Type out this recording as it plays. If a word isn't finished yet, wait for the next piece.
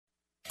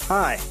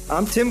Hi,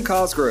 I'm Tim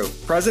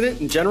Cosgrove, President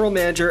and General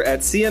Manager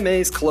at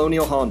CMA's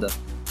Colonial Honda.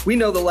 We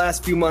know the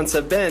last few months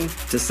have been,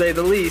 to say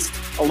the least,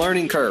 a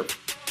learning curve.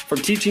 From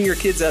teaching your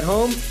kids at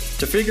home,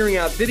 to figuring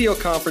out video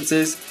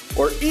conferences,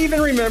 or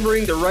even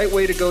remembering the right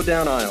way to go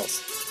down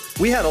aisles.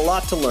 We had a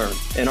lot to learn,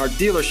 and our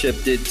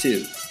dealership did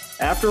too.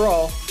 After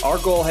all, our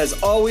goal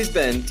has always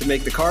been to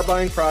make the car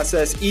buying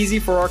process easy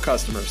for our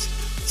customers.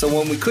 So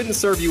when we couldn't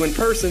serve you in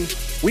person,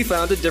 we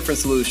found a different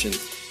solution.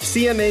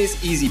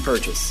 CMA's Easy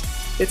Purchase.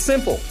 It's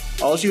simple.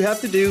 All you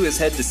have to do is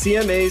head to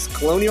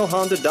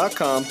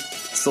cmascolonialhonda.com,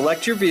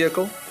 select your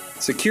vehicle,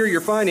 secure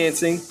your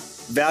financing,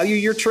 value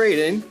your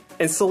trade-in,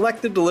 and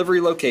select the delivery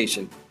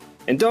location.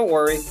 And don't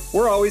worry,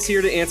 we're always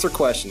here to answer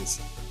questions.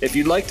 If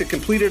you'd like to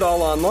complete it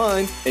all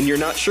online and you're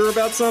not sure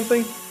about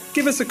something,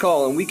 give us a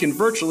call and we can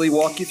virtually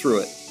walk you through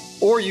it.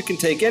 Or you can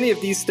take any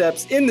of these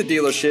steps in the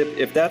dealership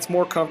if that's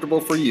more comfortable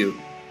for you.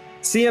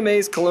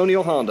 CMA's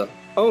Colonial Honda.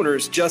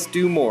 Owners just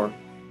do more.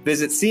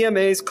 Visit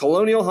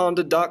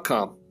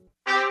cmascolonialhonda.com.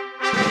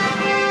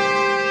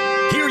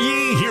 Hear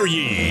ye, hear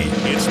ye.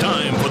 It's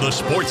time for the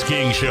Sports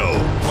King Show,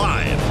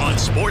 live on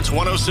Sports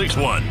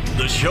 106.1.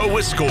 The show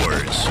with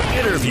scores,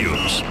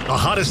 interviews, the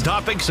hottest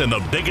topics, and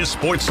the biggest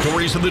sports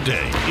stories of the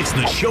day. It's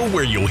the show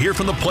where you'll hear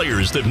from the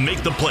players that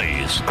make the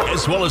plays,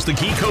 as well as the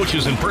key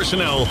coaches and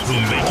personnel who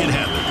make it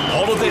happen.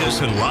 All of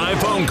this and live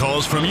phone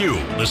calls from you,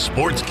 the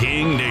Sports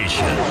King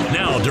Nation.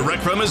 Now,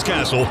 direct from his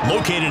castle,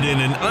 located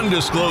in an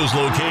undisclosed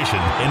location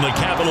in the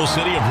capital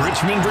city of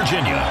Richmond,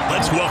 Virginia.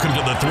 Let's welcome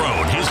to the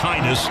throne His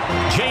Highness,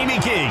 Jamie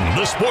King,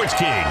 the Sports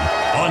King,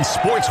 on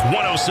Sports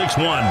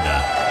 106.1.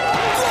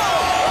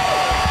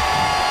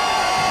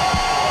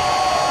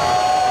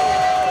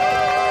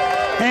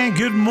 And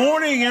good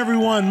morning,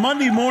 everyone.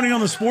 Monday morning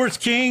on the Sports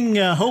King.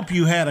 Hope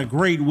you had a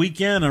great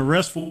weekend, a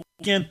restful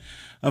weekend.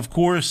 Of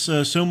course,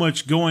 so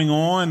much going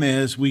on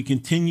as we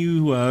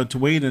continue to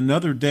wait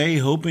another day,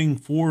 hoping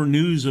for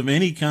news of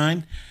any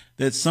kind,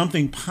 that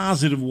something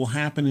positive will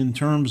happen in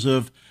terms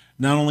of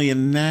not only a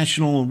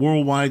national and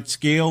worldwide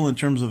scale in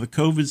terms of the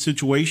COVID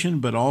situation,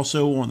 but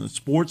also on the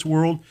sports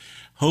world,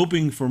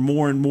 hoping for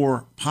more and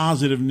more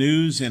positive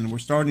news. And we're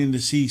starting to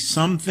see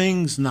some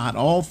things, not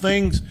all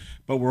things,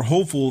 but we're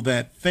hopeful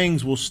that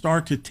things will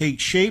start to take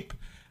shape.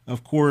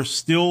 Of course,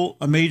 still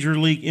a major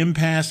league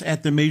impasse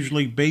at the Major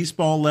League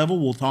Baseball level.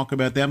 We'll talk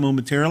about that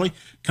momentarily.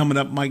 Coming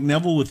up, Mike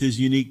Neville with his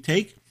unique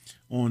take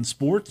on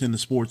sports in the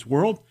sports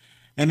world.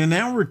 And in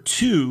hour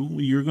two,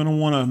 you're going to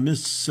want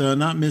to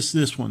not miss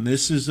this one.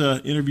 This is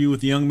an interview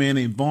with a young man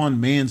named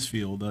Vaughn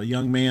Mansfield, a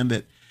young man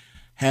that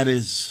had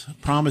his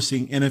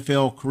promising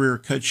NFL career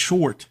cut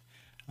short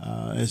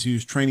as he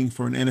was training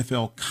for an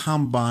NFL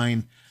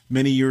combine.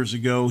 Many years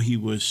ago, he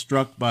was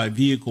struck by a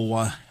vehicle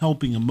while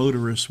helping a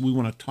motorist. We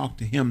want to talk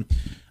to him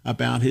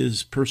about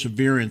his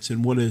perseverance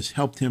and what has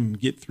helped him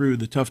get through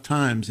the tough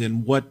times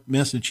and what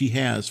message he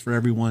has for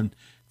everyone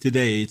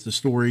today. It's a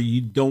story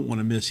you don't want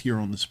to miss here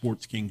on the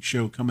Sports King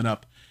Show coming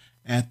up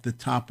at the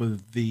top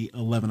of the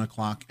 11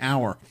 o'clock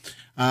hour.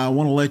 I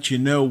want to let you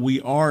know we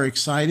are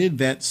excited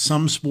that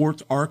some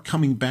sports are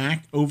coming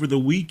back over the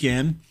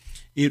weekend.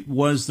 It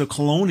was the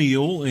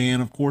Colonial,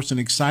 and of course an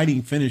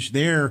exciting finish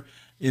there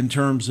in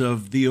terms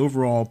of the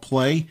overall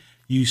play.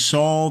 You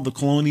saw the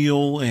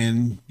Colonial,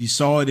 and you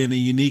saw it in a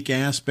unique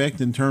aspect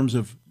in terms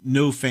of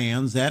no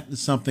fans. That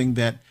is something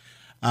that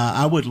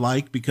I would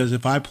like, because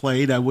if I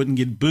played, I wouldn't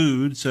get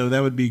booed, so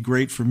that would be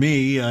great for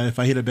me if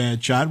I hit a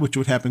bad shot, which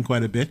would happen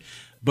quite a bit.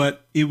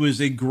 But it was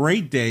a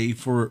great day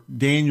for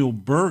Daniel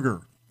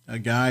Berger, a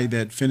guy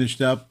that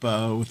finished up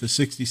with a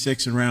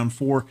 66 in round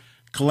four,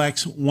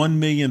 collects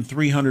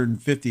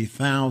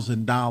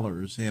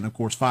 $1,350,000, and of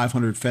course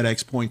 500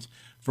 FedEx points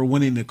for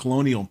winning the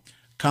Colonial.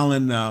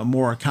 Colin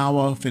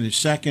Morikawa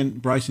finished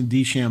second, Bryson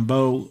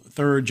DeChambeau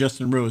third,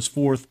 Justin Rose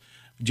fourth,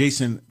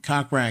 Jason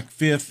Kokrak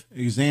fifth,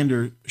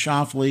 Alexander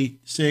Schauffele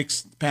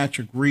sixth,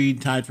 Patrick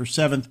Reed tied for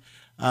seventh.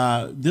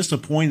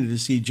 Disappointed to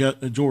see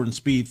Jordan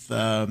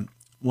Spieth,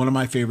 one of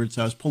my favorites.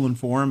 I was pulling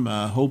for him,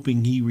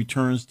 hoping he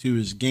returns to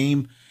his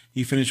game.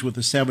 He finished with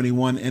a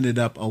 71, ended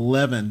up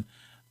 11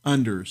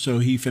 under, so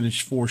he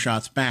finished 4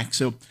 shots back.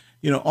 So,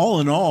 all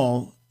in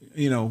all,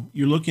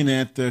 you're looking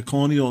at the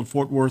Colonial in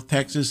Fort Worth,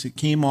 Texas. It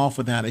came off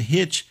without a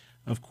hitch.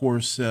 Of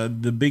course,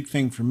 the big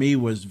thing for me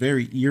was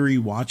very eerie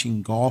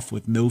watching golf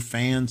with no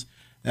fans.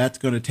 That's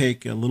going to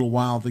take a little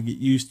while to get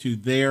used to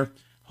there.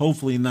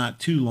 Hopefully not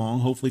too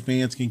long. Hopefully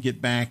fans can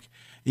get back.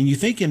 And you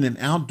think in an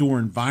outdoor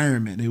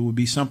environment, it would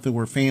be something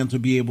where fans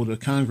would be able to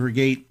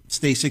congregate,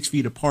 stay 6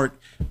 feet apart.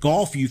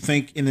 Golf, you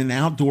think in an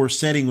outdoor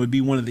setting would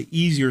be one of the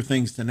easier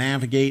things to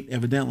navigate.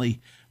 Evidently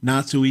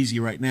not so easy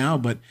right now,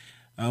 but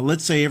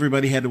let's say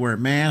everybody had to wear a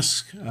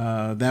mask.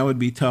 That would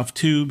be tough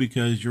too,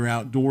 because you're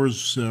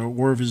outdoors,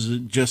 or if it's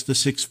just a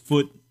 6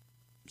 foot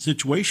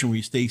situation where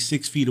you stay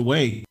 6 feet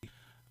away.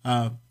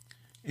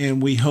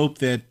 And we hope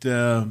that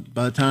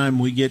by the time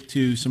we get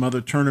to some other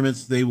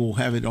tournaments, they will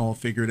have it all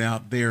figured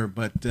out there.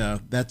 But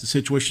that's the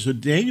situation. So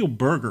Daniel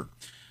Berger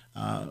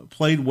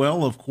played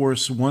well, of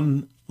course,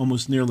 won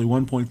almost nearly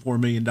 $1.4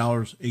 million.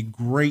 A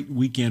great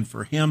weekend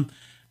for him.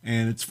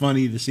 And it's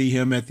funny to see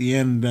him at the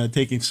end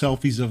taking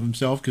selfies of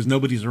himself because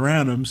nobody's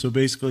around him. So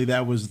basically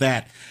that was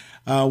that.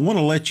 I want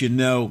to let you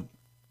know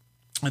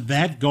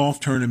that golf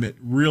tournament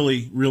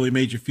really, really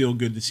made you feel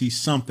good to see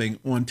something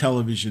on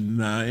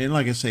television. And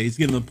like I say, it's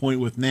getting to the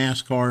point with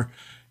NASCAR.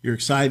 You're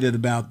excited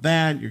about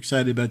that. You're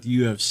excited about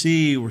the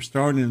UFC. We're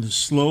starting to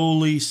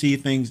slowly see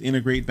things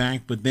integrate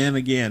back. But then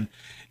again,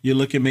 you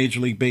look at Major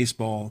League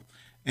Baseball,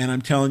 and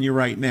I'm telling you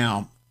right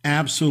now,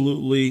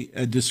 absolutely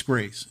a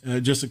disgrace,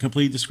 just a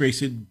complete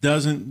disgrace. It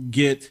doesn't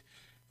get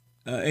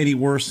any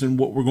worse than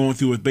what we're going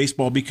through with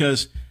baseball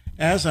because,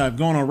 as I've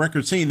gone on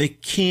record saying, they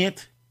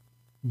can't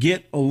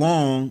get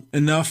along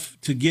enough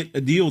to get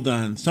a deal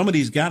done.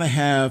 Somebody's got to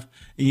have,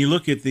 and you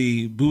look at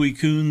the Bowie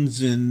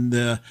Coons and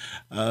the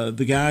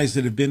guys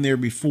that have been there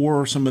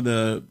before, some of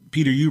the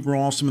Peter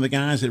Uberall, some of the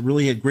guys that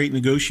really had great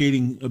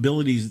negotiating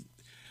abilities.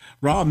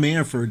 Rob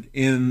Manfred,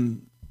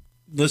 and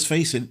let's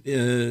face it,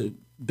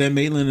 Ben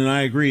Maitland and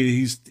I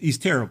agree, he's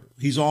terrible.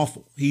 He's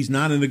awful. He's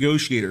not a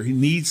negotiator. He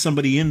needs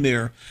somebody in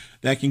there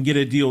that can get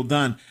a deal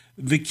done.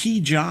 The key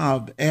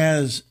job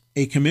as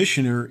a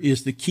commissioner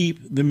is to keep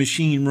the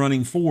machine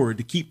running forward,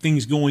 to keep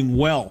things going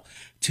well,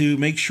 to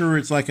make sure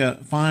it's like a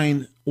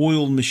fine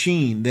oiled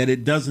machine, that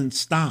it doesn't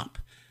stop.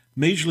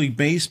 Major League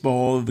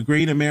Baseball, the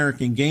great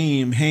American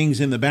game, hangs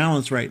in the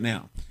balance right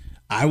now.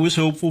 I was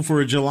hopeful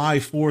for a July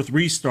 4th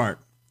restart.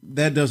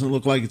 That doesn't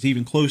look like it's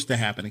even close to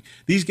happening.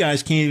 These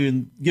guys can't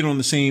even get on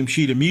the same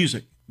sheet of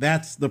music.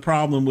 That's the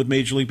problem with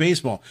Major League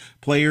Baseball.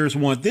 Players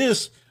want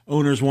this,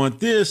 owners want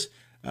this,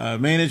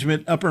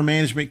 upper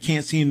management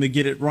can't seem to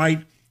get it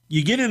right.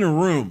 You get in a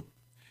room,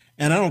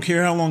 and I don't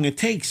care how long it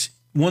takes.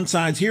 One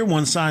side's here,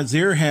 one side's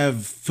there,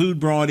 have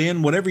food brought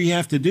in, whatever you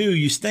have to do,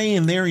 you stay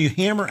in there and you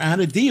hammer out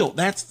a deal.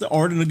 That's the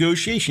art of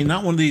negotiation,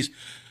 not one of these.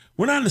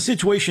 We're not in a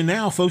situation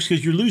now, folks,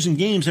 because you're losing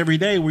games every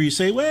day where you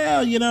say,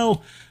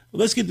 well,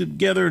 let's get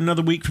together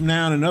another week from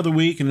now and another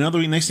week and another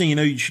week. Next thing you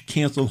know, you should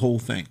cancel the whole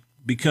thing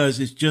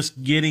because it's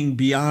just getting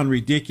beyond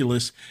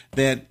ridiculous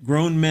that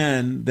grown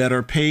men that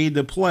are paid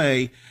to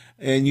play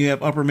and you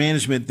have upper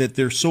management that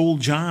their sole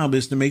job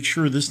is to make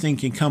sure this thing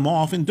can come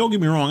off. And don't get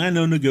me wrong, I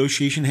know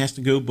negotiation has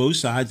to go both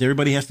sides.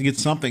 Everybody has to get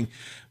something.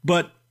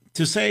 But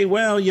to say,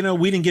 well,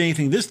 we didn't get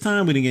anything this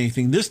time,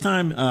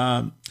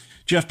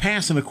 Jeff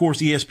Passan, of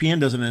course, ESPN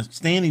does an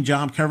outstanding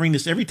job covering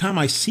this. Every time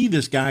I see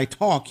this guy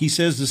talk, he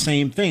says the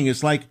same thing.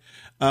 It's like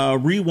a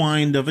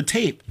rewind of a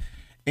tape.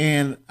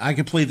 And I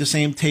could play the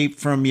same tape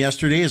from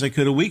yesterday as I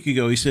could a week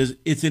ago. He says,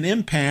 it's an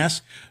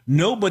impasse.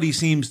 Nobody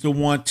seems to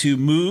want to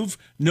move.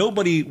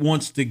 Nobody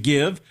wants to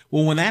give.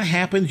 Well, when that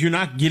happens, you're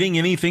not getting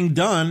anything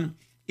done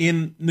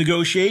in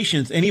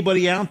negotiations.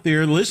 Anybody out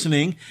there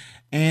listening,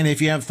 and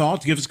if you have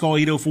thoughts, give us a call.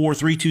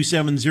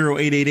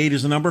 804-327-0888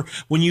 is the number.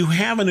 When you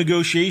have a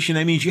negotiation,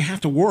 that means you have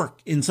to work,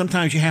 and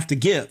sometimes you have to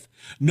give.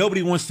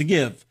 Nobody wants to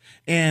give.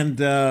 And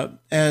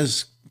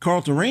as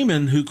Carlton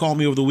Raymond, who called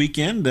me over the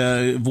weekend,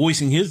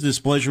 voicing his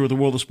displeasure with the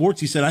world of sports,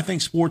 he said, I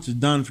think sports is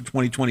done for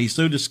 2020. He's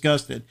so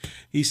disgusted.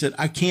 He said,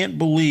 I can't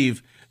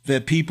believe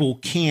that people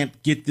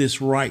can't get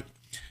this right.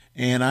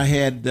 And I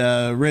had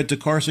Red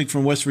Tokarczyk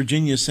from West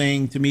Virginia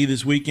saying to me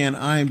this weekend,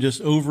 I am just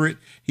over it.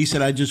 He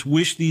said, I just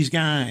wish these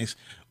guys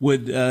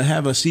would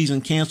have a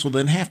season canceled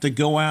and have to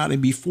go out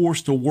and be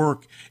forced to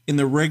work in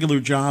the regular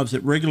jobs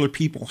that regular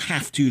people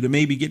have to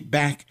maybe get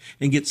back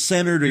and get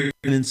centered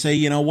and say,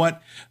 you know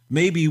what,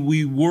 maybe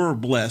we were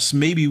blessed.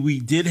 Maybe we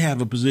did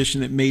have a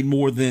position that made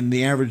more than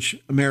the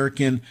average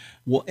American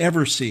will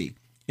ever see.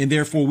 And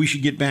therefore, we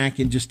should get back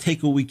and just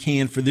take what we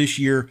can for this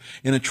year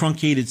in a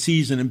truncated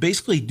season and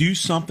basically do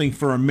something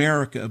for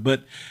America.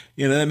 But,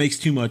 that makes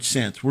too much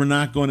sense. We're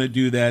not going to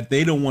do that.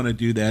 They don't want to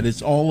do that.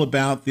 It's all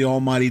about the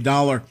almighty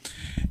dollar.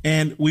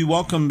 And we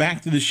welcome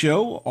back to the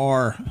show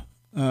our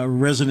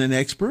resident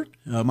expert,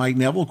 Mike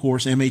Neville, of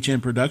course,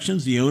 MHN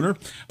Productions, the owner,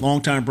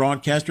 longtime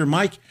broadcaster.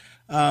 Mike,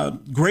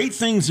 great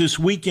things this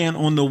weekend.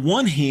 On the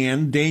one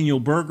hand, Daniel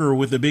Berger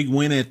with a big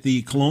win at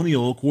the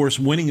Colonial, of course,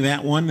 winning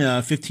that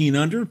one, 15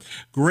 under.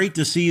 Great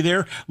to see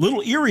there.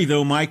 Little eerie,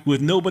 though, Mike,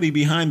 with nobody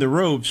behind the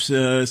ropes,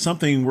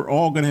 something we're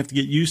all going to have to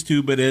get used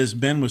to. But as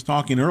Ben was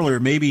talking earlier,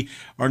 maybe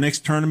our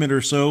next tournament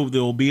or so,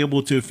 they'll be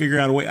able to figure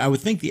out a way. I would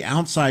think the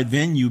outside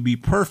venue would be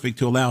perfect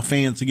to allow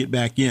fans to get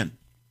back in.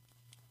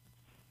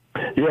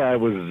 Yeah, it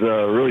was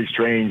really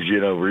strange.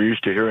 We're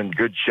used to hearing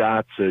good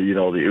shots, the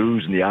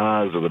oohs and the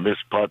ahs or the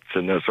missed putts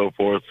and so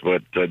forth,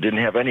 but didn't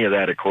have any of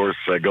that, of course,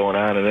 going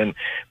on. And then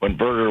when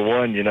Berger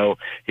won,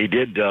 he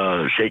did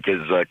shake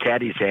his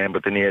caddy's hand,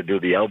 but then he had to do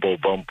the elbow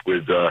bump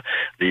with the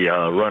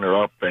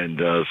runner-up and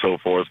so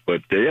forth.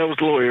 But, yeah, it was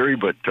a little eerie,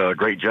 but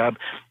great job.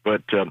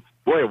 But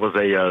boy, it was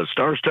a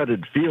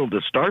star-studded field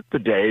to start the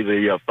day,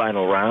 the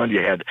final round.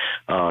 You had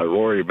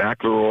Rory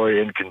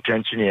McIlroy in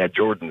contention. You had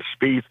Jordan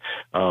Spieth.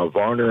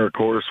 Varner, of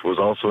course, was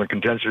also in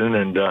contention,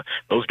 and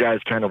those guys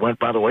kind of went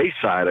by the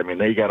wayside. I mean,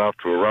 they got off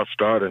to a rough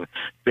start and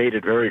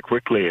faded very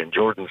quickly. And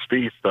Jordan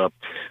Spieth,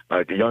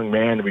 the young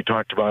man we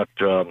talked about,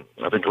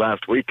 I think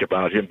last week,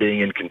 about him being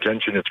in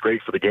contention. It's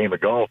great for the game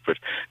of golf, but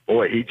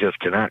boy, he just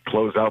cannot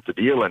close out the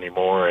deal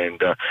anymore,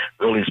 and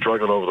really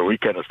struggled over the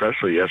weekend,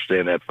 especially yesterday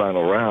in that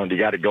final round. He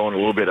got it going a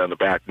little bit on the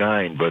back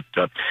nine,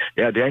 but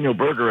yeah, Daniel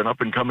Berger, an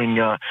up-and-coming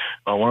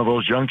one of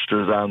those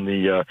youngsters on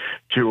the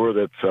tour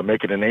that's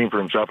making a name for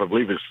himself. I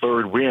believe his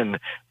third win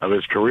of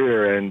his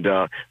career, and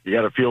you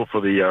got to feel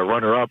for the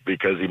runner-up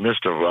because he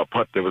missed a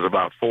putt that was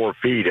about 4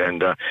 feet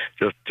and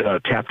just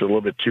tapped it a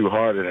little bit too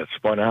hard, and it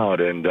spun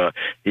out, and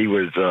he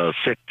was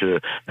sick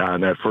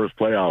on that first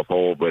playoff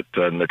hole. But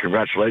the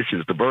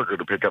congratulations to Berger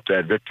to pick up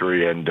that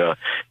victory, and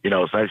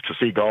it's nice to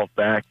see golf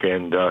back,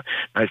 and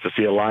nice to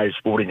see a live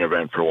sporting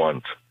event for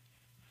once.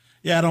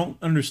 Yeah, I don't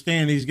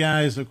understand these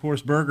guys. Of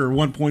course, Berger,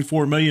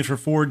 $1.4 million for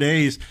 4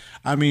 days.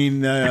 I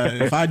mean,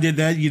 if I did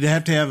that, you'd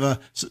have to have a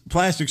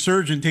plastic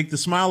surgeon take the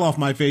smile off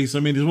my face.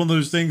 I mean, it's one of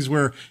those things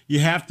where you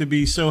have to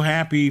be so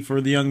happy for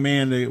the young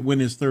man to win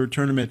his third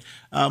tournament.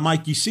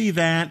 Mike, you see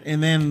that,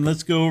 and then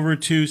let's go over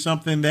to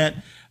something that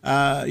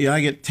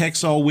I get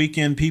texts all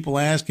weekend, people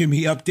asking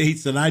me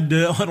updates, and I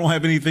don't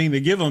have anything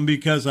to give them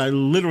because I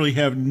literally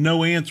have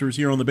no answers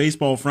here on the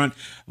baseball front.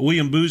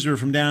 William Boozer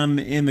from down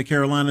in the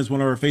Carolinas,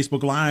 one of our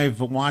Facebook Live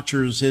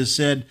watchers, has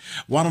said,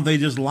 why don't they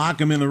just lock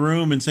him in the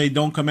room and say,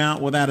 don't come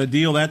out without a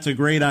deal? That's a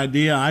great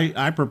idea.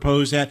 I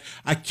propose that.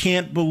 I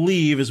can't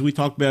believe, as we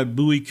talked about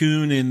Bowie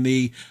Kuhn and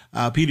the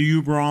Peter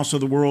Ueberroth of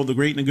the world, the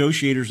great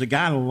negotiators that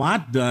got a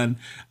lot done,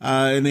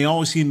 and they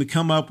always seem to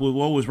come up with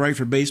what was right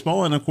for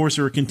baseball. And, of course,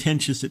 they were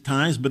contentious at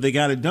times, but they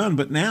got it done.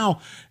 But now,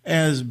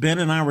 as Ben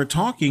and I were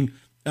talking,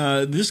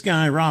 this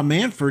guy, Rob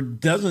Manfred,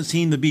 doesn't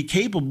seem to be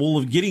capable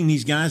of getting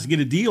these guys to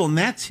get a deal, and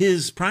that's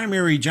his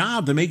primary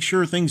job, to make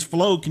sure things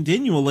flow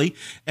continually.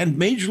 And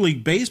Major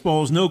League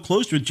Baseball is no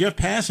closer. Jeff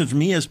Passan from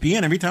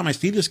ESPN, every time I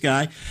see this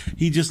guy,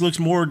 he just looks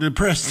more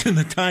depressed than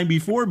the time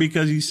before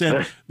because he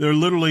said there's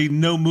literally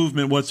no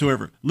movement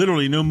whatsoever.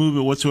 Literally no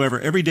movement whatsoever.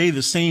 Every day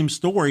the same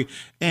story.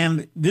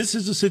 And this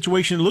is a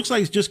situation, it looks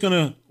like it's just going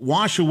to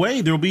wash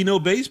away. There will be no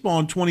baseball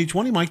in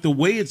 2020, Mike, the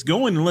way it's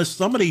going, unless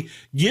somebody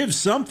gives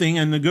something,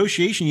 and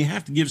negotiation, you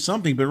have to give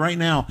something. But right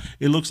now,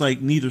 it looks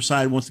like neither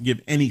side wants to give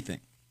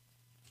anything.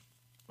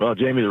 Well,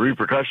 Jamie, the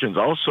repercussions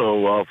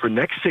also for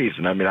next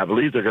season. I mean, I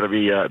believe they're going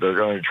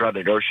to try to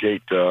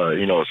negotiate, a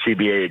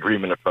CBA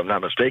agreement, if I'm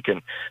not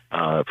mistaken,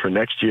 for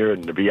next year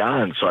and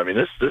beyond. So, I mean,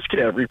 this could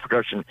have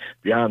repercussions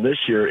beyond this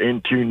year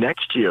into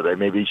next year. They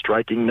may be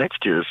striking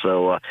next year.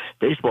 So,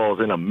 baseball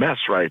is in a mess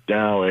right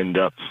now. And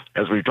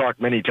as we've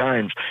talked many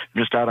times,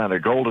 missed out on a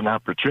golden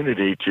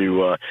opportunity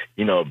to,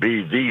 be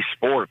the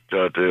sport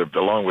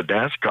along with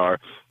NASCAR.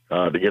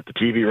 To get the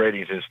TV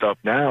ratings and stuff.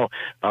 Now,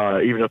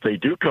 even if they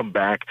do come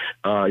back,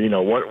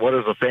 what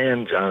is a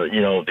fan?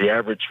 The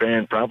average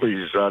fan probably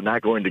is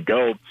not going to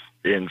go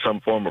in some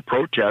form of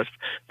protest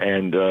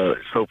and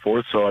so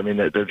forth. So, I mean,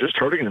 they're just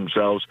hurting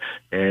themselves.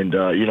 And,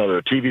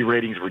 their TV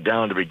ratings were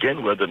down to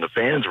begin with, and the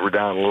fans were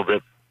down a little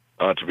bit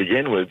to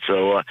begin with.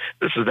 So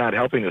this is not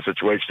helping the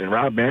situation. And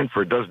Rob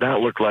Manfred does not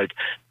look like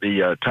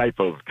the type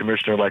of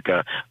commissioner like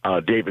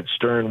David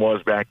Stern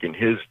was back in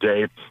his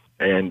day.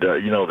 And,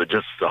 that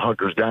just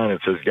hunkers down and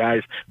says,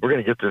 guys, we're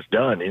going to get this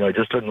done. It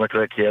just doesn't look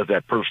like he has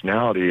that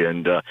personality.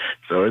 And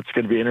so it's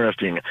going to be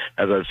interesting.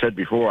 As I've said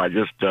before,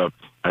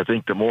 I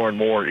think the more and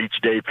more each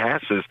day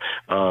passes,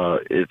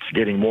 it's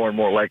getting more and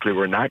more likely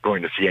we're not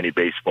going to see any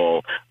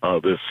baseball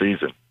this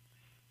season.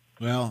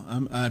 Well,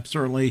 I'm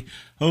certainly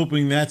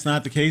hoping that's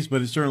not the case,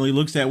 but it certainly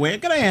looks that way.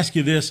 I've got to ask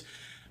you this.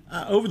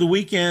 Over the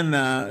weekend,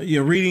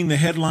 reading the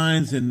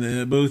headlines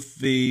in both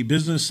the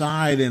business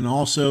side and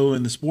also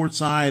in the sports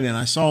side, and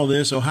I saw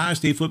this. Ohio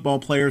State football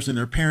players and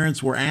their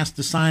parents were asked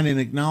to sign an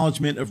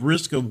acknowledgement of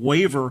risk of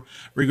waiver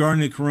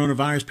regarding the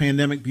coronavirus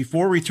pandemic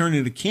before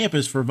returning to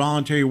campus for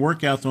voluntary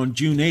workouts on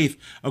June 8th,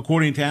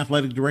 according to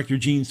Athletic Director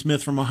Gene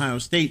Smith from Ohio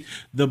State.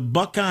 The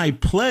Buckeye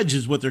Pledge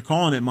is what they're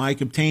calling it, Mike,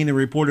 obtained and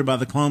reported by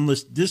the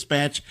Columbus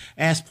Dispatch,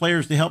 asked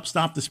players to help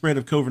stop the spread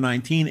of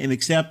COVID-19 and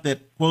accept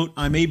that, quote,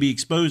 I may be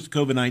exposed to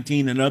COVID-19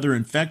 and other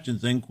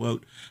infections, end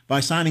quote.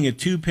 By signing a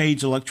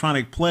 2-page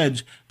electronic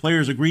pledge,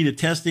 players agree to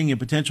testing and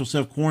potential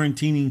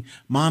self-quarantining,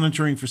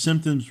 monitoring for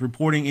symptoms,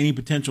 reporting any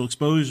potential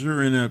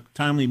exposure in a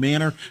timely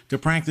manner, to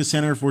Practice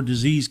Center for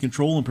Disease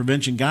Control and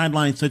Prevention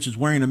guidelines such as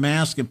wearing a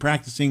mask and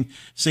practicing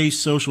safe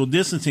social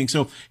distancing.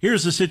 So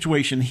here's the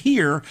situation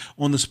here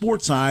on the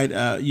sports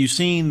side. You've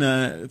seen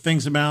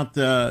things about,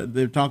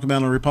 they're talking about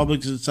on the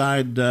Republican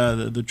side,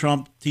 the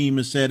Trump team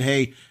has said,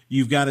 hey,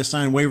 you've got to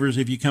sign waivers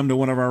if you come to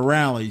one of our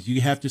rallies. You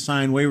have to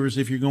sign waivers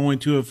if you're going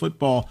to a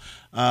football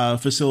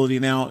facility.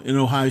 Now in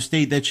Ohio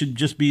State, that should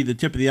just be the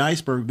tip of the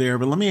iceberg there.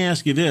 But let me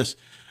ask you this.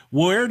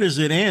 where does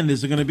it end?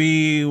 Is it going to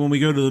be when we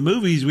go to the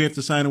movies, we have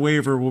to sign a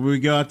waiver? When we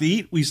go out to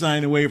eat, we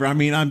sign a waiver? I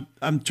mean,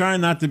 I'm trying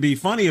not to be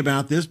funny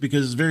about this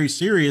because it's very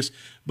serious,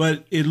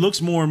 but it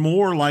looks more and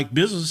more like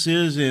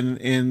businesses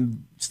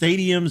and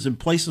stadiums and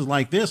places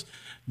like this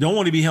don't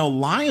want to be held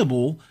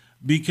liable,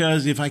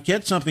 because if I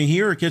catch something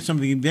here or catch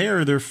something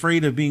there, they're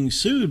afraid of being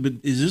sued. But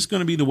is this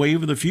going to be the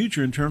wave of the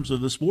future in terms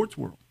of the sports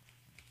world?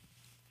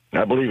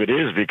 I believe it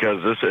is,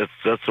 because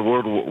that's the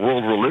world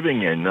we're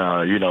living in.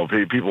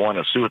 People want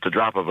to sue at the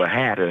drop of a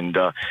hat, and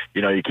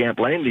you can't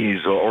blame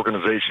these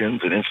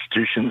organizations and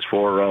institutions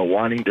for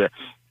wanting to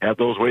have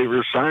those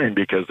waivers signed,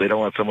 because they don't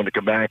want someone to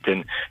come back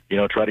and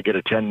try to get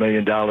a $10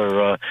 million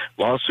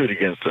lawsuit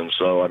against them.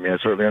 So I mean, I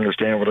certainly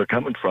understand where they're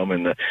coming from,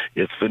 and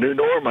it's the new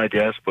norm, I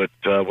guess. But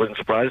wouldn't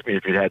surprise me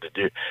if you have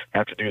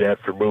to do that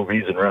for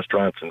movies and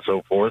restaurants and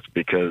so forth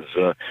because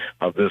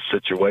of this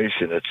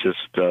situation. It's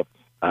just.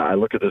 I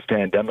look at this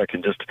pandemic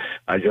and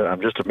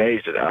I'm just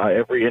amazed at how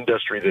every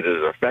industry that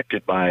is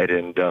affected by it.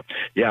 And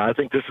I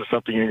think this is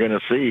something you're going to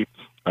see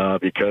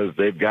because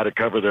they've got to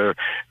cover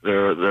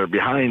their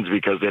behinds,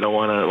 because they don't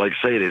want to, like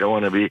say, they don't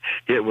want to be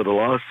hit with a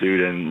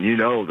lawsuit. And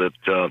that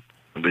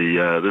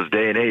this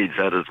day and age,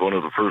 that is one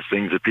of the first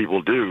things that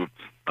people do.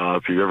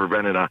 If you've ever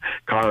been in a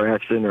car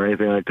accident or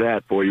anything like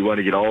that, boy, you want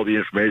to get all the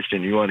information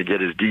and you want to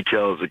get as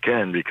detailed as it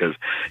can, because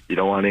you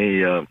don't want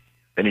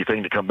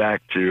anything to come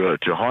back to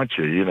haunt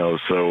you,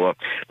 So,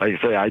 like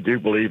I say, I do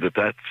believe that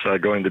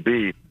that's going to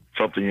be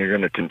something you're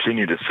going to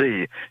continue to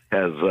see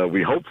as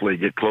we hopefully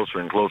get closer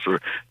and closer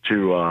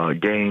to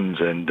games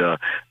and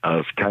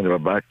kind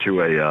of back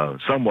to a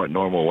somewhat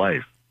normal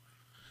life.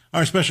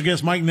 Our special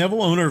guest, Mike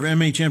Neville, owner of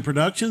MHN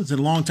Productions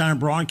and longtime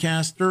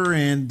broadcaster.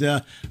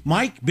 And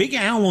Mike, Big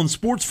Al on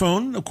Sports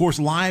Phone, of course,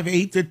 live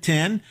 8 to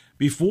 10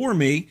 before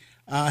me.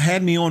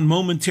 Had me on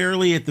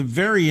momentarily at the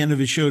very end of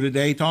his show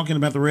today talking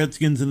about the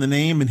Redskins and the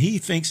name, and he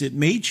thinks it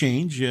may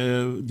change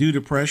due to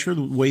pressure,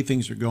 the way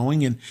things are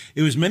going. And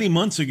it was many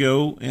months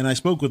ago, and I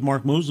spoke with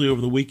Mark Mosley over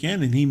the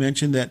weekend, and he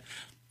mentioned that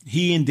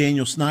he and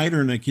Daniel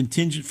Snyder and a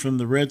contingent from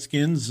the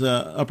Redskins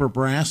upper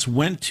brass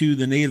went to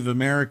the Native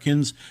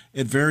Americans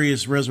at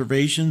various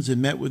reservations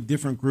and met with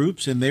different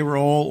groups, and they were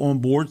all on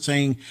board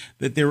saying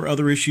that there were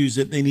other issues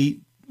that they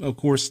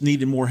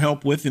needed more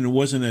help with, and it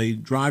wasn't a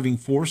driving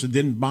force. It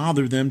didn't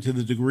bother them to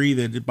the degree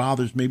that it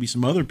bothers maybe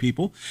some other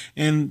people,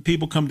 and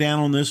people come down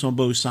on this on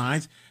both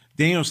sides.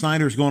 Daniel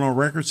Snyder is going on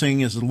record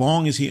saying as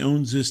long as he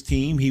owns this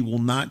team, he will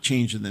not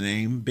change the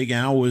name. Big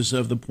Al was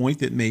of the point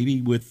that maybe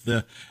with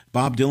the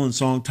Bob Dylan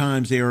song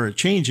Times They Are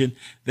A-Changin',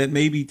 that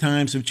maybe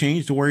times have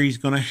changed to where he's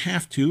going to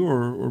have to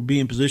or be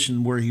in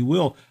position where he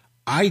will.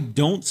 I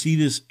don't see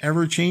this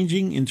ever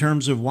changing in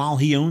terms of while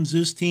he owns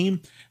this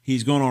team.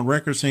 He's gone on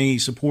record saying he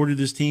supported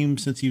this team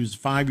since he was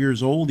 5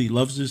 years old. He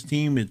loves this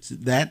team. It's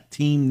that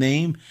team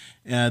name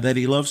that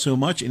he loves so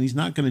much, and he's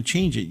not going to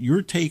change it.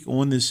 Your take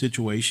on this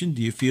situation,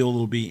 do you feel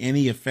there'll be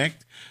any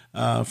effect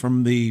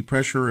from the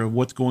pressure of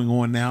what's going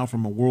on now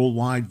from a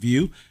worldwide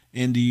view,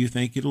 and do you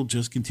think it'll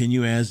just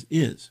continue as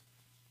is?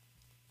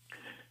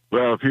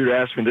 Well, if you'd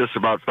asked me this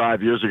about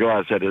 5 years ago,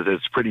 I said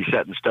it's pretty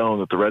set in stone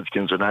that the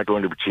Redskins are not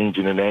going to be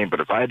changing the name. But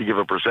if I had to give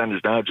a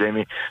percentage now,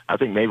 Jamie, I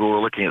think maybe we're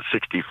looking at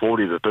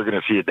 60-40 that they're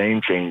going to see a name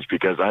change,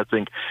 because I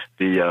think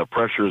the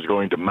pressure is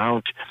going to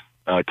mount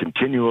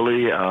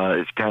continually.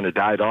 It's kind of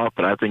died off,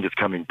 but I think it's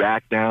coming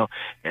back now,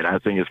 and I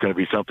think it's going to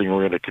be something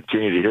we're going to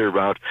continue to hear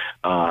about.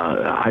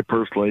 I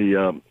personally,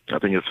 I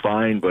think it's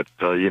fine, but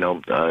like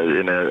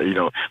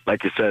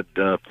you said,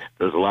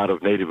 there's a lot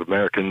of Native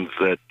Americans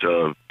that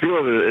feel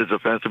it is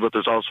offensive, but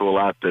there's also a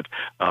lot that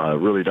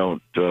really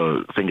don't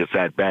think it's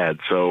that bad.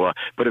 So,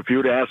 but if you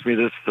would ask me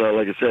this,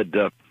 like I said,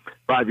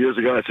 5 years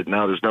ago, I said,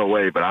 no, there's no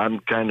way. But I'm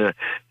kind of,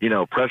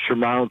 pressure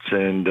mounts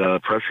and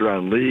pressure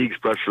on leagues,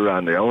 pressure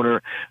on the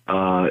owner.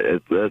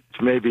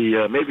 It's maybe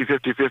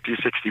 50-50,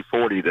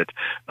 60-40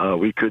 that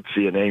we could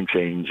see a name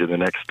change in the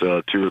next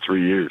 2 or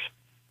 3 years.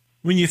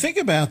 When you think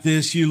about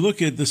this, you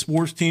look at the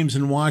sports teams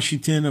in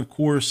Washington. Of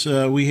course,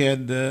 we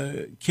had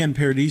Ken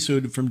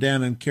Paradiso from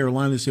down in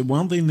Carolina said, why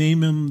don't they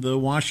name him the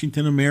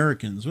Washington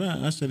Americans?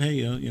 Well, I said,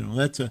 hey,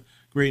 that's a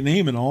great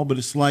name and all, but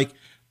it's like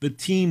the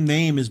team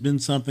name has been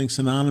something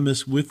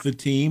synonymous with the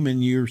team,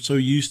 and you're so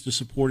used to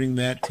supporting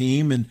that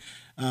team. And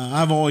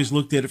I've always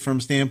looked at it from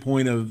a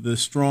standpoint of the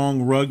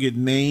strong, rugged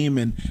name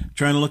and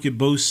trying to look at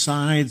both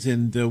sides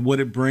and what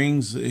it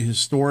brings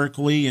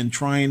historically and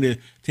trying to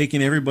take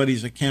in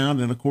everybody's account.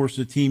 And, of course,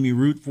 the team you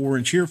root for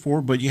and cheer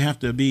for, but you have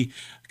to be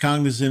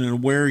cognizant and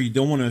aware you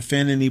don't want to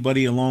offend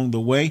anybody along the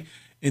way.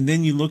 And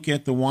then you look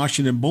at the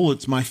Washington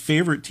Bullets, my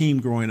favorite team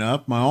growing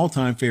up, my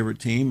all-time favorite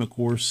team, of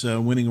course,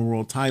 winning a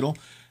world title.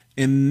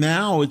 And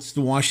now it's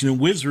the Washington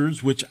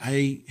Wizards, which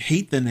I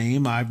hate the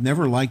name. I've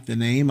never liked the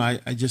name. I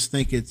just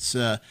think it's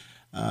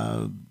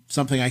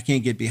something I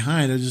can't get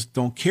behind. I just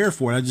don't care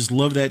for it. I just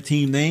love that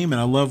team name, and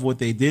I love what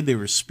they did. They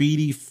were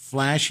speedy,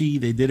 flashy.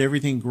 They did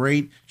everything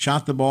great,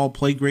 shot the ball,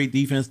 played great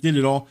defense, did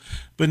it all.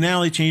 But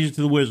now they changed it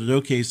to the Wizards.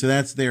 Okay, so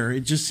that's there.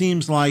 It just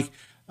seems like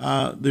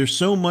there's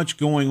so much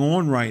going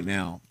on right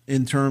now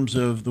in terms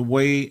of the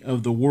way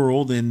of the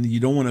world, and you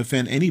don't want to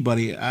offend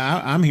anybody.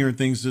 I'm hearing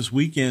things this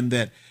weekend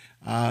that,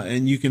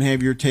 and you can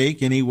have your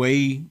take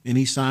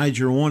any side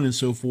you're on and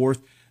so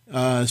forth.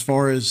 As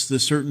far as the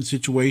certain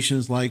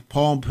situations like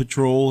Paw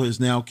Patrol has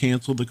now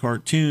canceled the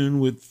cartoon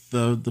with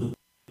the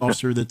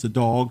officer that's a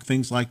dog,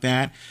 things like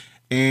that.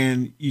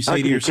 And you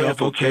say to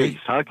yourself, okay. Chase?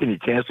 How can you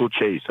cancel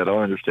Chase? I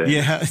don't understand.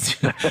 Yeah.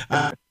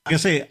 Like I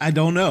say, I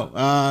don't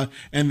know.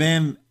 And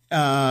then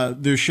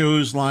there's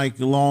shows like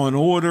Law and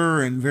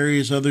Order and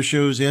various other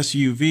shows,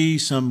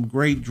 SUV, some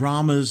great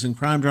dramas and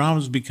crime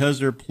dramas because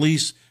they're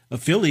police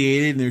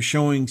affiliated and they're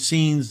showing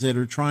scenes that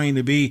are trying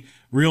to be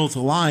real to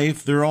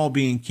life. They're all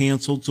being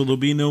canceled. So there'll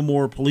be no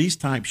more police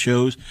type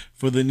shows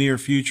for the near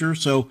future.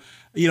 So,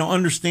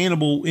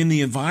 understandable in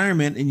the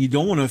environment, and you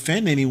don't want to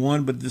offend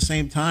anyone, but at the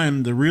same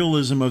time, the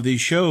realism of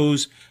these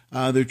shows,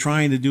 they're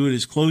trying to do it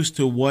as close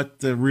to what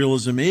the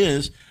realism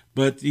is,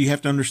 but you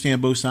have to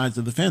understand both sides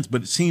of the fence.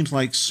 But it seems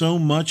like so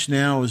much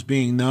now is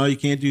being, no, you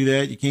can't do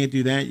that, you can't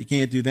do that, you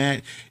can't do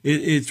that.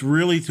 It's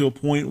really to a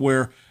point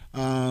where,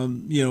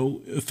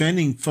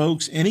 offending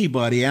folks,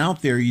 anybody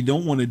out there, you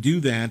don't want to do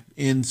that.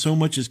 And so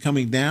much is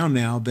coming down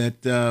now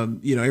that,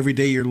 every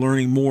day you're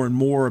learning more and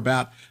more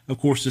about, of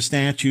course, the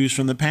statues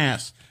from the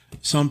past.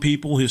 Some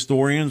people,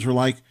 historians, are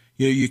like,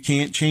 you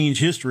can't change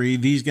history.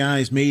 These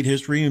guys made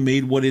history and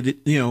made what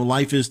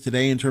life is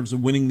today in terms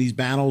of winning these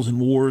battles and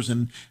wars.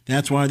 And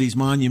that's why these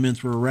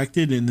monuments were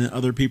erected. And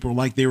other people are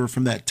like, they were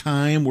from that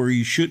time where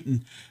you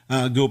shouldn't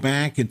go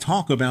back and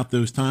talk about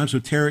those times. So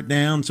tear it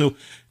down. So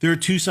there are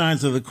two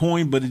sides of the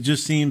coin, but it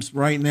just seems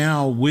right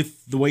now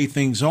with the way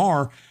things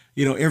are,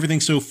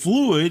 everything's so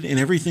fluid and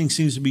everything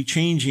seems to be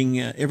changing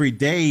every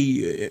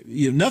day.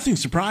 Nothing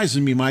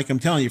surprises me, Mike. I'm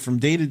telling you, from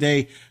day to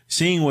day,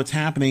 seeing what's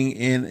happening,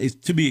 and it's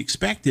to be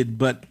expected,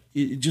 but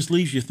it just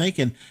leaves you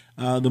thinking,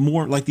 the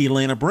more like the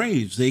Atlanta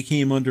Braves, they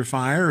came under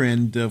fire.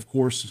 And of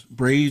course,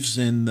 Braves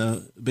and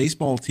the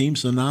baseball team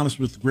synonymous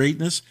with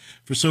greatness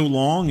for so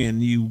long.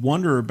 And you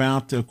wonder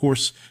about, of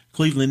course,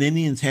 Cleveland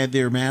Indians had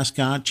their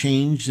mascot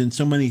changed and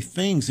so many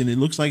things. And it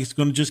looks like it's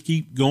going to just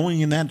keep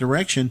going in that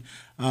direction.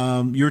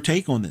 Your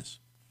take on this?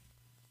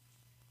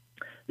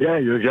 Yeah,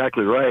 you're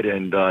exactly right.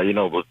 And,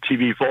 the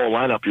TV fall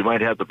lineup, you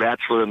might have The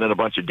Bachelor and then a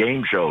bunch of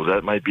game shows.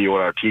 That might be what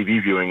our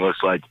TV viewing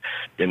looks like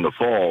in the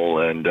fall,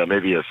 and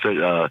maybe a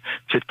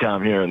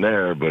sitcom here and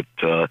there. But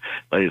like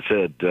I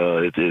said,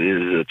 it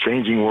is a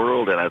changing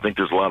world, and I think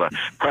there's a lot of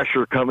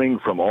pressure coming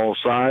from all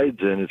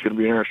sides, and it's going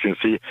to be interesting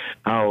to see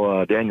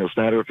how Daniel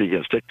Snyder, if he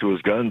can stick to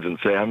his guns and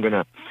say, I'm going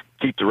to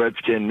keep the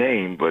Redskin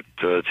name, but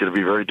it's going to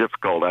be very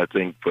difficult, I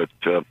think. But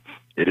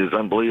it is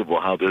unbelievable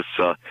how this,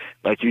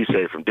 like you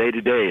say, from day to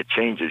day it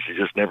changes. You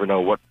just never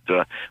know what's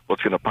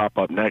going to pop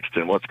up next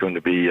and what's going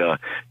to be,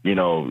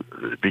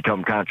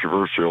 become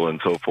controversial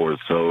and so forth.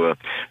 So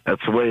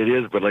that's the way it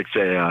is. But like I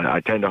say, I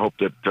tend to hope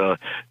that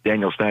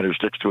Daniel Snyder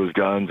sticks to his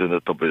guns and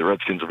that the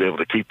Redskins will be able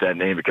to keep that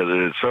name because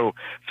it is so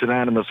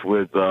synonymous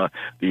with the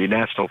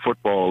National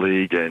Football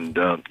League. And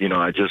of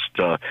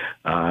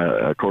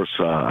course,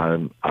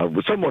 I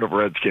was somewhat of a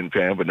Redskin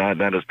fan, but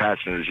not as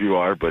passionate as you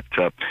are. But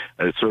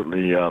it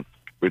certainly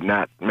would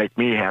not make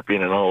me happy,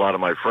 and I know a lot of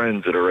my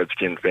friends that are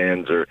Redskin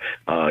fans are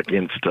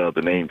against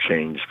the name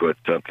change. But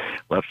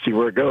let's see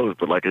where it goes.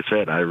 But like I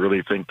said, I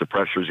really think the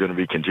pressure is going to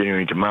be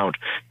continuing to mount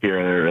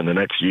here in the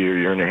next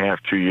year and a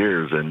half, 2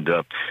 years. And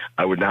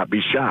I would not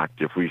be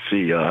shocked if we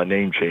see a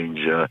name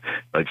change,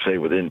 like say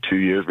within 2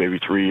 years, maybe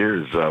 3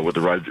 years, with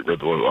the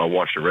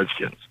Washington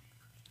Redskins.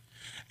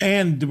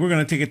 And we're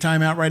going to take a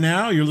time out right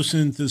now. You're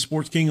listening to the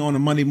Sports King on a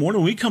Monday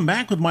morning. When we come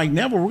back with Mike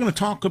Neville, we're going to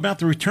talk about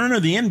the return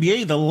of the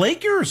NBA. The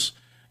Lakers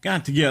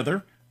got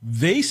together.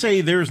 They say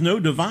there's no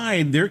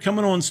divide. They're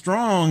coming on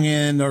strong.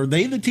 And are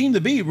they the team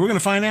to beat? We're going to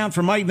find out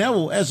from Mike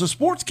Neville as the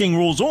Sports King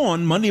rolls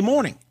on Monday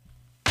morning.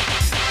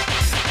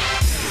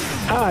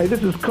 Hi,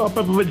 this is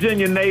Culpeper,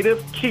 Virginia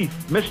native Keith,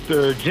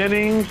 Mr.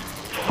 Jennings,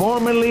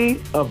 formerly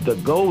of the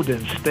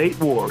Golden State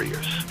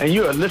Warriors. And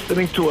you are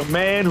listening to a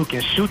man who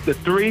can shoot the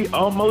three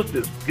almost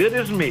as good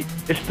as me.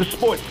 It's the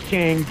Sports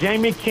King,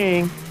 Jamie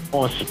King,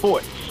 on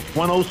Sports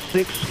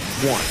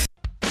 106.1.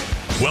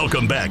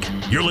 Welcome back.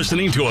 You're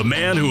listening to a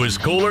man who is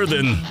cooler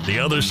than the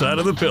other side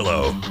of the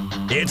pillow.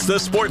 It's the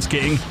Sports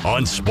King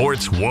on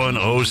Sports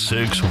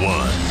 106.1.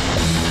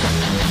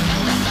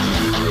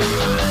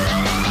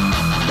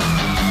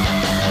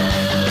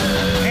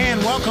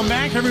 And welcome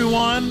back,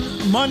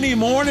 everyone. Monday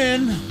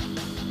morning,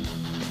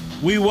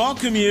 we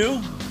welcome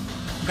you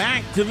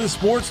back to the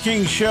Sports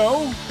King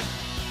Show.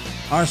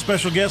 Our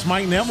special guest,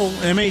 Mike Neville,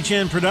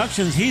 MHN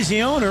Productions. He's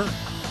the owner.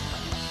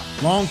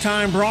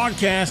 Longtime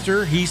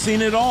broadcaster. He's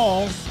seen it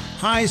all.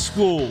 High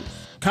school,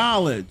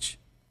 college,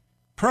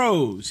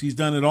 pros. He's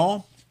done it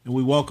all. And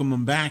we welcome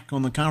him back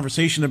on the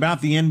conversation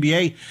about the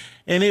NBA.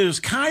 And it was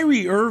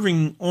Kyrie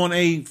Irving on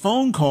a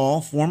phone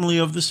call, formerly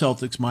of the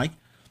Celtics, Mike.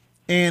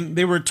 And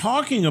they were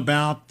talking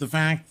about the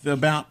fact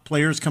about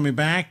players coming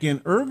back.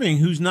 And Irving,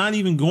 who's not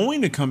even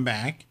going to come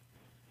back,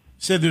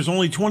 said there's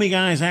only 20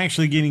 guys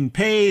actually getting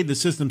paid. The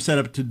system's set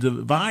up to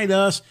divide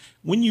us.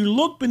 When you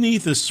look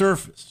beneath the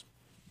surface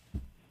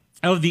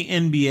of the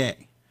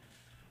NBA,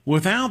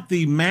 without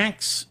the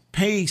max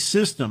pay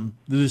system,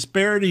 the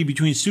disparity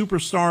between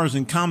superstars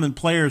and common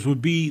players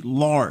would be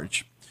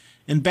large.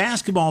 In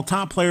basketball,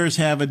 top players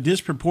have a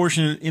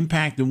disproportionate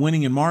impact in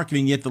winning and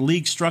marketing, yet the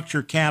league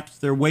structure caps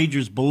their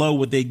wages below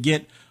what they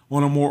get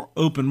on a more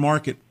open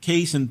market.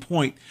 Case in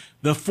point,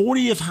 the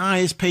 40th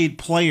highest paid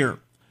player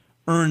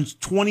earns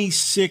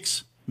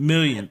 $26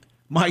 million.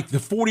 Mike, the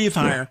 40th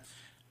higher,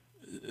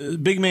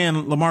 big man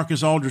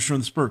LaMarcus Aldridge from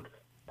the Spurs.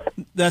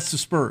 That's the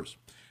Spurs.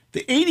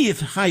 The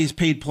 80th highest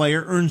paid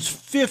player earns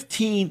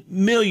 $15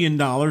 million.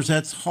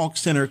 That's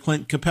Hawks center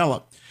Clint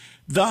Capella.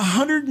 The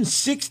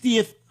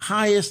 160th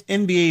highest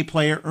NBA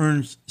player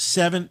earns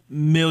 $7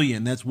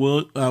 million. That's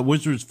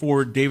Wizards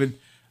forward Davis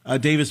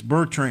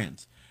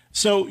Bertans.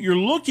 So you're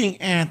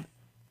looking at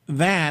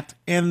that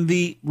and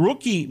the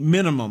rookie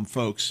minimum,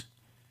 folks.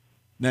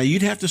 Now,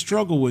 you'd have to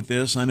struggle with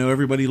this. I know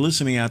everybody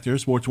listening out there,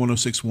 Sports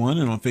 1061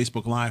 and on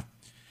Facebook Live.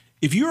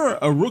 If you're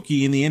a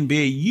rookie in the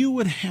NBA, you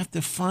would have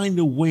to find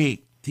a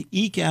way to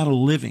eke out a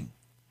living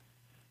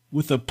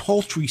with a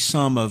paltry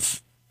sum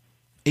of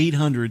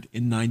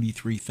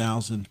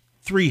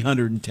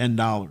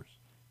 $893,310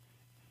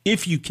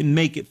 if you can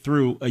make it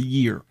through a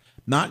year.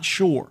 Not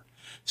sure.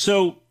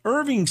 So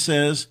Irving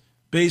says,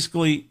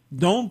 basically,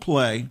 don't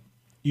play.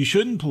 You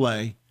shouldn't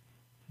play.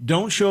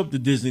 Don't show up to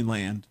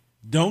Disneyland.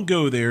 Don't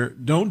go there.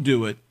 Don't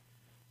do it.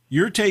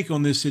 Your take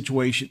on this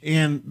situation,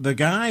 and the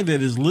guy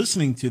that is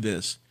listening to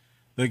this,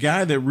 the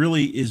guy that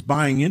really is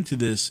buying into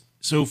this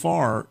so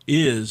far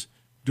is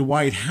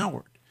Dwight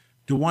Howard.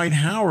 Dwight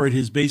Howard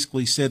has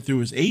basically said through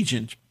his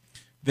agent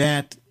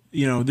that,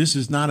 this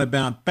is not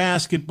about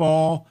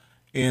basketball,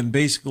 and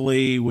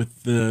basically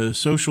with the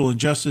social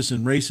injustice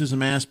and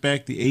racism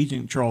aspect, the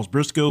agent Charles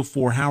Briscoe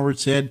for Howard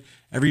said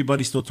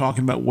everybody's still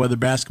talking about whether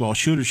basketball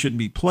should or shouldn't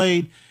be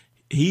played.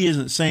 He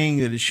isn't saying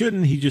that it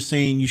shouldn't. He's just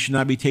saying you should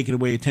not be taking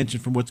away attention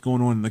from what's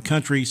going on in the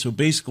country. So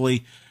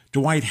basically,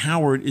 Dwight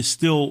Howard is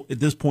still, at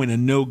this point, a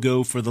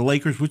no-go for the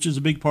Lakers, which is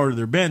a big part of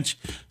their bench.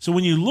 So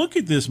when you look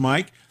at this,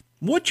 Mike,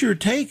 what's your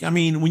take? I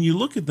mean, when you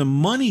look at the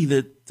money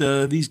that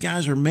these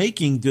guys are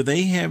making, do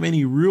they have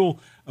any real,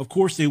 of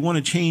course, they want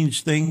to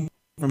change things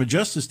from a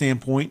justice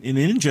standpoint and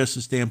an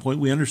injustice standpoint.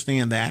 We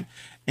understand that.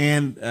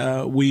 And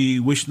we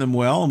wish them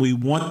well, and we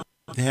want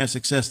to have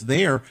success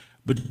there.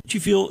 But don't you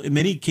feel in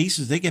many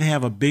cases they could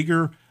have a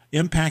bigger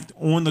impact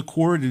on the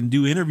court and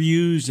do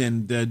interviews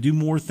and do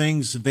more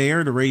things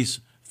there to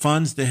raise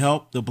funds to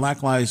help the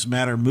Black Lives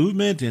Matter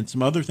movement and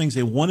some other things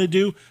they want to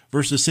do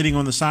versus sitting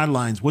on the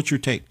sidelines? What's your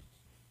take?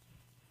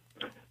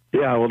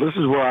 Yeah, well, this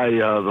is why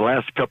the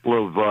last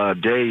couple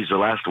of days, or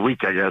last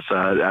week, I guess,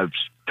 I've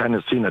kind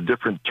of seen a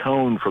different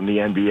tone from the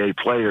NBA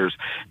players,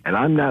 and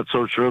I'm not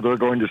so sure they're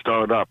going to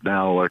start up.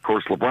 Now, of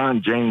course,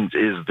 LeBron James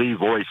is the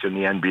voice in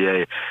the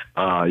NBA.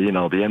 The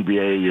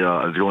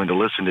NBA is going to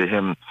listen to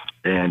him,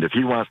 and if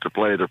he wants to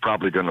play, they're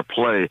probably going to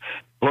play.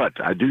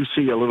 But I do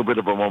see a little bit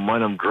of a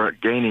momentum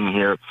gaining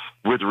here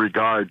with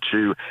regard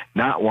to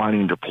not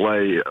wanting to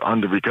play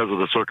because of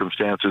the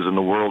circumstances in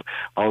the world,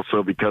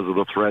 also because of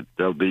the threat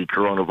of the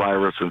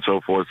coronavirus and so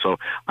forth. So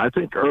I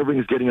think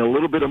Irving's getting a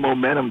little bit of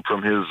momentum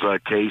from his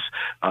case,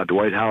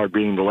 Dwight Howard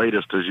being the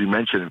latest, as you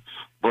mentioned.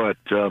 But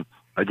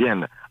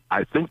again,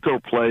 I think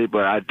they'll play,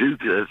 but it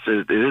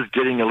is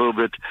getting a little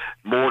bit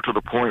more to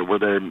the point where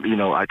they,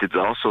 I could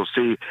also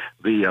see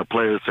the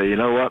players say, you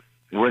know what?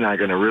 We're not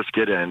going to risk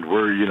it, and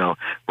we're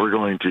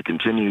going to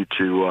continue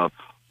to,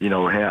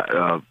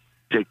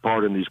 take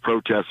part in these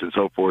protests and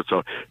so forth.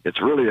 So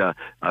it's really a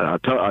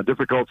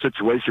difficult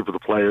situation for the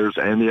players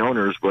and the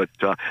owners. But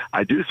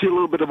I do see a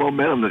little bit of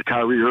momentum that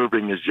Kyrie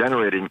Irving is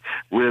generating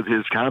with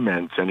his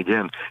comments. And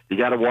again, you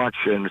got to watch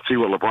and see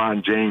what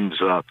LeBron James,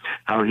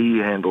 how he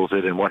handles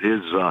it and what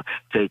his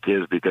take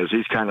is, because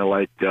he's kind of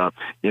like,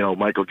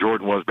 Michael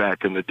Jordan was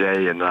back in the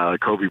day, and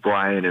Kobe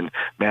Bryant and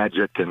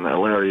Magic and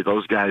Larry,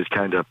 those guys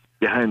kind of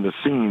behind the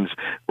scenes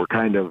were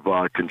kind of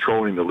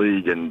controlling the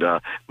league and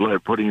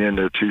putting in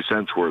their 2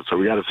 cents worth. So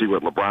we got to see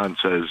what LeBron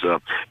says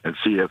and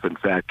see if, in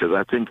fact, because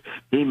I think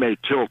he may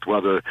tilt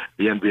whether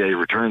the NBA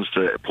returns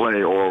to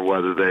play or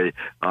whether they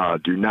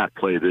do not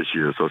play this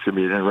year. So it's going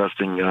to be an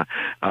interesting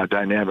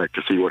dynamic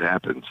to see what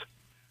happens.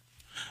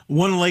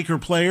 One Laker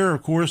player,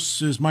 of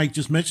course, as Mike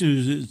just mentioned,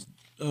 is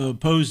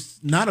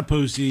not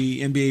opposed to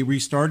the NBA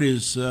restart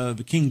is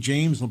the King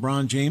James,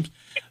 LeBron James.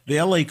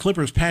 The LA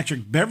Clippers'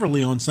 Patrick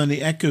Beverley on Sunday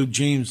echoed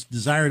James'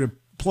 desire to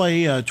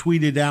play,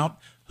 tweeted out,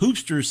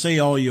 "Hoopsters say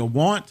all you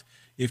want.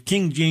 If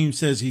King James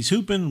says he's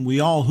hooping,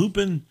 we all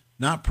hooping.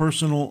 Not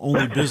personal,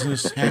 only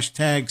business.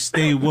 #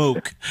 stay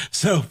woke."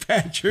 So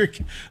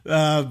Patrick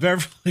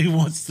Beverley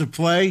wants to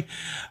play.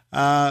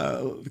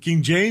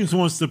 King James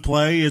wants to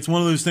play. It's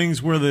one of those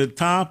things where the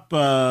top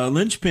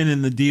linchpin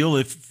in the deal,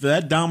 if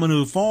that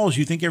domino falls,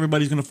 you think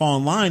everybody's going to fall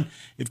in line.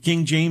 If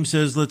King James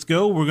says, let's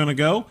go, we're going to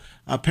go.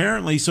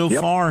 Apparently, so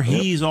far,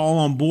 he's all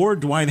on board.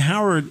 Dwight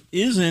Howard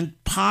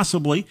isn't,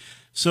 possibly.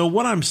 So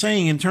what I'm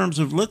saying in terms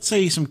of, let's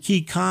say, some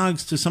key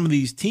cogs to some of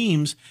these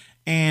teams,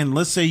 and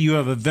let's say you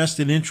have a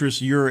vested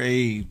interest, you're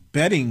a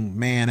betting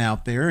man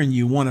out there and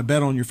you want to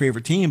bet on your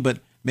favorite team, but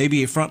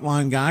maybe a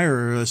frontline guy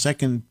or a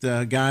second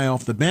guy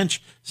off the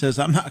bench says,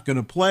 I'm not going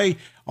to play.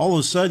 All of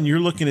a sudden, you're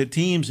looking at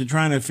teams and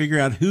trying to figure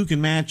out who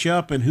can match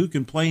up and who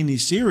can play in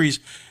these series.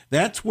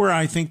 That's where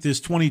I think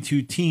this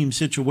 22-team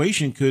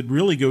situation could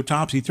really go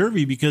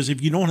topsy-turvy, because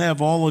if you don't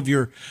have all of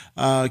your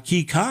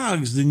key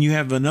cogs, then you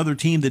have another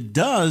team that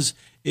does.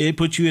 It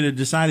puts you at a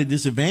decided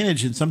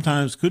disadvantage and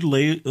sometimes could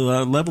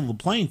level the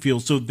playing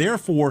field. So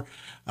therefore,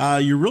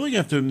 you really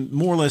have to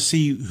more or less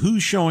see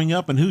who's showing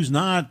up and who's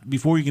not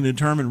before you can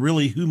determine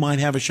really who might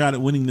have a shot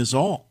at winning this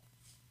all.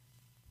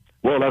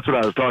 Well, that's what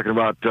I was talking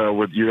about.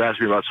 With you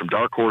asked me about some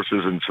dark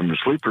horses and some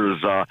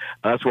sleepers.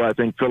 That's why I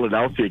think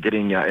Philadelphia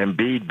getting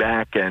Embiid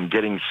back and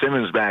getting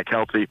Simmons back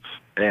healthy,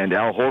 and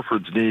Al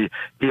Horford's knee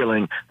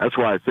healing. That's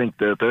why I think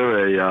that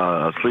they're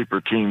a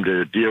sleeper team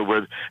to deal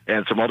with,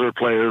 and some other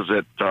players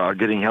that are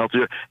getting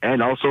healthier.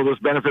 And also this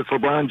benefits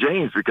LeBron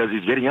James because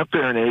he's getting up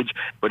there in age,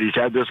 but he's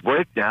had this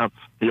break now.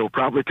 He'll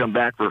probably come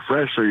back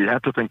refreshed, so you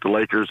have to think the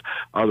Lakers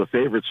are the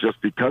favorites just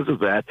because of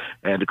that.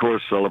 And, of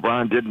course,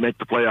 LeBron did make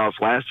the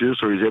playoffs last year,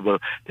 so he's able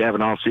to have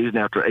an off-season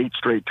after 8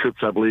 straight trips,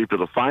 I believe, to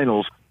the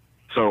finals.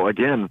 So,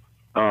 again,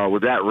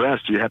 with that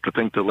rest, you have to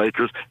think the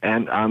Lakers.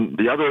 And on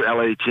the other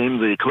L.A. team,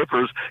 the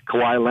Clippers,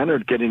 Kawhi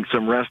Leonard getting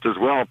some rest as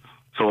well.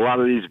 So a lot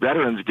of these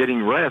veterans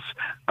getting rest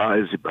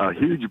is a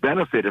huge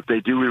benefit if they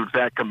do, in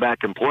fact, come back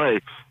and play.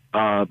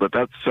 But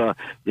that's,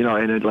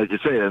 and like you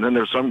say, and then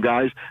there's some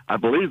guys, I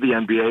believe the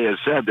NBA has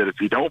said that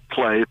if you don't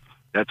play,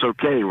 that's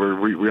okay.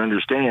 We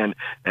understand,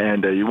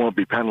 and you won't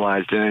be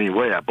penalized in any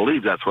way. I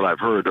believe that's what I've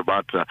heard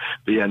about the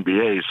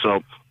NBA.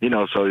 So,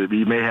 so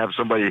you may have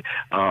somebody,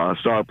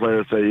 star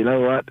player, say, you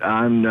know what,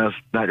 I'm just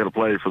not going to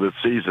play for this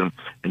season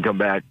and come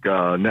back.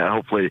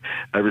 Hopefully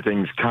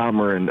everything's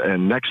calmer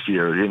and next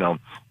year,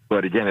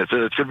 But again, it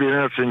should be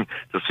interesting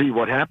to see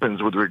what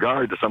happens with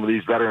regard to some of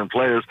these veteran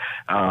players,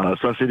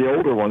 especially the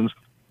older ones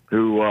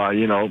who,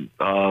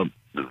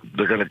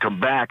 they're going to come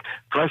back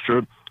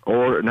pressured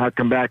or not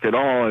come back at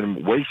all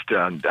and waste,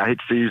 I hate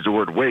to use the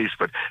word waste,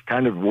 but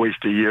kind of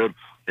waste a year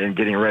in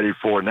getting ready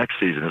for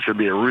next season. It should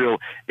be a real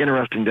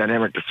interesting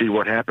dynamic to see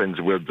what happens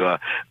with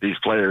these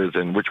players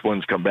and which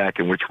ones come back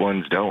and which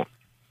ones don't.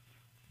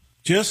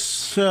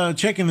 Just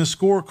checking the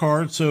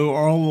scorecard so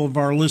all of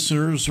our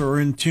listeners are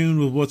in tune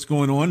with what's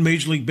going on.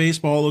 Major League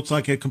Baseball looks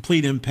like a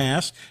complete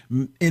impasse.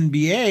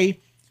 NBA,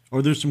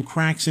 or there's some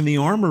cracks in the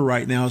armor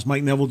right now, as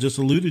Mike Neville just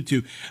alluded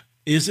to.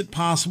 Is it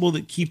possible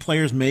that key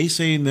players may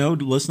say, no,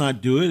 let's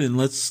not do it, and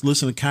let's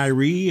listen to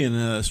Kyrie and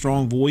a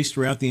strong voice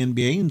throughout the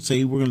NBA and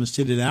say we're going to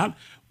sit it out?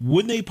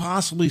 Would they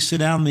possibly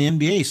sit out in the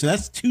NBA? So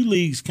that's two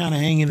leagues kind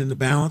of hanging in the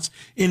balance.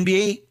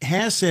 NBA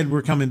has said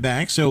we're coming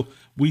back, so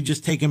we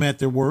just take them at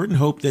their word and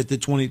hope that the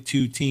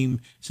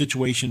 22-team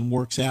situation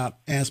works out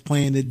as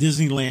planned at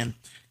Disneyland.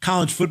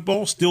 College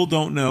football, still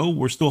don't know.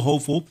 We're still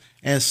hopeful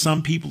as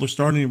some people are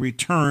starting to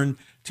return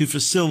to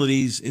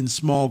facilities in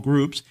small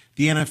groups.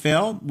 The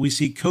NFL, we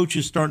see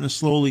coaches starting to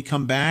slowly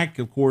come back.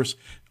 Of course,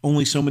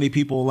 only so many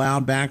people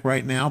allowed back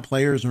right now.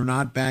 Players are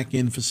not back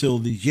in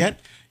facilities yet.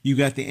 You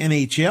got the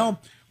NHL,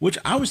 which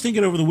I was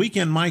thinking over the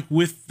weekend, Mike,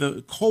 with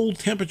the cold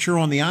temperature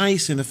on the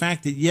ice and the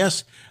fact that,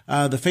 yes,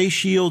 the face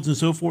shields and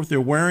so forth,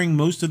 they're wearing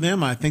most of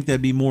them. I think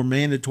that'd be more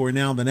mandatory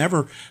now than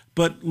ever.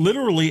 But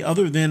literally,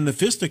 other than the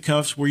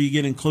fisticuffs where you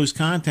get in close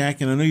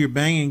contact, and I know you're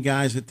banging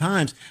guys at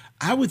times,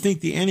 I would think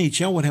the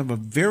NHL would have a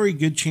very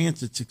good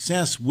chance at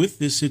success with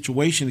this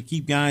situation to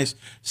keep guys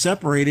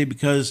separated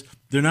because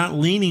they're not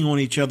leaning on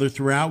each other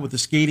throughout with the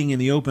skating in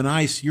the open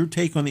ice. Your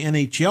take on the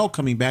NHL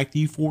coming back, do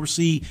you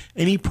foresee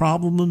any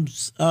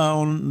problems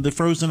on the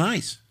frozen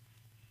ice?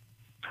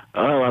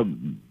 Well,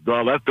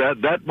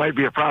 that might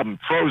be a problem.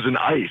 Frozen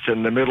ice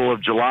in the middle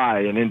of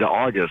July and into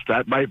August,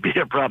 that might be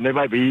a problem. They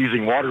might be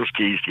using water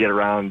skis to get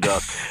around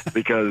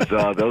because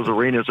those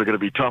arenas are going to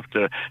be tough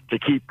to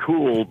keep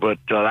cool. But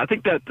I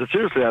think that,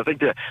 seriously, I think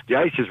that the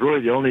ice is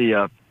really the only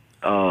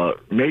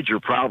major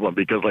problem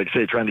because, like I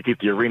say, trying to keep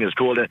the arenas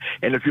cool.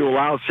 And if you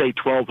allow, say,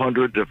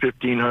 1,200 to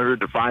 1,500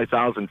 to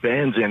 5,000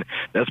 fans in,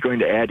 that's going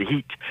to add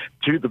heat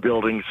to the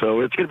building. So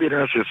it's going to be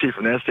interesting to see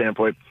from that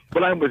standpoint.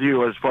 But I'm with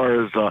you as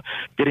far as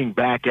getting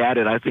back at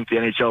it. I think the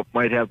NHL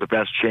might have the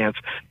best chance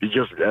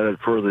just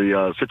for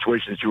the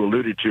situations you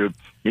alluded to.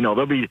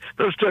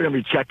 They're still going to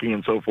be checking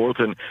and so forth.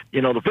 And,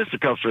 the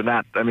fisticuffs are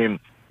not,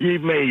 you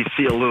may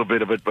see a little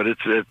bit of it, but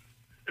it's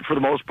for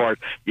the most part,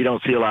 you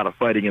don't see a lot of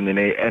fighting in the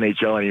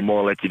NHL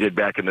anymore like you did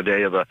back in the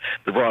day of the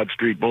Broad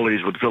Street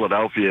Bullies with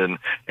Philadelphia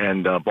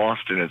and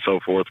Boston and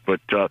so forth.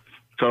 But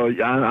so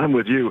I'm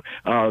with you.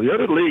 The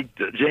other league,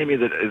 Jamie,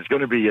 that is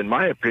going to be, in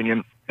my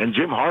opinion, and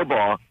Jim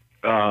Harbaugh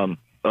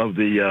of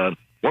the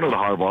one of the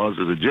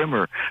Harbaughs is a Jim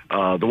or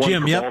the one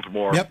Jim, from yep.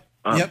 Baltimore.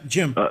 Yep,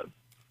 Jim.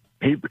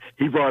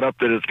 he brought up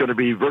that it's going to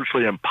be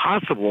virtually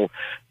impossible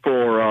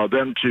for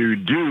them to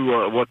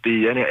do what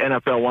the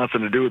NFL wants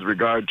them to do with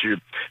regard to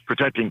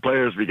protecting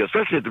players, because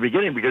especially at the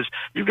beginning, because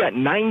you've got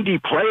 90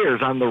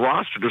 players on the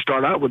roster to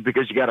start out with,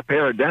 because you got to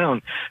pare it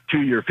down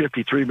to your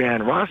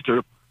 53-man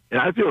roster. And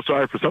I feel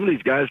sorry for some of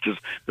these guys, because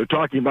they're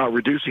talking about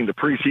reducing the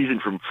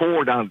preseason from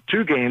 4 down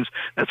to 2 games.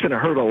 That's going to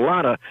hurt a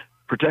lot of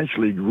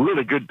potentially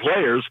really good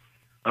players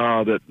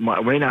that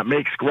may not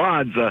make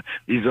squads.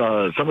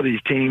 Some of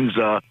these teams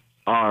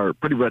are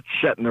pretty much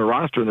set in their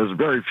roster, and there's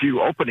very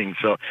few openings.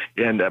 So,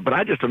 but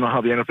I just don't know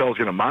how the NFL is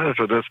going to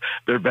monitor this.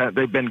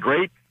 They've been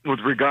great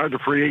with regard to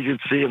free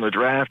agency and the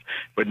draft,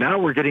 but now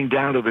we're getting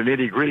down to the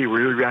nitty-gritty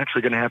where you're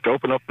actually going to have to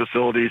open up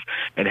facilities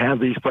and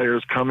have these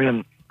players come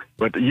in.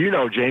 But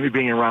Jamie,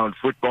 being around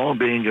football and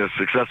being a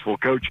successful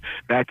coach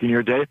back in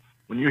your day,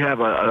 when you have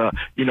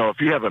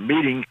if you have a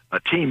meeting, a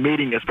team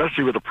meeting,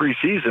 especially with a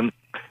preseason,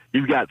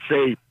 you've got,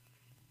 say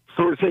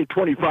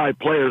 25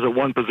 players at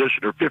one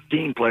position or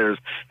 15 players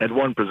at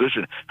one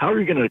position. How are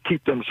you going to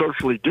keep them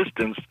socially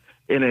distanced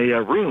in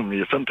a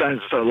room?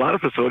 Sometimes a lot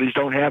of facilities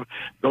don't have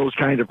those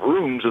kind of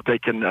rooms that they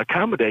can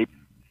accommodate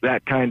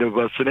that kind of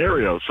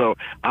scenario. So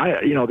the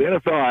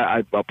NFL,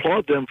 I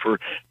applaud them for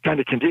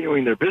kind of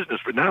continuing their business,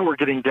 but now we're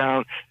getting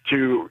down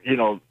to,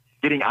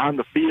 getting on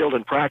the field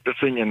and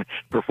practicing and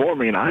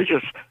performing. And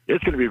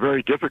it's going to be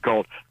very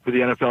difficult for the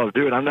NFL to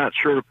do it. I'm not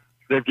sure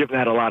they've given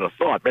that a lot of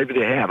thought. Maybe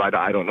they have.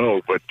 I don't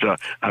know, but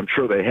I'm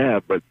sure they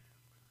have. But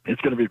it's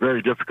going to be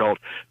very difficult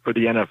for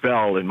the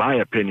NFL, in my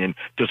opinion,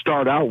 to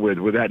start out with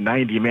that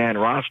 90-man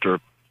roster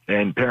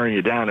and paring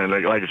it down. And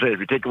like I say, if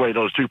you take away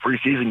those 2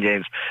 preseason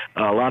games,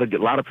 a lot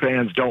of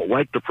fans don't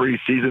like the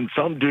preseason.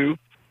 Some do,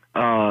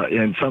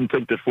 and some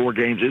think that 4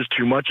 games is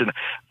too much. And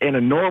in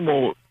a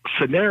normal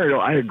scenario,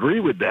 I agree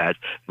with that.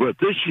 But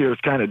this year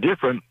it's kind of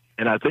different.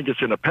 And I think it's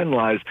going to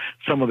penalize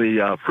some of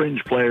the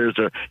fringe players,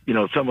 or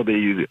some of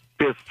the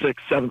 5th, 6th,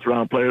 7th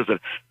round players that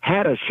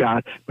had a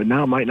shot, but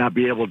now might not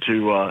be able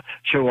to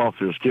show off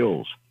their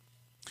skills.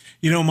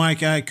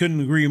 Mike, I couldn't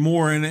agree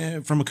more.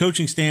 And from a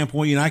coaching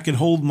standpoint, I could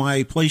hold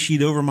my play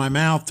sheet over my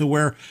mouth to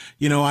where,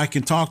 I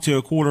can talk to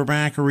a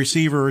quarterback or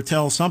receiver or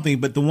tell something.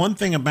 But the one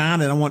thing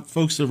about it, I want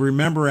folks to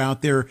remember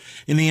out there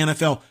in the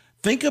NFL,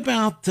 think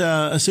about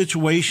a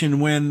situation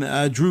when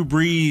Drew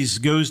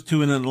Brees goes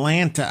to an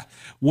Atlanta.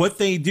 What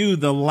they do,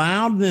 the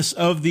loudness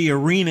of the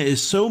arena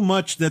is so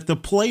much that the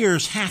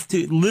players have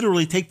to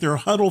literally take their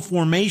huddle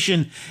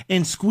formation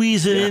and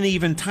squeeze it in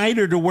even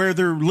tighter to where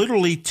they're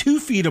literally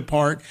 2 feet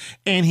apart,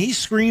 and he's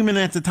screaming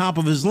at the top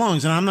of his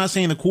lungs. And I'm not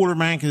saying the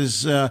quarterback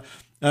is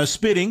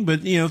spitting,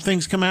 but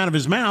things come out of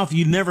his mouth.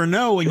 You never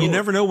know, and you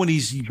never know when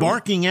he's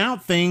barking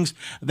out things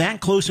that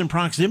close in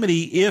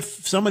proximity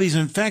if somebody's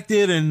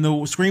infected and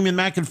the screaming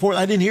back and forth.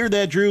 I didn't hear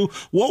that, Drew.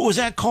 What was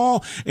that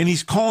call? And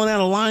he's calling out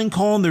a line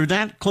call, and they're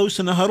that close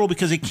in the huddle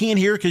because they can't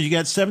hear, because you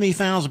got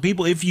 70,000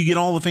 people if you get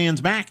all the fans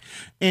back.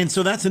 And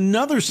so that's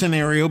another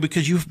scenario,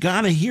 because you've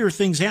got to hear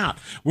things out.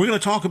 We're going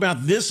to talk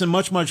about this and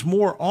much, much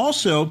more.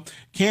 Also,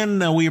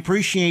 Ken, we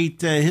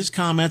appreciate his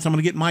comments. I'm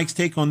going to get Mike's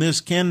take on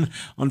this. Ken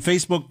on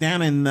Facebook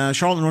down in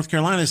Charlotte, North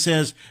Carolina,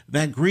 says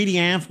that greedy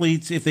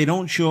athletes, if they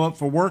don't show up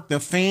for work, the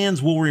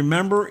fans will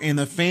remember and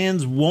the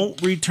fans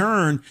won't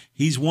return.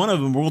 He's one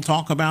of them. We'll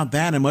talk about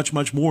that and much,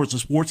 much more as the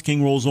Sports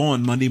King rolls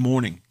on Monday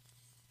morning.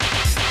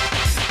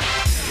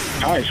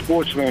 Hi,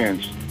 sports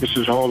fans. This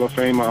is Hall of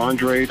Famer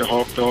Andre the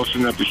Hawk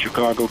Dawson of the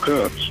Chicago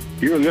Cubs.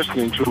 You're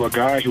listening to a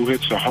guy who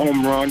hits a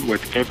home run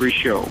with every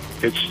show.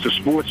 It's the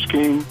Sports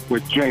King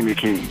with Jamie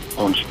King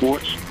on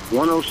Sports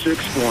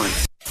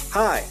 106.1.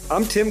 Hi,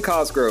 I'm Tim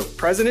Cosgrove,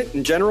 President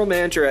and General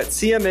Manager at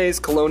CMA's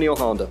Colonial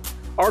Honda.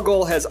 Our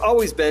goal has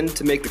always been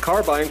to make the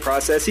car buying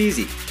process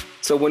easy.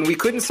 So when we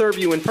couldn't serve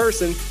you in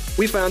person,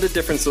 we found a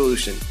different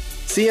solution.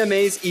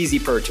 CMA's Easy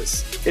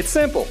Purchase. It's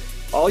simple.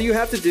 All you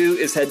have to do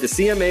is head to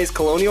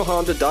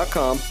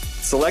cmascolonialhonda.com,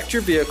 select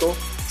your vehicle,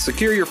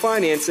 secure your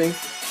financing,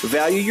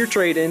 value your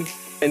trade-in,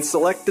 and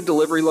select the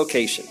delivery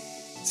location.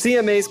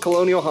 CMA's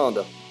Colonial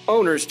Honda.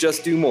 Owners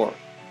just do more.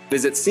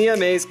 Visit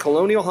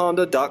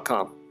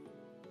cmascolonialhonda.com.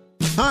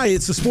 Hi,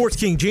 it's the Sports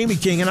King, Jamie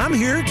King, and I'm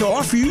here to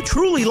offer you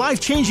truly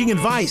life-changing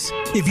advice.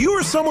 If you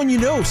or someone you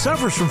know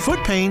suffers from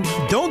foot pain,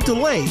 don't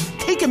delay.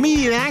 Take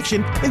immediate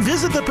action and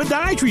visit the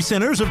podiatry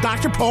centers of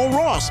Dr. Paul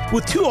Ross,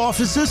 with 2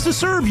 offices to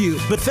serve you,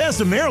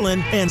 Bethesda,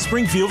 Maryland, and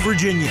Springfield,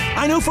 Virginia.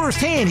 I know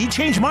firsthand he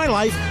changed my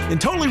life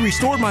and totally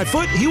restored my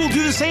foot. He will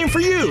do the same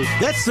for you.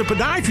 That's the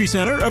podiatry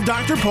center of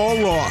Dr.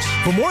 Paul Ross.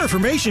 For more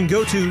information,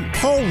 go to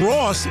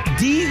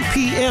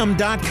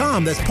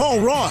paulrossdpm.com. That's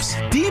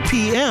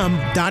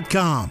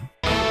paulrossdpm.com.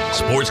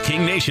 Sports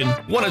King Nation,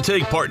 want to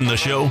take part in the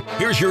show?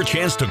 Here's your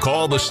chance to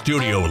call the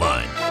studio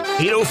line.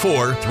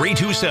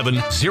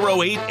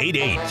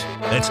 804-327-0888.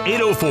 That's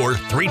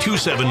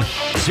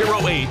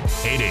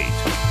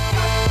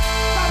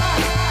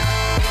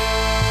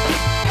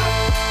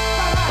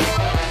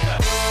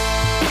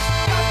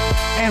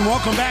 804-327-0888. And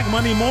welcome back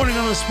Monday morning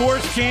on the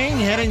Sports King,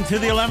 heading to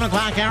the 11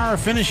 o'clock hour,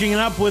 finishing it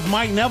up with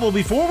Mike Neville.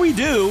 Before we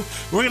do,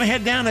 we're going to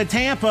head down to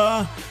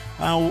Tampa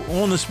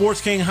On the Sports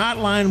King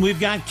hotline, we've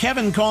got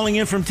Kevin calling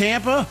in from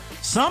Tampa.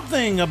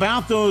 Something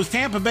about those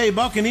Tampa Bay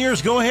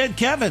Buccaneers. Go ahead,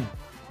 Kevin.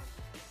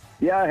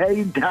 Yeah,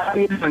 hey, how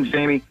you doing,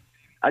 Jamie?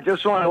 I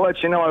just want to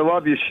let you know I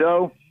love your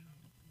show,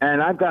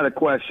 and I've got a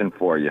question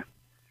for you.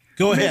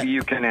 Go ahead. Maybe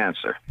you can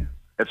answer.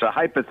 It's a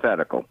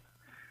hypothetical.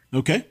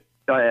 Okay.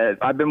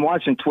 I've been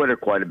watching Twitter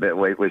quite a bit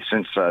lately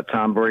since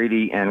Tom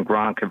Brady and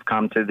Gronk have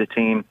come to the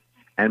team,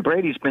 and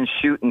Brady's been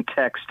shooting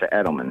texts to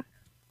Edelman.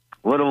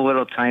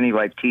 Little tiny,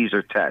 like,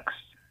 teaser texts.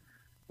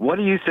 What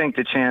do you think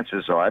the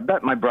chances are? I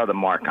bet my brother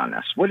Mark on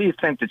this. What do you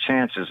think the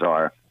chances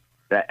are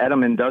that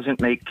Edelman doesn't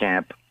make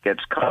camp,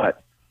 gets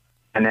cut,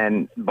 and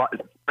then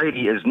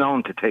Brady is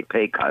known to take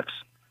pay cuts?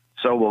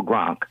 So will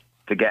Gronk,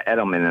 to get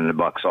Edelman in the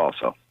Bucs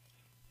also.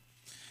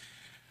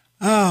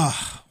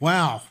 Oh,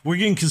 wow. We're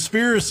getting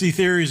conspiracy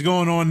theories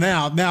going on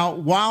now. Now,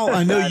 while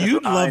I know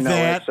you'd love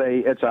that.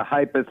 It's a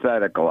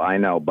hypothetical, I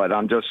know, but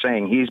I'm just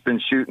saying he's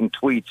been shooting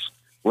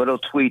little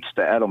tweets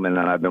to Edelman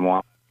that I've been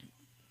watching.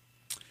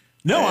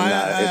 No,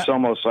 it's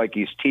almost like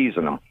he's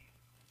teasing him.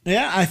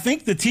 Yeah, I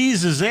think the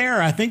tease is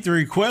there. I think the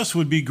request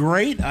would be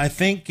great. I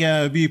think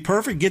it'd be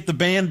perfect. Get the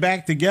band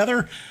back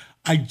together.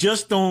 I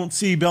just don't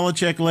see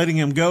Belichick letting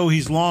him go.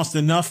 He's lost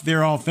enough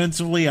there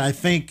offensively. I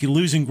think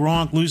losing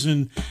Gronk,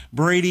 losing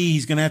Brady,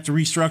 he's going to have to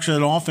restructure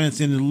that offense,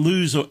 and to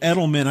lose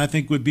Edelman, I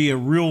think, would be a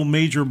real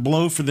major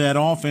blow for that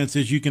offense,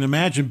 as you can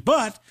imagine.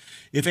 But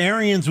if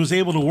Arians was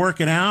able to work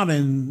it out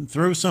and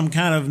throw some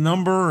kind of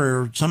number,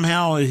 or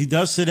somehow he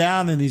does sit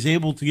out and he's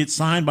able to get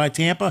signed by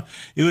Tampa,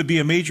 it would be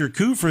a major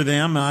coup for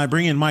them. I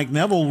bring in Mike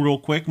Neville real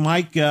quick.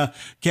 Mike,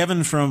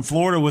 Kevin from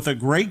Florida with a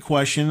great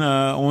question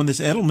on this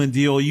Edelman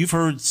deal. You've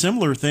heard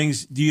similar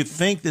things. Do you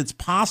think that's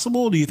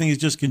possible? Do you think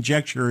it's just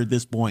conjecture at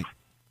this point?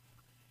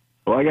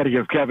 Well, I got to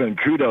give Kevin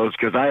kudos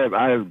because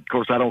of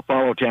course, I don't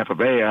follow Tampa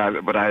Bay,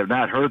 but I have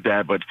not heard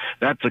that. But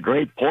that's a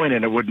great point,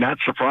 and it would not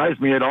surprise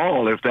me at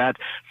all if that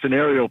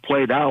scenario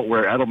played out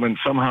where Edelman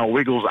somehow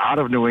wiggles out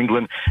of New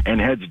England and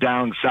heads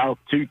down south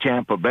to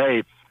Tampa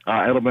Bay.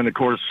 Edelman, of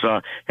course,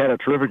 had a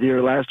terrific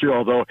year last year,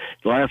 although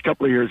the last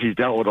couple of years he's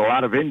dealt with a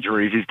lot of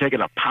injuries. He's taken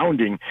a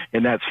pounding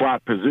in that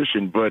slot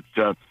position, but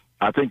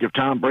I think if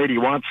Tom Brady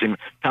wants him,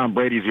 Tom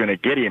Brady's going to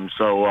get him.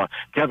 So,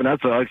 Kevin,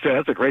 like I said,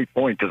 that's a great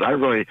point because I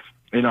really –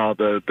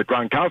 the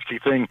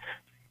Gronkowski thing,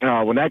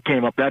 when that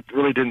came up, that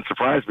really didn't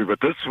surprise me.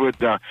 But this would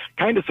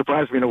kind of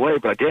surprise me in a way.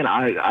 But again,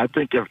 I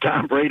think if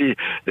Tom Brady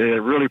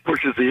really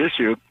pushes the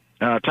issue,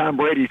 Tom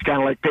Brady's kind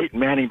of like Peyton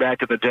Manning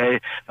back in the day.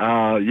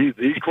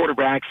 These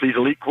quarterbacks, these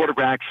elite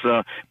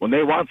quarterbacks, when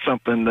they want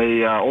something,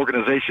 the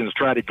organizations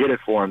try to get it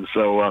for them.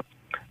 So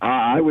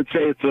I would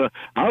say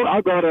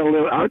I'll go out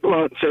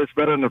and say it's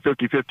better than a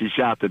 50-50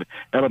 shot that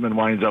Edelman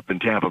winds up in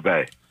Tampa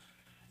Bay.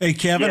 Hey,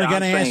 Kevin, I got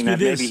to ask you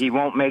this. Maybe he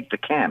won't make the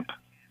camp.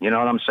 You know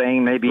what I'm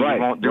saying? Maybe he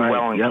won't do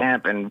well in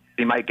camp, and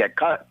he might get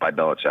cut by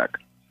Belichick.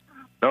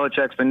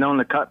 Belichick's been known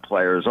to cut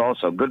players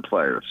also, good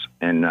players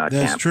in camp.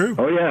 That's true.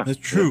 Oh, yeah. That's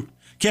true.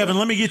 Kevin,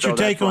 let me get your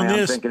take on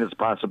this. I'm thinking it's a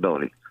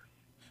possibility.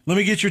 Let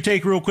me get your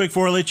take real quick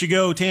before I let you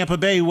go. Tampa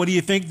Bay, what do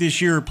you think this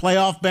year?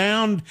 Playoff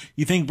bound?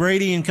 You think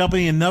Brady and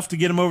company enough to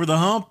get him over the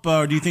hump?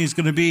 Or do you think it's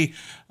going to be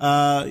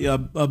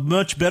a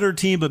much better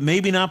team, but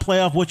maybe not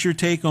playoff? What's your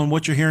take on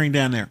what you're hearing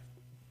down there?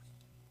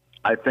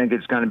 I think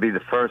it's going to be the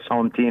first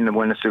home team to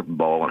win the Super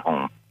Bowl at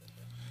home.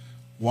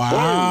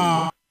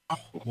 Wow.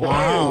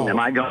 Wow. Am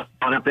I going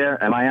up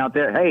there? Am I out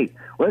there? Hey,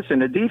 listen,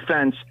 the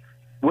defense,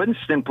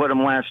 Winston put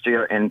them last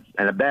year in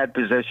a bad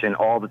position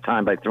all the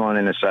time by throwing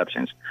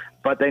interceptions.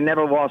 But they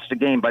never lost a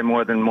game by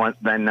more than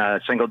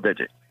single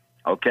digit.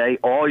 Okay?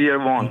 All year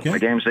long, the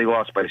games they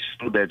lost by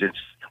single digits.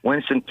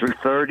 Winston threw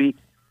 30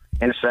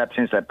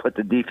 interceptions that put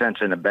the defense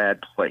in a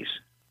bad place.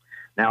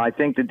 Now, I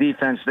think the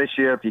defense this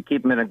year, if you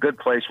keep them in a good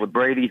place with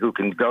Brady, who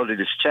can go to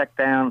this check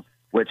down,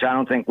 which I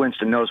don't think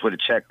Winston knows what a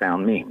check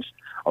down means.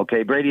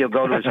 Okay, Brady will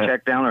go to his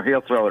check down or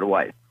he'll throw it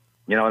away.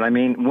 You know what I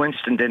mean?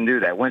 Winston didn't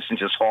do that. Winston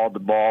just hauled the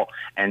ball,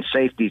 and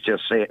safeties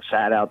just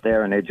sat out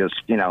there, and they just,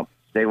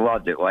 they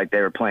loved it like they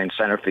were playing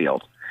center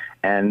field.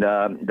 And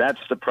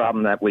that's the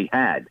problem that we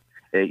had.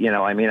 I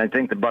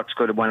think the Bucs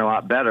could have went a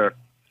lot better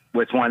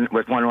with one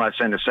less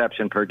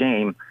interception per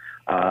game.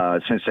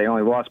 Since they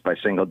only lost by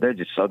single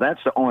digits. So that's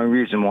the only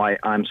reason why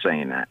I'm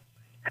saying that.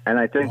 And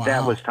I think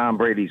that was Tom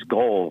Brady's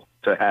goal,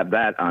 to have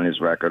that on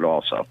his record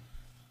also.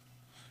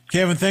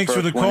 Kevin, thanks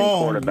for the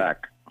call.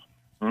 Quarterback.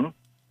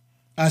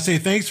 I say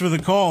thanks for the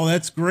call.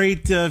 That's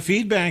great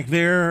feedback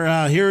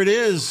there. Here it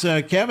is.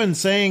 Kevin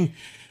saying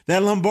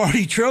that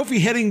Lombardi Trophy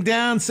heading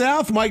down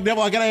south. Mike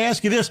Neville, I got to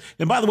ask you this.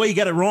 And by the way, you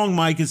got it wrong,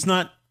 Mike. It's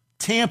not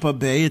Tampa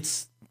Bay.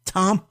 It's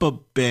Tampa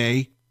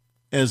Bay,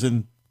 as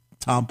in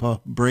Tampa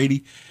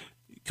Brady.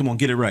 Come on,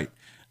 get it right.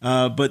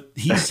 But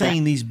he's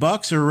saying these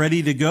Bucs are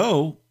ready to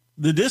go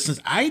the distance.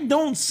 I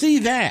don't see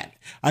that.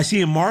 I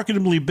see them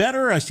marketably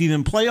better. I see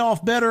them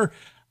playoff better.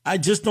 I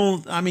just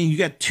don't. I mean, you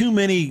got too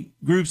many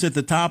groups at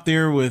the top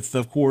there with,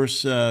 of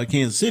course,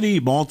 Kansas City,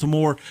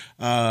 Baltimore.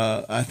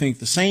 I think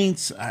the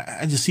Saints.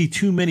 I just see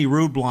too many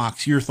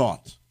roadblocks. Your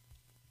thoughts?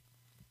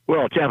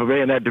 Well, Tampa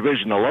Bay in that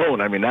division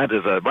alone, I mean, that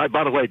is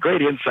by the way,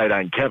 great insight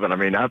on Kevin. I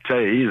mean, I'll tell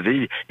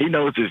you, he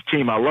knows his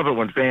team. I love it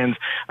when fans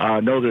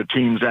know their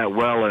teams that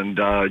well and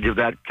give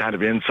that kind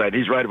of insight.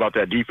 He's right about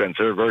that defense.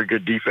 They're a very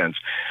good defense.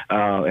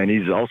 And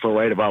he's also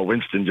right about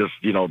Winston just,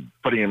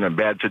 putting him in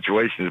bad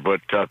situations.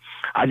 But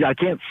I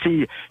can't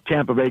see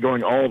Tampa Bay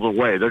going all the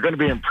way. They're going to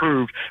be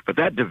improved, but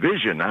that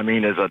division, I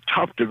mean, is a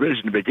tough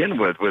division to begin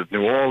with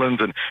New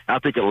Orleans, and I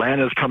think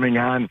Atlanta's coming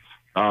on.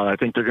 I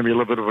think they're going to be a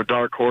little bit of a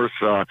dark horse.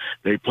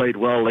 They played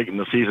well late in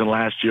the season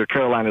last year.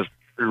 Carolina's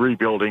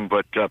rebuilding,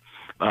 but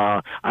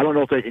I don't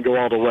know if they can go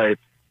all the way.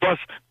 Plus,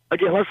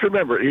 again, let's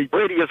remember,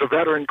 Brady is a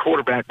veteran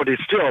quarterback, but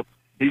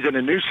he's in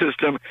a new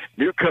system,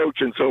 new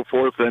coach, and so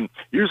forth. And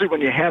usually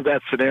when you have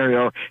that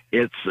scenario,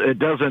 it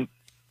doesn't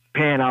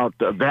pan out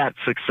that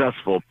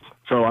successful.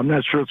 So I'm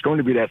not sure it's going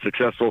to be that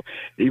successful,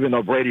 even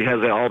though Brady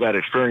has all that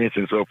experience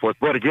and so forth.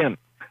 But again,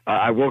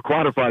 I will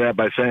quantify that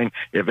by saying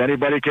if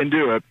anybody can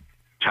do it,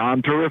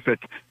 Tom Terrific,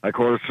 of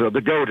course, the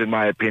GOAT, in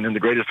my opinion, the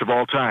greatest of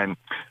all time,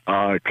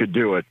 could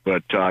do it.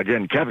 But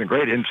again, Kevin,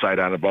 great insight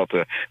on about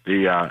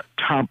the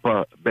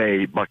Tampa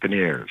Bay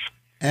Buccaneers.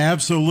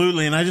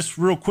 Absolutely. And I just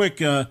real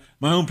quick, my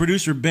own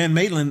producer, Ben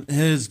Maitland,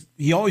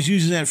 he always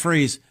uses that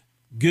phrase,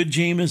 good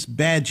Jameis,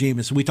 bad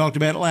Jameis. We talked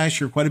about it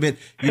last year quite a bit.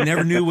 You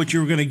never knew what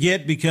you were going to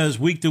get because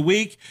week to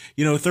week,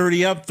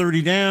 30 up,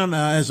 30 down.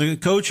 As a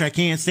coach, I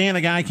can't stand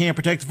a guy who can't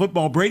protect the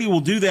football. Brady will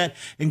do that.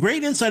 And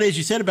great insight, as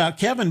you said, about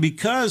Kevin,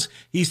 because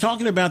he's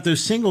talking about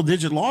those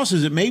single-digit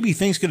losses that maybe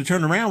things could have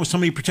turned around with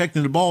somebody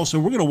protecting the ball. So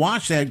we're going to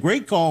watch that.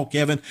 Great call,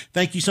 Kevin.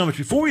 Thank you so much.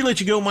 Before we let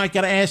you go, Mike,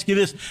 got to ask you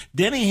this.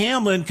 Denny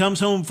Hamlin comes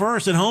home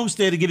first at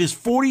Homestead to get his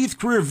 40th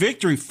career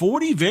victory.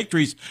 40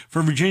 victories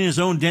for Virginia's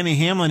own Denny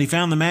Hamlin. He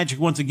found the magic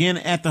once again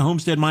at the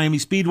Homestead Miami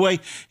Speedway.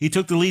 He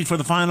took the lead for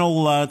the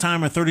final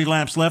time with 30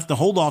 laps left to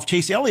hold off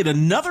Chase Elliott,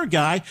 another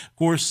guy, of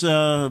course,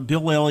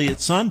 Bill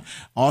Elliott's son.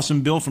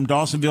 Awesome Bill from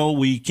Dawsonville.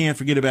 We can't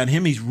forget about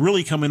him. He's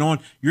really coming on.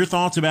 Your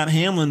thoughts about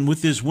Hamlin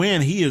with this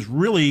win? He is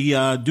really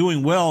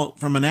doing well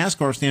from a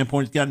NASCAR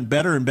standpoint. He's gotten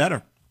better and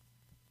better.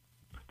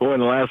 Boy, in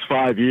the last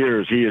 5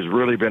 years, he has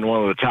really been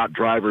one of the top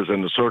drivers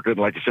in the circuit.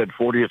 Like you said,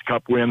 40th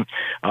Cup win,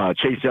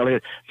 Chase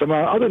Elliott. Some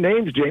other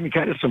names, Jamie,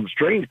 kind of some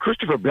strange.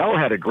 Christopher Bell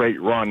had a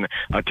great run,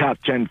 a top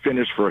 10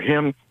 finish for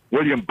him.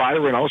 William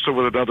Byron also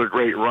with another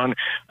great run.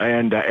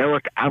 And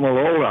Eric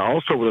Almirola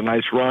also with a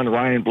nice run.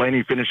 Ryan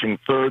Blaney finishing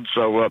third.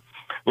 So,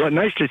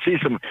 nice to see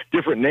some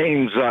different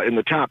names in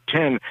the top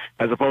 10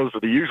 as opposed to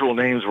the usual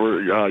names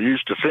we're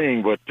used to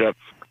seeing. But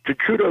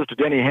kudos to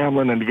Denny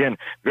Hamlin, and again,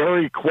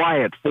 very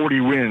quiet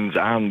 40 wins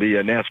on the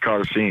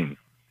NASCAR scene.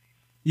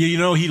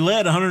 Yeah, he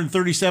led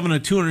 137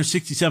 of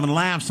 267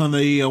 laps on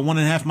the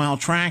 1.5 mile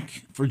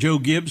track for Joe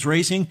Gibbs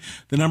Racing.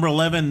 The number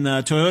 11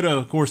 Toyota,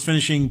 of course,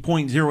 finishing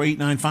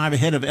 .0895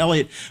 ahead of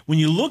Elliott. When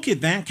you look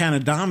at that kind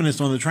of dominance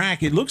on the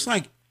track, it looks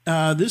like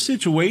this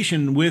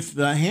situation with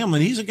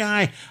Hamlin, he's a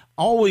guy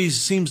always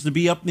seems to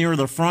be up near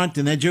the front,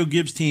 and that Joe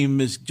Gibbs team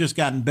has just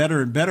gotten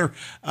better and better.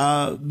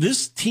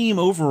 This team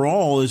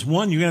overall is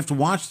one you're going to have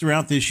to watch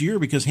throughout this year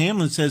because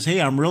Hamlin says,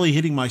 hey, I'm really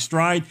hitting my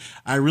stride.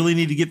 I really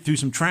need to get through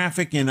some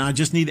traffic, and I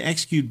just need to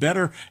execute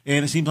better.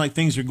 And it seems like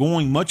things are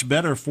going much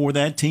better for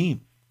that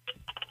team.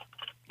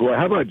 Well,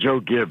 how about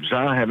Joe Gibbs? Huh?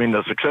 I mean,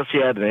 the success he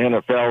had in the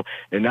NFL,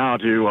 and now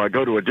to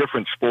go to a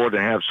different sport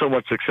and have so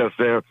much success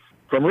there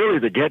from really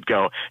the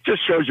get-go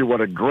just shows you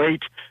what a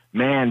great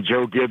man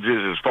Joe Gibbs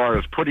is as far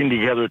as putting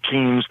together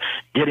teams,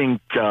 getting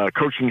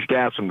coaching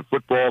staffs in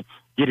football,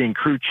 getting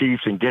crew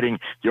chiefs, and getting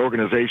the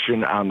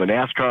organization on the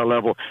NASCAR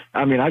level.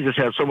 I mean, I just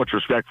have so much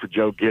respect for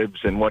Joe Gibbs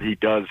and what he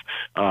does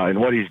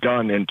and what he's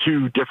done in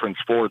two different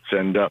sports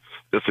and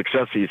the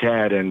success he's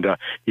had. And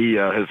he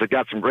has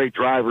got some great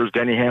drivers,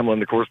 Denny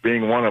Hamlin, of course,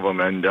 being one of them.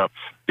 And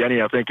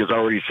Denny, I think, has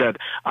already said,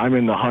 I'm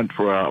in the hunt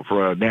for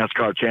a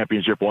NASCAR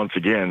championship once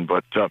again.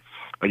 But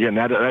again,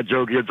 that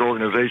Joe Gibbs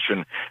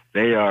organization,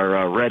 they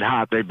are red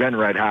hot. They've been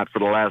red hot for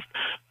the last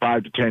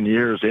 5 to 10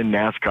 years in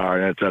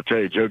NASCAR. And I'll tell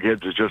you, Joe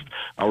Gibbs is just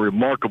a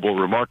remarkable,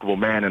 remarkable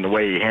man in the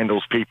way he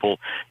handles people,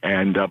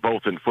 and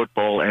both in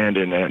football and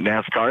in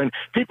NASCAR. And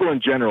people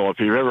in general, if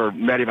you've ever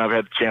met him, I've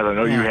had the chance, I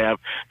know you have,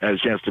 had a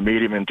chance to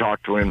meet him and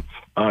talk to him.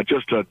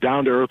 Just a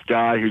down-to-earth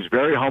guy who's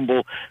very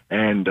humble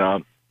and,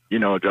 a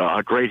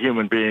great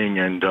human being.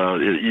 And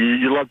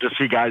you love to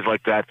see guys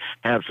like that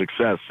have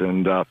success.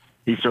 And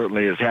he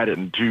certainly has had it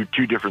in two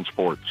different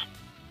sports.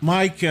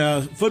 Mike,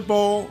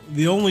 football,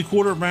 the only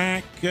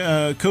quarterback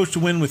coach to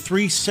win with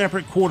three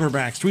different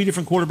quarterbacks,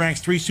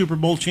 3 Super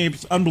Bowl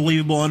champions.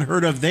 Unbelievable,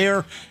 unheard of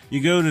there.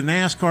 You go to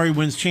NASCAR, he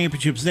wins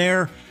championships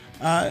there.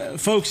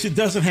 Folks, it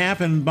doesn't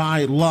happen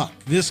by luck.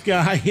 This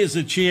guy is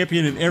a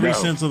champion in every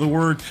sense of the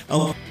word,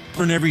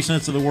 in every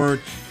sense of the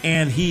word,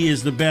 and he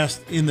is the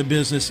best in the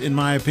business, in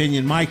my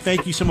opinion. Mike,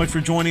 thank you so much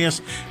for joining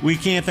us. We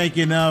can't thank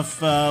you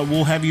enough.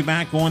 We'll have you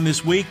back on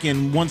this week,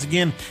 and once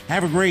again,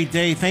 have a great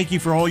day. Thank you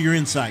for all your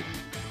insight.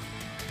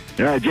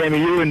 All right, Jamie,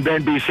 you and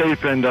Ben be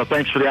safe, and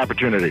thanks for the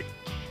opportunity.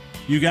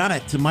 You got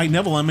it. To Mike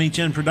Neville,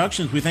 MHN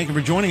Productions, we thank you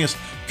for joining us.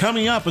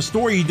 Coming up, a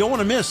story you don't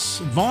want to miss.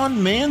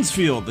 Vaughn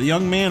Mansfield, the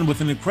young man with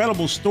an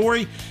incredible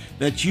story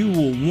that you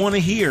will want to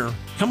hear.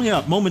 Coming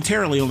up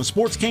momentarily on the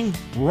Sports King,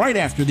 right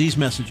after these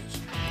messages.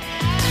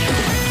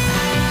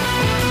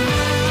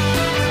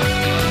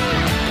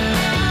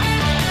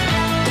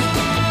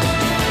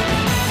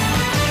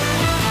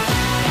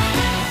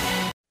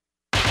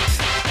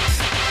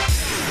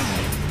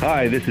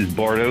 Hi, this is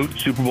Bart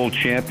Oates, Super Bowl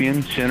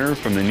champion center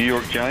from the New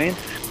York Giants.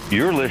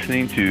 You're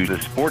listening to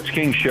the Sports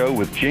King Show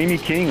with Jamie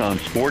King on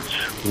Sports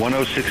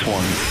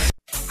 1061.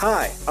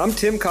 Hi, I'm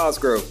Tim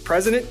Cosgrove,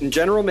 President and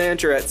General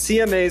Manager at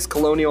CMA's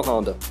Colonial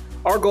Honda.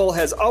 Our goal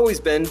has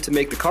always been to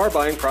make the car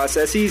buying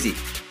process easy.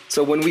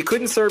 So when we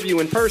couldn't serve you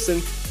in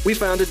person, we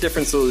found a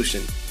different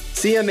solution.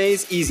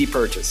 CMA's Easy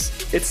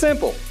Purchase. It's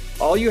simple.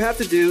 All you have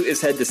to do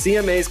is head to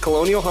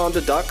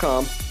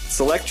cmascolonialhonda.com,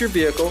 select your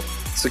vehicle,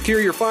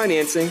 secure your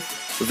financing,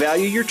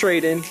 value your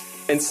trade-in,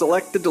 and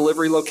select the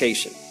delivery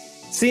location.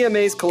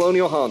 CMA's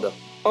Colonial Honda.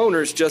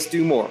 Owners just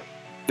do more.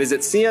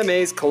 Visit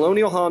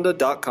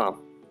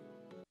cmascolonialhonda.com.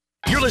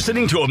 You're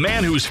listening to a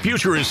man whose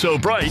future is so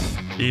bright,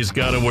 he's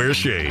got to wear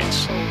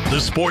shades. The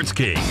Sports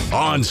King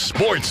on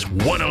Sports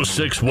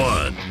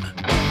 1061.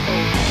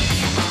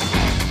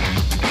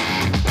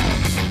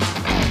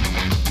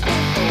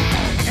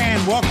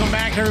 And welcome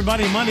back,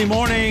 everybody. Monday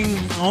morning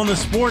on the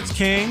Sports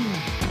King.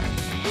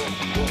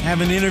 Have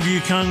an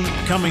interview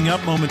coming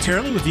up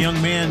momentarily with a young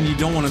man you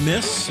don't want to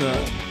miss.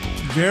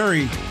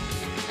 Very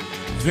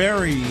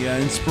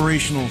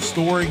inspirational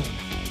story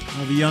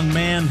of a young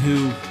man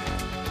who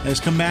has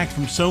come back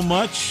from so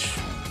much.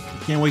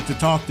 Can't wait to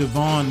talk to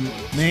Vaughn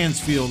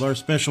Mansfield, our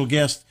special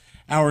guest,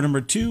 hour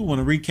number 2. Want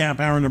to recap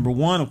hour number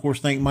 1. Of course,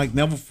 thank Mike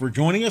Neville for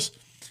joining us.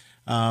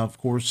 Of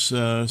course,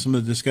 some of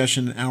the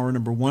discussion in hour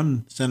number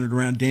 1 centered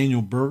around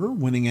Daniel Berger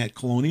winning at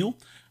Colonial,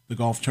 the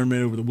golf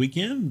tournament over the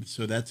weekend.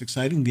 So that's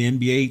exciting. The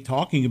NBA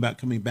talking about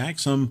coming back.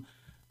 Some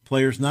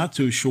players not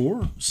so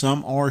sure.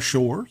 Some are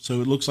sure. So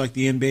it looks like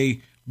the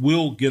NBA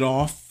will get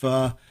off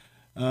on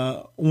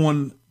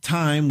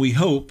time, we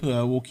hope.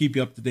 We'll keep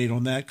you up to date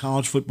on that.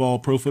 College football,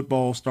 pro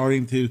football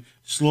starting to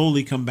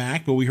slowly come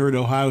back. But we heard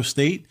Ohio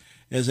State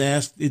has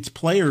asked its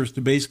players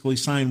to basically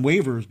sign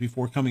waivers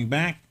before coming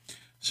back.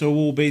 So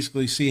we'll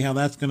basically see how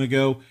that's going to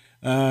go.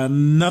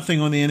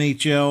 Nothing on the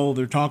NHL.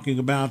 They're talking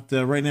about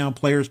right now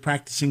players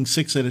practicing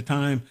 6 at a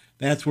time.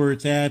 That's where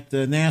it's at.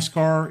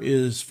 NASCAR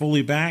is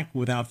fully back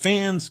without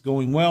fans,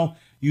 going well.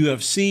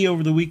 UFC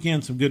over the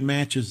weekend, some good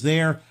matches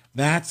there.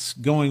 That's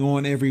going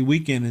on every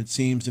weekend, it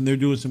seems, and they're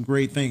doing some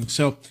great things.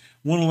 So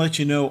want to let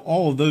you know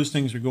all of those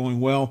things are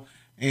going well.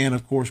 And,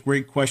 of course,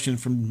 great question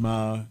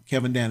from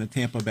Kevin down in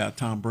Tampa about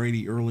Tom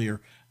Brady earlier,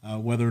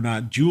 whether or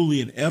not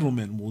Julian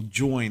Edelman will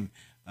join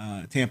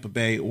Tampa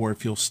Bay or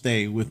if he'll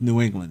stay with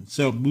New England.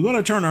 So we want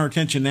to turn our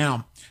attention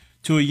now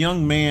to a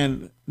young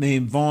man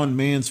named Vaughn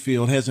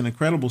Mansfield. Has an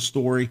incredible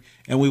story,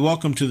 and we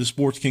welcome to the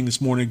Sports King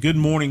this morning. Good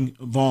morning,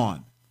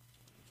 Vaughn.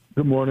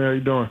 Good morning. How you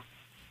doing?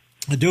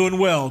 Doing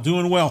well.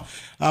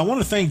 I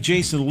want to thank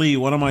Jason Lee,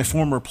 one of my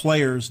former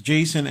players.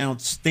 Jason,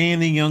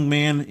 outstanding young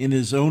man in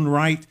his own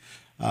right,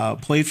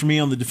 played for me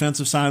on the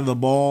defensive side of the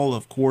ball.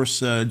 Of course,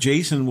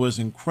 Jason was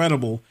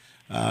incredible,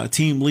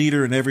 team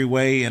leader in every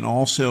way, and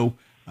also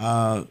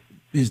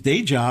his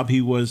day job, he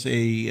was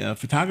a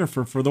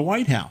photographer for the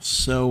White House.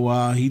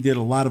 So he did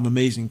a lot of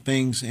amazing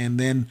things, and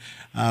then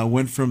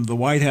went from the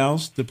White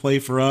House to play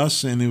for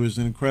us, and it was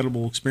an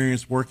incredible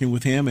experience working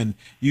with him. And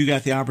you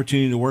got the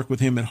opportunity to work with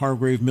him at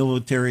Hargrave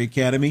Military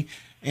Academy.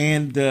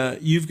 And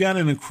you've got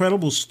an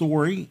incredible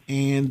story.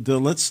 And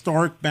let's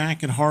start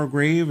back at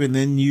Hargrave, and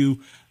then you,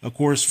 of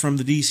course, from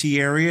the D.C.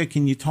 area.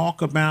 Can you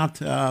talk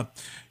about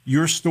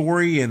your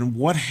story and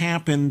what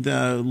happened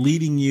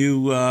leading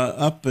you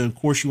up? And of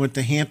course, you went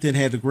to Hampton,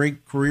 had a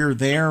great career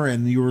there,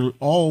 and you were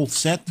all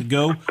set to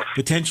go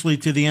potentially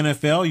to the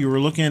NFL. You were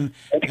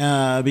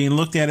being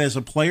looked at as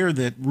a player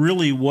that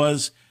really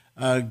was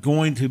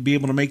going to be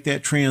able to make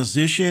that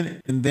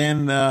transition. And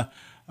then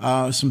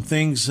some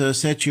things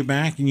set you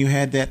back, and you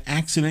had that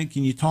accident.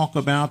 Can you talk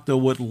about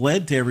what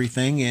led to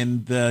everything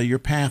and your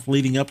path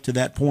leading up to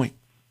that point?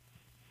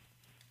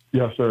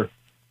 Yes, sir.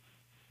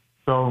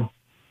 So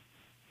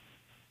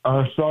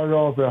I started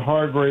off at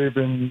Hargrave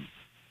in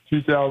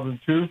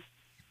 2002,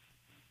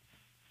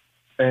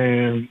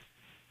 and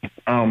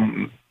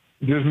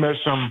just met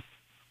some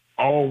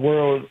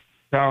all-world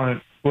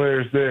talent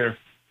players there,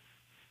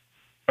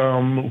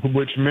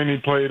 which many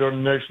played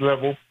on the next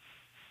level.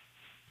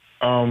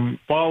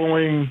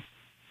 Following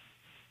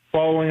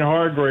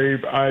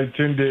Hargrave, I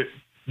attended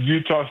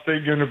Utah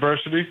State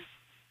University.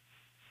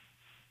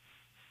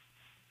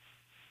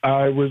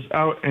 I was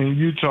out in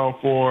Utah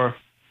for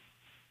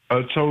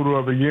a total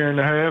of a year and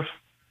a half,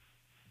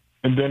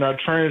 and then I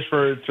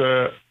transferred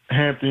to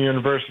Hampton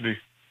University.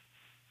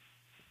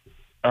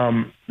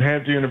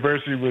 Hampton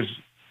University was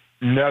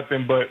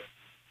nothing but,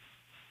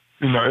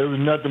 it was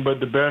nothing but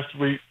the best.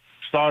 We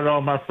started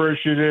off my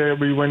first year there,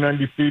 we went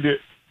undefeated,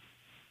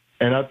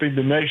 and I think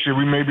the next year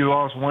we maybe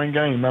lost one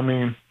game. I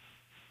mean,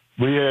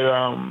 We had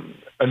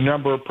a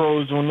number of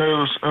pros on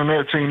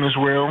that team as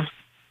well.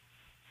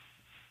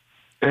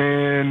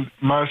 And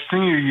my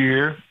senior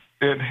year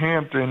at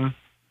Hampton,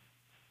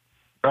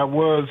 I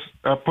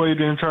played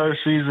the entire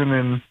season,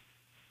 and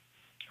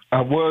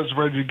I was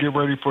ready to get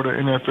ready for the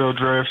NFL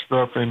draft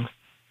stuff, and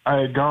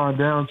I had gone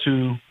down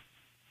to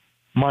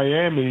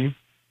Miami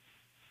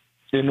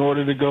in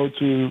order to go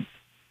to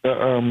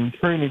the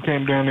training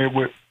camp down there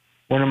with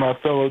one of my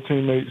fellow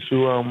teammates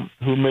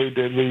who made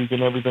that league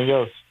and everything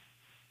else.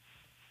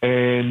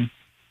 And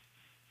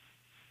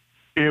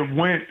it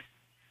went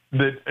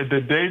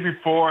the day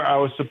before I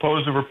was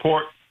supposed to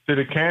report to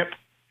the camp,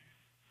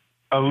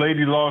 a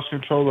lady lost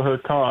control of her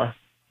car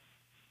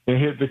and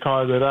hit the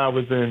car that I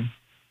was in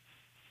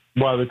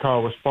while the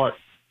car was parked.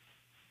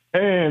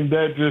 And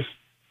that just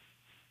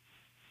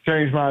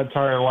changed my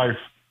entire life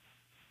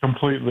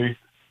completely.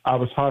 I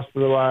was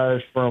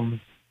hospitalized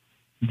from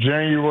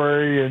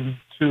January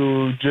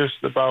into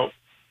just about,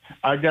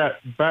 I got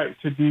back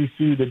to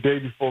D.C. the day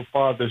before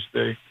Father's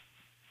Day.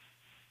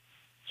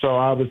 So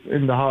I was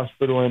in the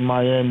hospital in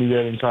Miami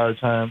that entire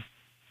time.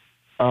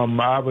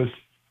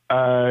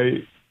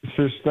 I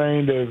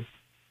sustained a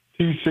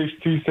T6,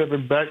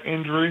 T7 back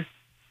injury,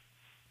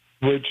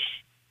 which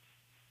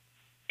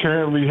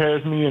currently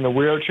has me in a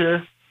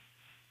wheelchair.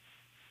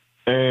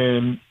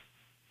 And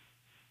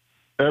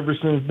ever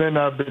since then,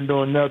 I've been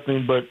doing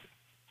nothing but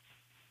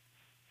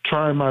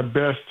trying my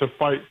best to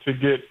fight to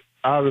get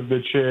out of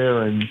the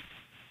chair and,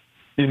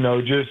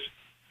 just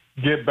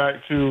get back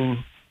to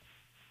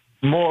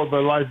more of a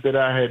life that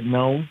I had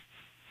known.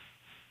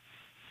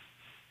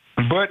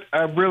 But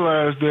I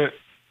realized that,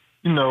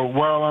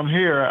 while I'm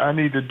here, I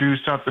need to do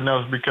something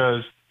else,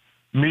 because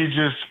me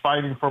just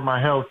fighting for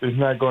my health is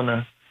not going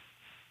to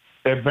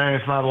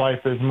advance my life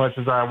as much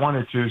as I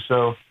wanted to.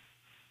 So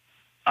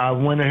I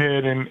went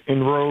ahead and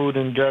enrolled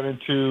and got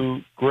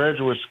into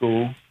graduate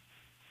school.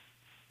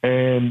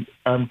 And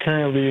I'm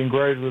currently in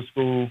graduate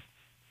school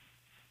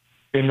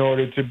in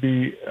order to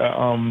be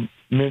a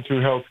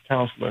mental health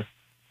counselor.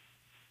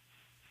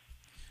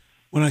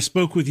 When I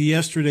spoke with you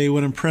yesterday,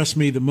 what impressed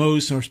me the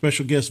most, our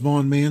special guest,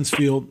 Vaughn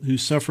Mansfield, who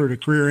suffered a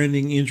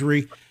career-ending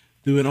injury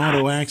through an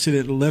auto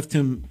accident that left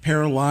him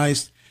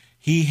paralyzed.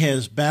 He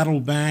has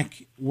battled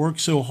back, worked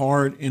so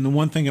hard, and the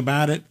one thing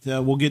about it,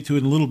 we'll get to it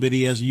in a little bit,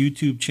 he has a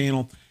YouTube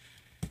channel.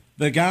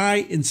 The guy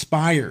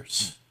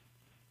inspires.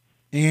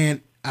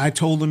 And I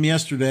told him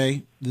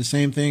yesterday the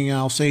same thing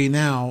I'll say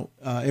now.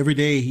 Every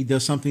day he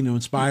does something to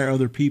inspire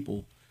other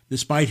people,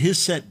 despite his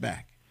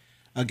setback.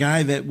 A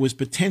guy that was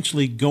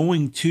potentially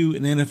going to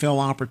an NFL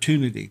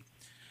opportunity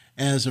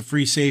as a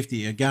free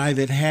safety, a guy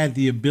that had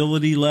the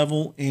ability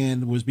level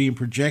and was being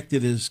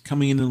projected as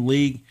coming into the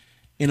league.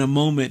 In a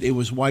moment, it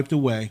was wiped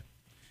away.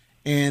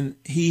 And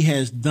he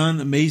has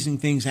done amazing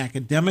things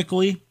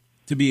academically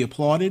to be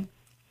applauded.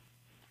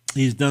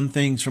 He's done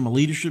things from a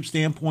leadership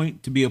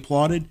standpoint to be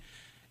applauded.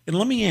 And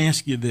let me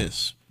ask you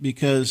this,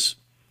 because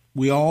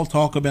we all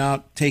talk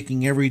about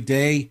taking every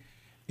day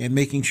and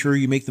making sure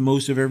you make the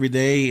most of every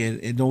day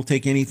and don't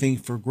take anything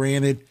for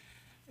granted.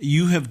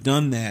 You have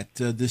done that.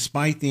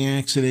 Despite the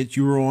accident,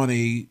 you were on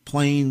a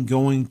plane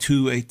going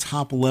to a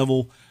top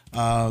level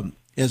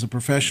as a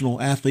professional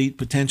athlete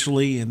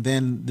potentially, and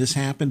then this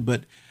happened.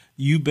 But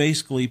you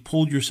basically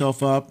pulled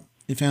yourself up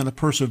and found the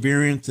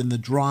perseverance and the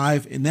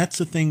drive. And that's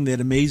the thing that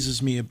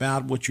amazes me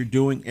about what you're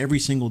doing every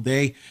single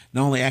day,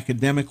 not only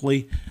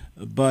academically,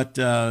 but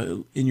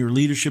in your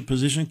leadership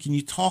position. Can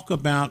you talk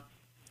about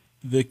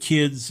the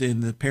kids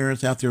and the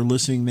parents out there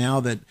listening now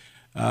that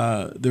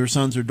their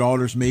sons or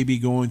daughters may be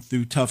going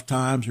through tough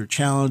times or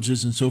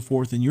challenges and so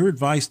forth, and your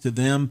advice to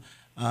them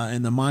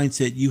and the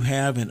mindset you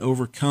have in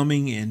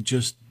overcoming and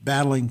just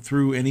battling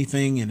through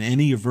anything and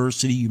any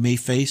adversity you may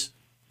face?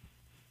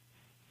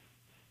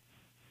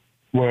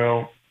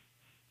 Well,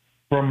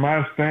 from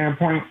my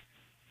standpoint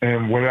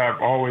and what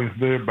I've always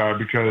lived by,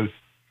 because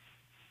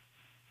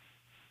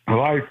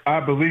I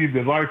believe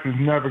that life is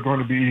never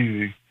going to be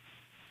easy.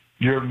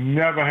 You'll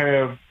never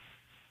have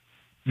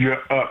your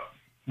up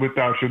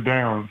without your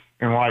downs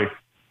in life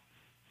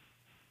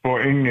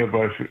for any of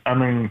us. I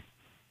mean,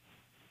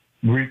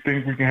 we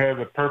think we can have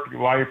the perfect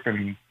life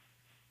and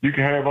you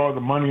can have all the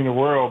money in the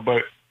world,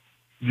 but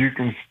you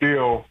can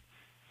still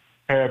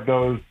have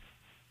those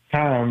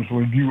times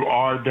when you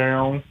are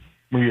down,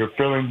 when you're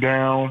feeling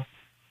down,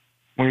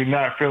 when you're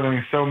not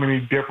feeling so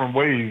many different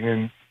ways.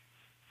 And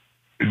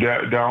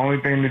the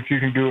only thing that you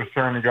can do is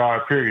turn to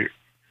God, period.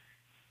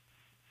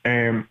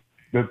 And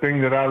the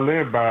thing that I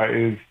live by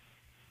is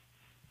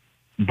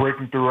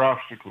breaking through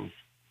obstacles.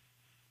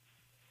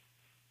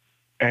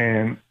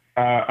 And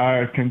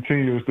I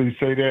continuously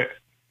say that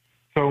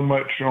so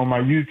much on my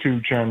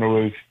YouTube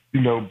channel is,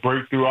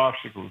 break through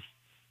obstacles.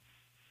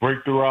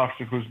 Break through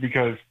obstacles,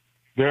 because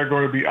there are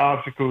going to be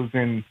obstacles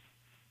in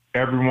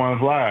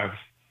everyone's lives.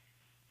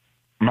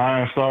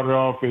 Mine started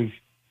off as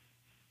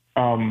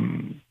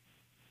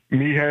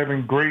me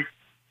having great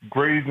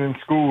grades in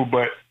school,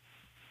 but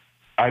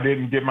I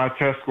didn't get my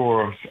test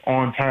scores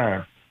on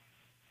time.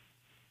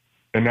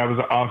 And that was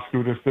an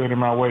obstacle that stood in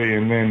my way.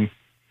 And then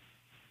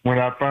when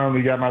I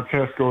finally got my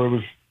test score,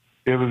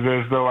 it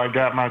was as though I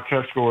got my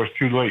test scores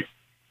too late.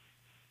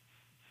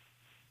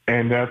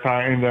 And that's how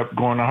I ended up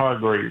going to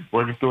Hargrave,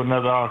 working through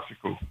another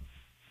obstacle,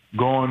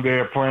 going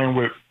there, playing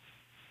with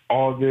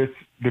all this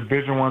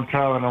Division I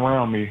talent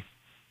around me.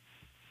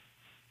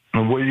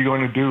 And what are you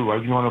going to do? Are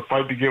you going to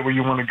fight to get where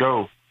you want to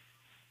go?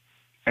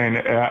 And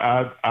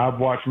I've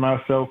watched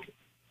myself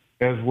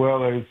as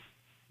well as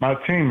my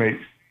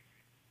teammates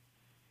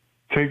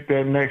take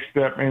that next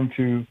step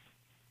into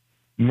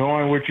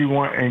knowing what you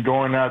want and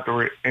going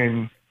after it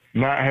and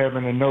not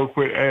having a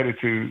no-quit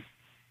attitude.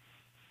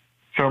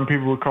 Some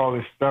people would call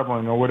it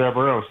stubborn or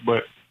whatever else,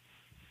 but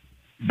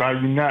by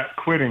you not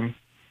quitting,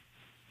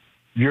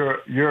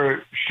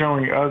 you're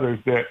showing others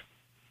that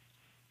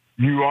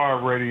you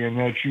are ready and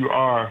that you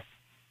are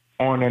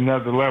on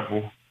another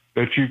level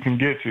that you can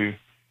get to.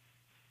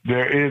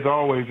 There is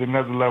always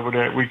another level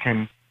that we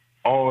can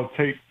all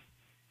take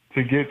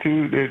to get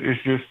to.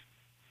 It's just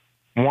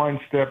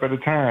one step at a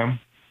time,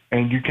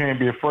 and you can't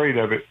be afraid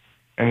of it.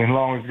 And as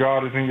long as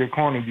God is in your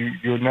corner,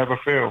 you'll never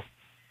fail.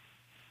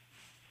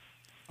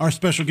 Our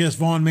special guest,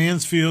 Vaughn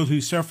Mansfield, who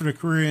suffered a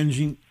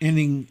career-ending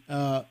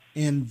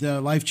and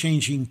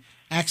life-changing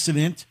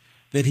accident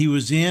that he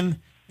was in,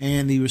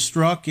 and he was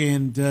struck,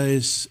 and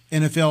his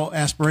NFL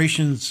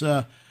aspirations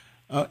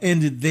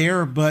ended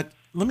there. But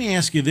let me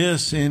ask you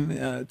this,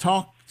 and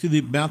talk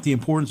about the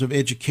importance of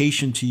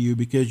education to you,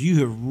 because you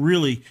have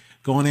really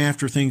gone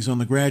after things on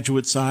the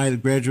graduate side, the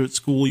graduate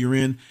school you're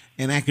in,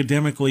 and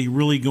academically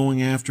really going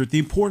after it. The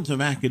importance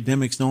of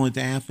academics, not only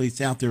to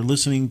athletes out there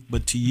listening,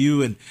 but to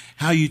you, and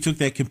how you took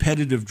that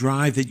competitive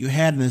drive that you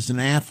had as an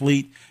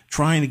athlete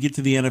trying to get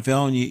to the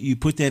NFL, and you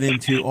put that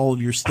into all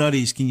of your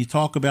studies. Can you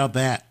talk about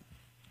that?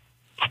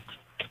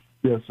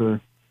 Yes,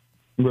 sir.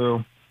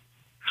 Well,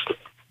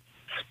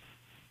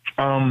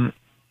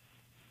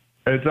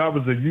 as I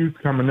was a youth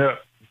coming up,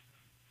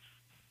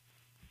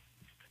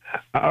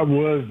 I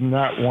was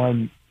not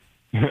one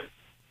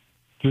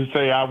to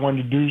say I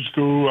wanted to do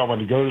school, I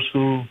wanted to go to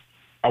school,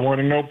 I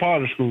wanted no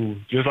part of school,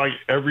 just like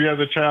every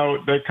other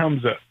child that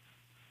comes up.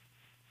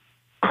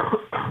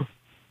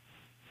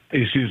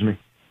 Excuse me.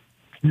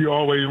 You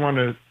always want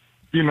to,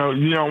 you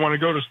don't want to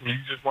go to school. You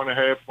just want to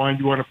have fun.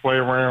 You want to play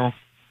around.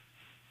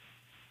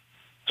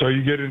 So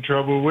you get in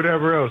trouble,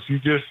 whatever else. You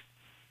just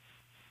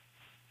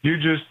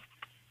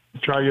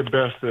try your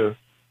best to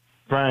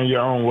find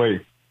your own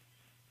way.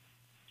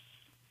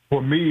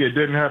 For me, it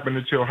didn't happen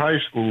until high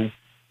school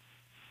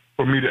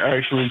for me to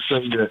actually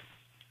say that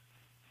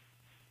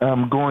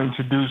I'm going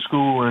to do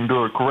school and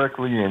do it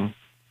correctly, and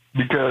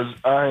because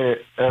I had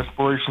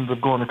aspirations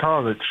of going to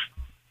college.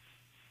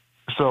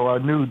 So I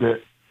knew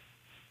that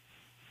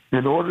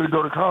in order to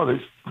go to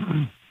college,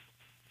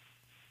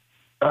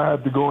 I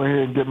had to go ahead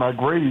and get my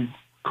grades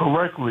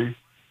correctly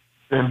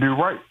and do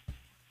right.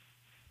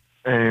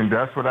 And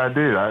that's what I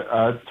did.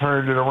 I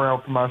turned it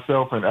around for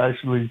myself and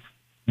actually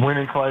went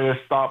in class,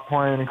 stopped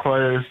playing in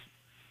class,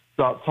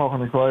 stopped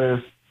talking in class,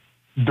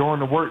 doing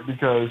the work,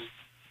 because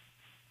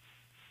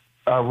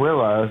I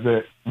realized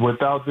that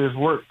without this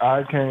work,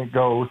 I can't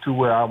go to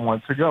where I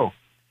want to go.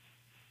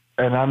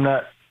 And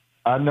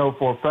I know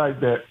for a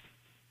fact that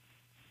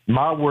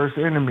my worst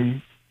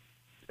enemy,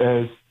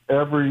 as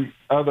every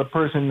other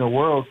person in the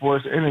world's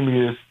worst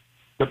enemy, is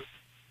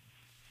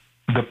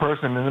the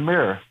person in the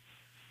mirror.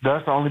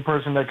 That's the only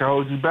person that can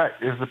hold you back,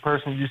 is the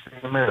person you see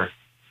in the mirror.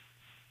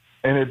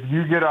 And if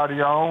you get out of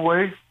your own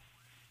way,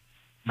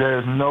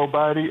 there's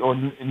nobody or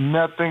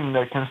nothing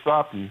that can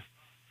stop you.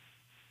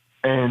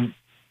 And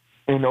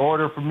in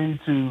order for me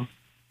to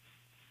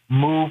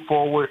move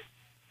forward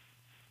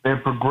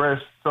and progress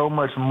so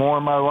much more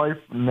in my life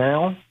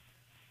now,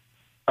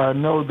 I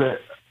know that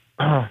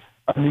I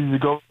need to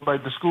go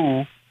back to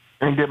school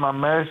and get my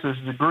master's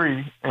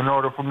degree in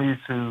order for me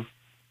to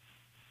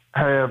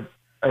have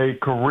a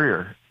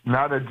career,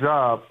 not a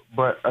job,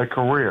 but a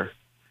career.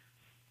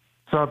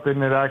 Something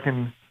that I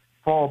can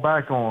fall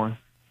back on,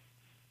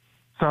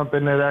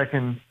 something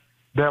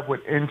that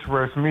would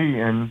interest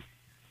me, and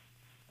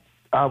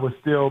I would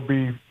still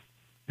be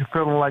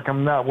feeling like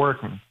I'm not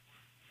working.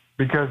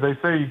 Because they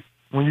say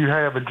when you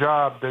have a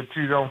job that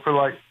you don't feel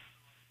like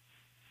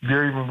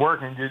you're even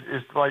working,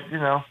 it's like,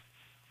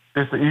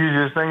 it's the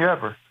easiest thing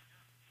ever.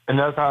 And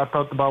that's how I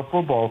felt about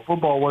football.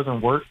 Football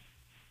wasn't work.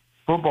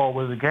 Football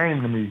was a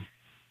game to me.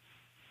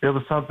 It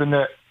was something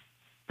that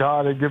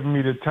God had given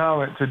me the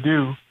talent to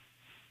do.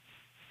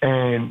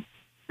 And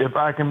if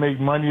I can make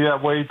money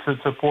that way to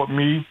support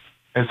me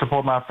and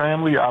support my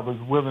family, I was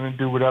willing to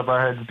do whatever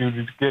I had to do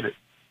to get it.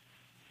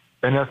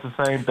 And that's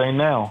the same thing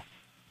now.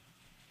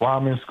 While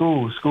I'm in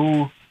school,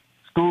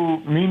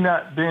 me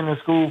not being in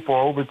school for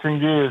over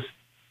 10 years,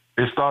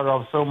 it started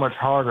off so much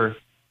harder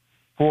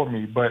for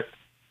me. But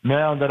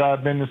now that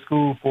I've been to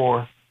school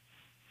for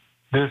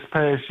this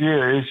past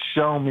year, it's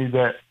shown me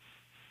that,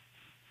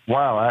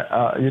 wow,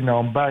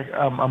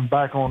 I'm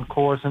back on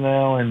course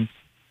now, and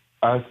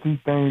I see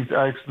things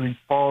actually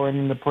falling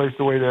into place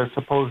the way they're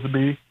supposed to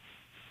be,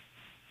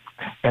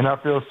 and I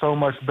feel so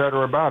much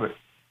better about it.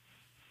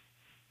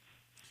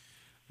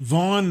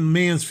 Vaughn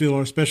Mansfield,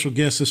 our special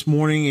guest this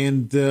morning,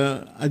 and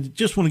I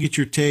just want to get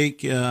your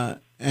take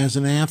as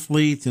an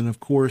athlete, and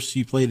of course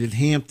you played at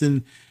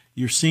Hampton.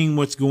 You're seeing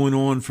what's going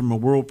on from a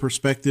world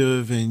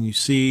perspective, and you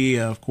see,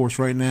 of course,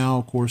 right now,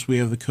 of course, we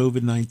have the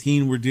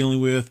COVID-19 we're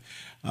dealing with,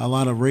 a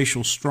lot of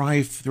racial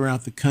strife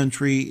throughout the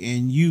country,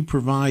 and you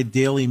provide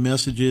daily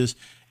messages,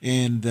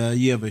 and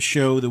you have a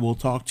show that we'll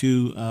talk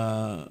to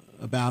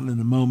about in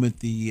a moment,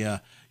 the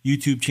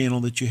YouTube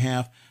channel that you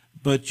have.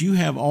 But you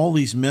have all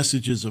these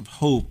messages of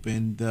hope,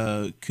 and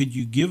could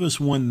you give us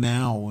one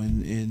now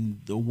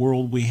in the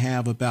world we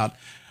have about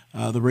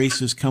the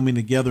races coming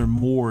together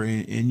more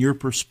in your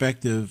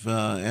perspective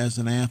as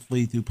an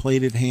athlete who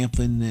played at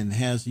Hampton and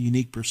has a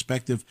unique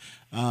perspective?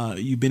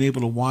 You've been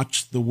able to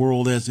watch the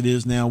world as it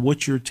is now.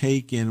 What's your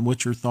take and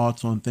what's your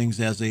thoughts on things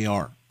as they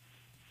are?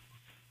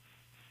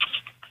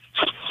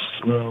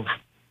 Well,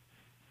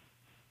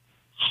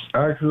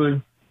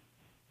 actually,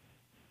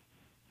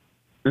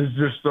 it's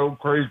just so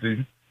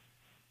crazy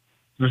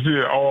to see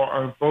it all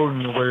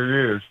unfolding the way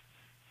it is.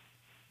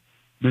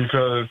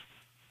 Because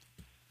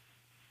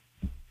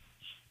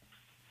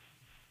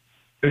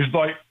it's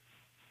like,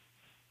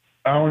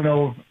 I don't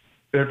know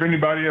if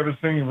anybody ever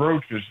seen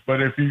roaches,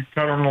 but if you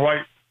cut on the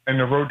light and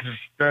the roaches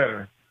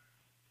scatter.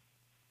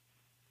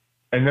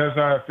 And that's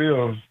how it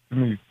feels to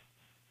me.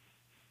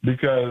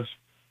 Because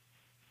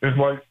it's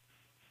like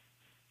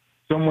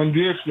someone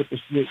did flip a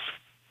switch.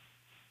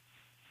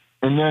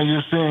 And now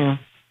you're seeing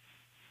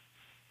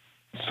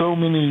so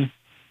many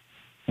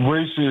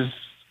races,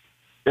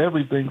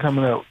 everything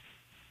coming out.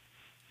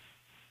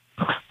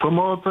 From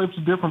all types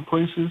of different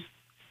places,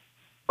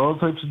 all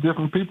types of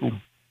different people.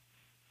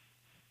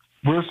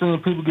 We're seeing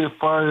people get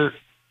fired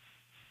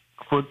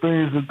for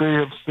things that they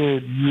have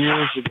said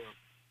years ago.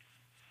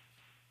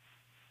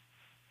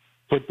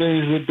 For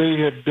things that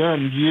they have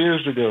done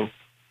years ago.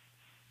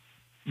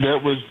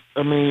 That was,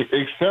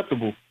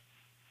 acceptable.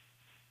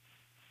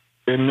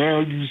 And now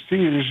you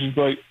see it, it's just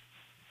like,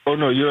 oh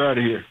no, you're out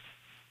of here.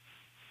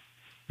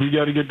 We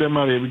got to get them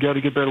out of here. We got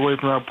to get that away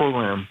from our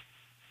program,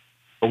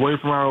 away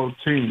from our old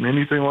team,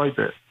 anything like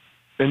that.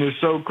 And it's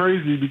so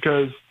crazy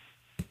because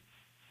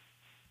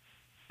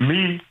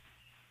I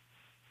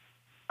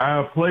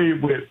have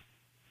played with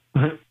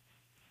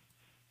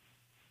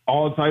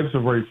all types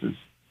of races.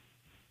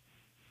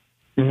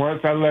 And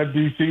once I left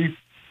DC,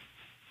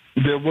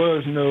 there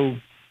was no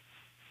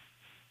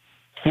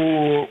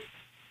full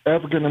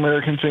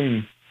African-American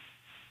team.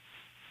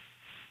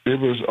 It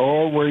was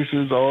all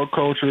races, all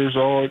cultures,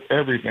 all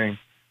everything.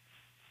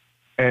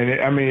 And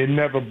it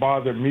never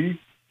bothered me.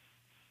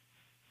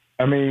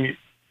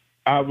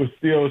 I would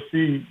still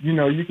see,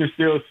 you can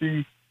still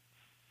see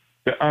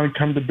the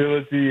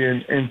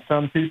uncomfortability in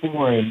some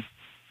people, and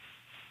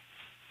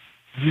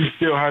you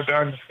still have to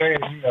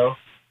understand,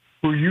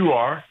 who you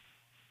are.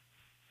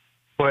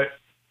 But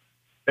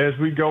as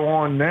we go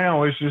on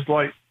now, it's just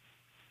like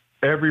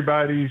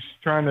everybody's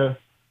trying to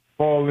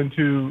fall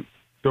into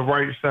the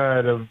right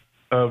side of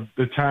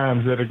the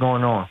times that are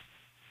going on.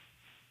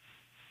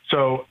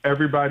 So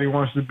everybody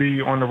wants to be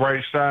on the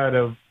right side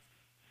of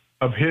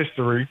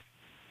history.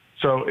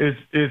 So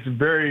it's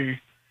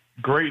very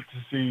great to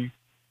see,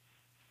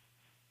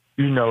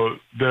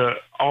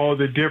 all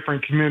the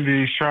different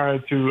communities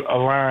trying to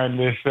align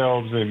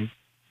themselves and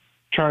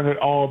trying to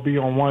all be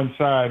on one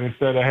side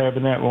instead of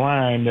having that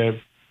line that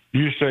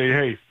you say,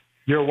 hey,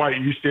 you're white,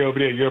 you stay over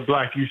there. You're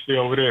black, you stay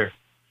over there.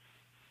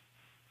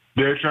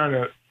 They're trying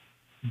to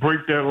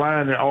break that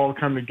line and all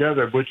come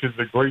together, which is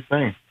a great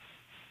thing.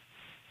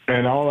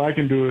 And all I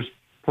can do is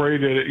pray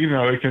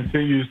that, it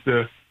continues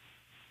to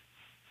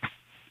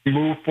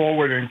move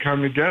forward and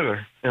come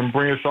together and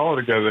bring us all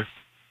together.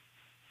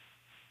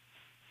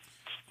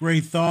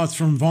 Great thoughts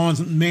from Vaughn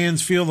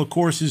Mansfield. Of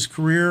course, his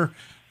career,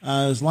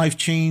 his life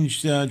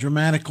changed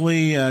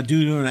dramatically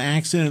due to an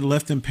accident that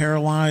left him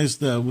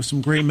paralyzed, with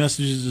some great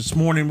messages this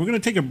morning. We're going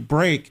to take a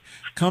break,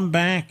 come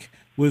back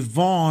with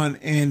Vaughn,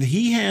 and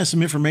he has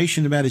some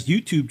information about his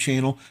YouTube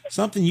channel,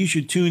 something you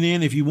should tune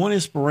in. If you want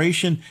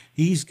inspiration,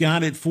 he's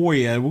got it for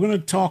you. We're going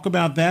to talk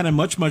about that and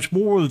much, much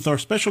more with our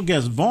special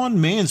guest,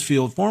 Vaughn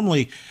Mansfield,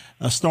 formerly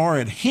a star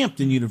at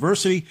Hampton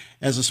University,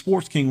 as the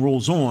Sports King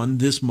rolls on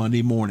this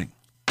Monday morning.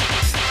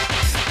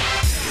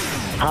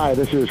 Hi,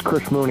 this is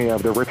Chris Mooney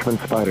of the Richmond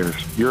Spiders.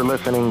 You're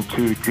listening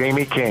to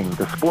Jamie King,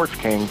 the Sports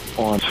King,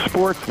 on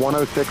Sports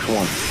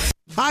 1061.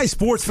 Hi,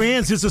 sports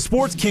fans. It's the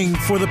Sports King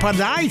for the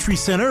Podiatry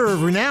Center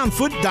of renowned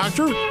foot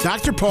doctor,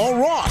 Dr. Paul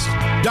Ross.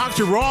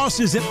 Dr.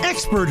 Ross is an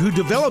expert who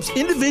develops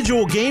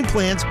individual game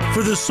plans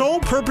for the sole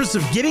purpose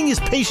of getting his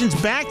patients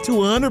back to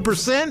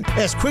 100%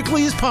 as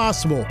quickly as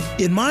possible.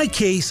 In my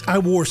case, I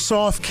wore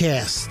soft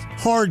casts,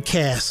 hard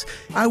casts.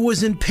 I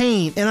was in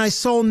pain and I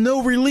saw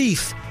no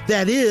relief.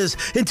 That is,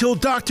 until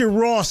Dr.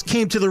 Ross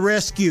came to the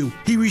rescue.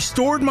 He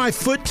restored my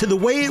foot to the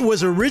way it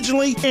was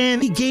originally,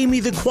 and he gave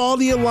me the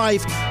quality of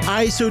life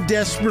I so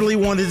desperately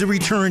wanted to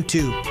return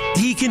to.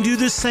 He can do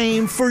the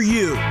same for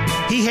you.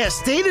 He has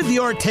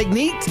state-of-the-art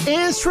techniques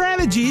and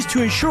strategies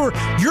to ensure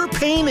your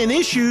pain and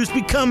issues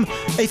become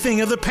a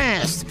thing of the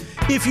past.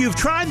 If you've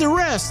tried the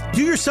rest,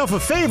 do yourself a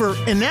favor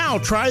and now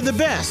try the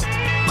best.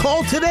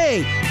 Call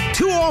today.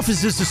 2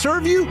 offices to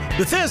serve you,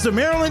 Bethesda,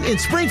 Maryland, and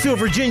Springfield,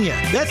 Virginia.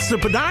 That's the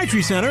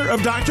Podiatry Center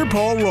of Dr.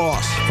 Paul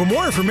Ross. For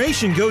more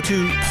information, go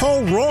to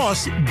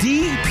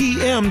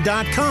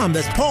paulrossdpm.com.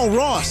 That's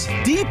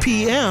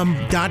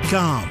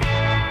paulrossdpm.com.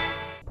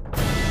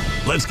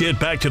 Let's get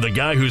back to the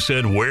guy who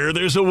said, where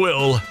there's a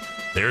will,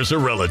 there's a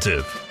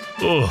relative.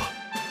 Oh,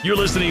 you're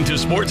listening to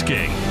Sports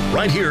King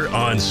right here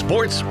on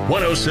Sports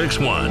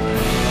 106.1.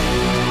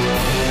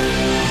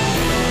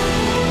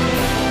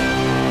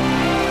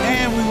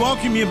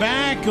 Welcome you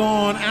back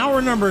on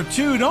hour number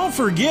 2. Don't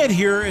forget,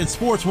 here at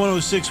Sports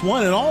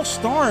 106.1, it all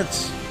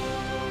starts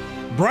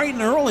bright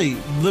and early.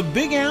 The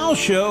Big Al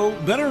Show,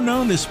 better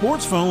known as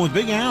Sports Phone with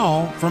Big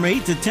Al, from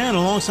 8 to 10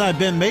 alongside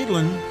Ben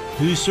Maitland,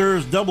 who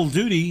serves double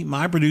duty,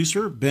 my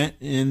producer, Ben,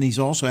 and he's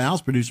also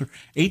Al's producer,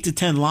 8 to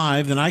 10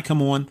 live. Then I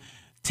come on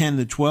 10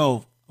 to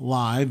 12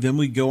 live. Then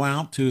we go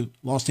out to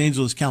Los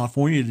Angeles,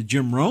 California to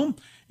Jim Rome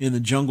in the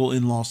jungle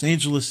in Los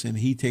Angeles, and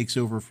he takes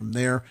over from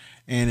there.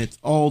 And it's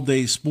all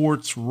day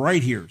sports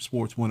right here,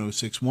 Sports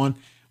 106.1.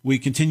 We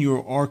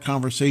continue our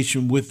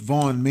conversation with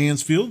Vaughn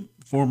Mansfield,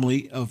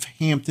 formerly of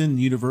Hampton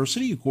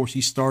University. Of course,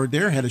 he starred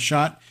there, had a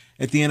shot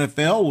at the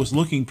NFL, was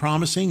looking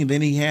promising, and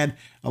then he had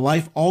a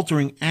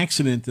life-altering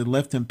accident that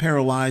left him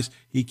paralyzed.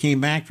 He came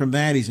back from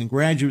that. He's in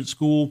graduate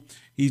school.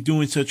 He's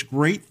doing such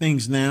great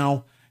things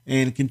now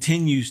and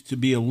continues to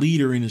be a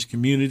leader in his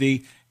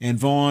community. And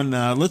Vaughn,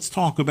 let's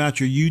talk about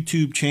your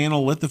YouTube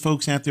channel. Let the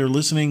folks out there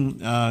listening,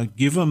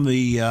 give them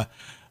the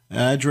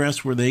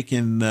address where they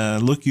can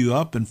look you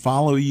up and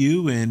follow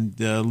you and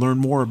learn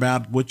more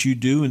about what you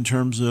do in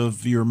terms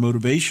of your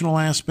motivational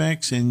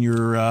aspects and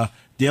your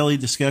daily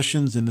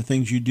discussions and the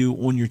things you do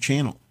on your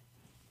channel.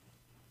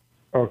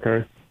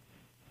 Okay.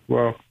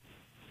 Well,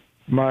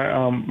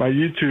 my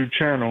YouTube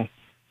channel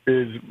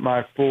is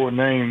my full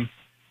name,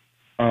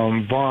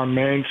 Vaughn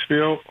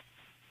Mansfield.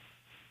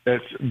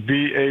 That's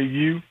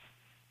VAUGHNMANSFIELD.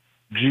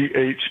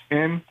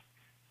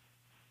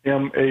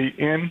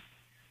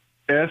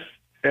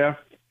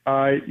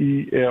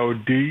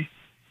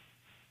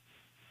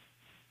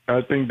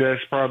 I think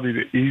that's probably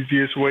the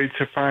easiest way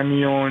to find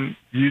me on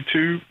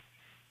YouTube.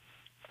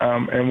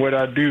 And what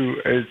I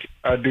do is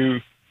I do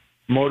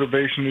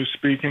motivational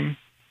speaking.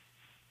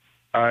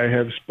 I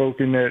have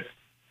spoken at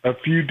a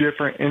few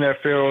different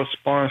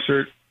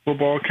NFL-sponsored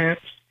football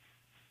camps.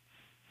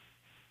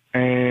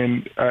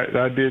 And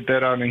I did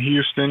that out in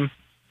Houston.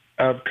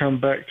 I've come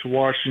back to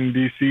Washington,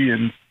 D.C.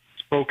 and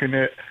spoken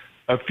at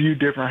a few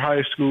different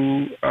high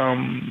school,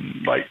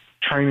 like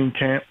training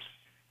camps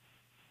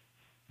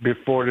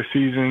before the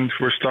seasons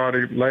were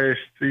started last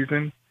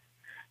season.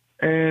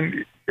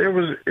 And it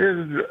was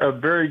a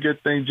very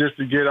good thing just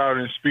to get out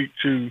and speak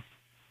to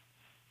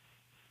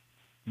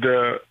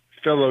the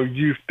fellow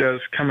youth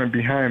that's coming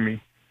behind me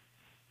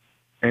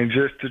and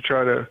just to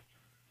try to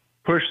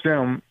push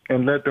them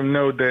and let them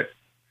know that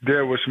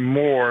there was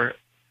more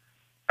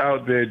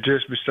out there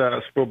just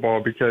besides football,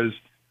 because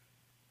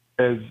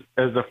as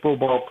a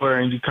football player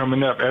and you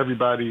coming up,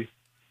 everybody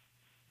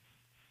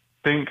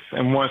thinks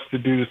and wants to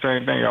do the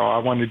same thing. Oh, I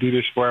want to do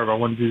this forever. I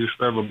want to do this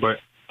forever. But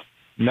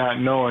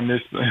not knowing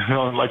this,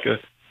 like a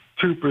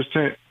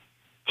 2%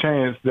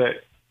 chance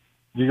that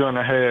you're going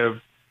to have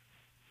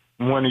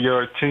one of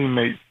your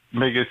teammates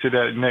make it to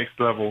that next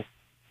level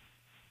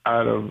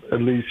out of at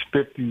least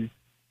 50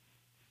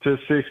 to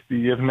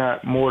 60, if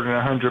not more than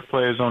 100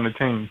 players on the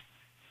team.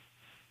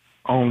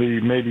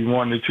 Only maybe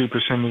 1 to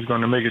 2% is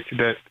going to make it to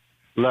that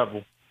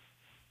level.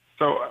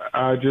 So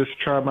I just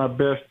try my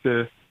best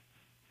to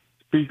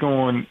speak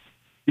on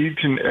each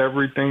and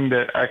everything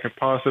that I could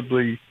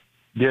possibly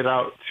get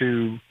out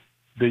to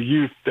the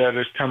youth that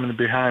is coming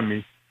behind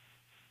me.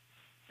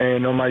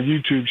 And on my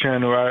YouTube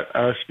channel,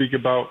 I speak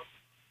about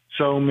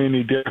so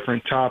many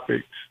different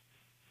topics,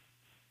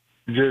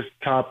 just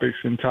topics.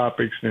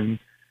 And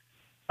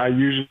I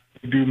usually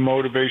do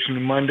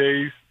Motivational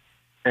Mondays,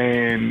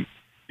 and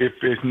if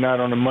it's not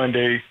on a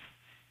Monday,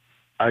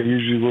 I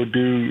usually will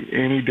do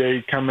any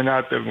day coming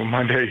out of a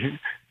Monday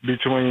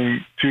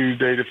between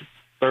Tuesday to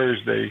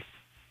Thursday.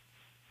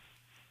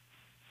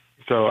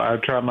 So I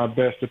try my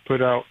best to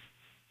put out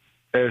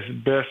as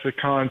best of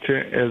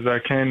content as I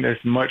can, as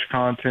much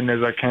content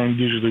as I can,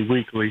 usually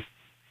weekly.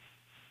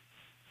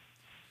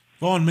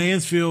 Vaughn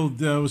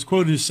Mansfield was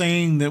quoted as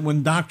saying that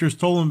when doctors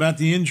told him about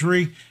the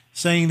injury,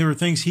 saying there were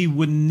things he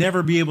would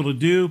never be able to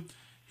do,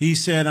 he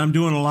said, I'm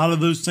doing a lot of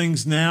those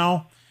things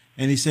now.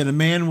 And he said, a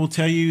man will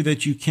tell you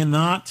that you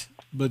cannot,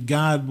 but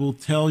God will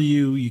tell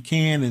you you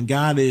can. And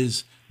God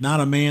is not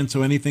a man,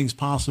 so anything's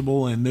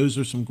possible. And those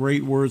are some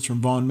great words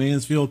from Vaughn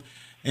Mansfield.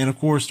 And, of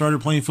course,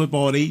 started playing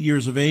football at 8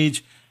 years of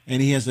age.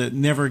 And he has a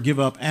never give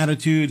up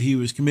attitude. He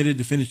was committed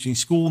to finishing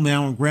school,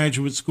 now in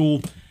graduate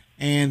school.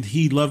 And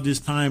he loved his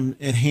time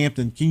at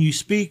Hampton. Can you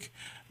speak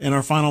in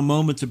our final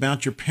moments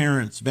about your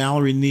parents,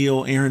 Valerie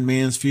Neal, Aaron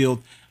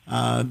Mansfield?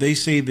 They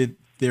say that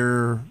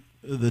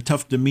the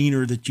tough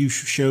demeanor that you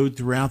showed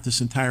throughout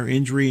this entire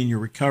injury and your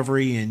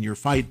recovery and your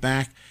fight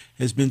back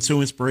has been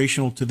so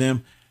inspirational to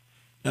them.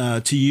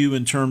 to you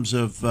in terms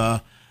of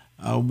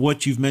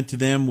what you've meant to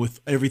them with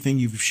everything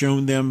you've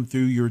shown them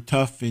through your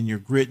tough and your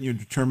grit and your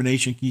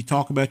determination. Can you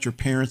talk about your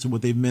parents and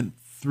what they've meant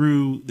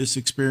through this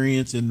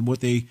experience and what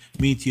they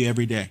mean to you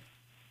every day?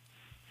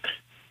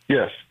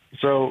 Yes.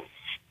 So,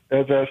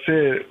 as I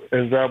said,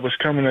 as I was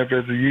coming up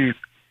as a youth,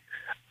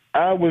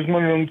 I was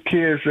one of them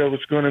kids that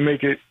was going to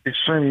make it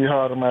extremely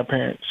hard on my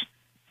parents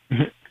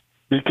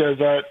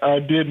because I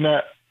did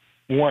not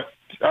want,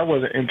 I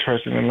wasn't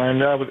interested in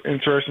learning. I was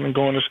interested in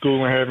going to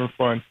school and having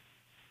fun.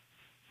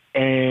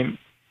 And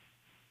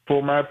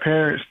for my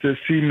parents to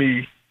see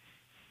me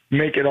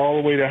make it all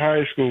the way to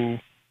high school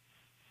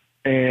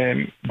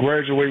and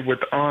graduate with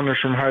honors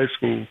from high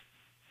school,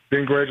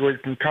 then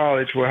graduate from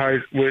college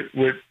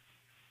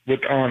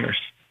with honors,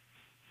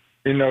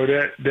 you know,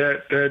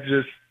 that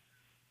just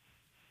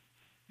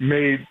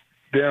made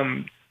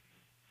them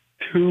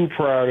too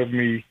proud of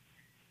me.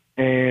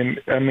 And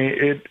I mean,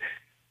 it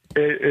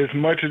as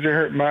much as it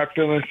hurt my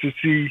feelings to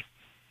see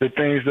the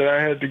things that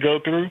I had to go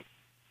through,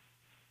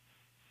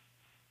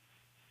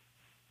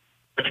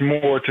 much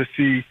more to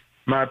see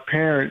my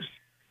parents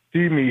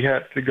see me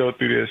have to go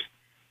through this.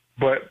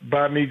 But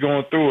by me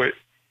going through it,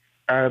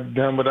 I've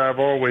done what I've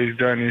always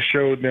done and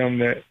showed them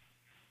that,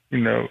 you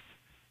know,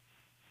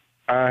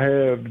 I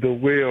have the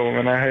will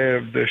and I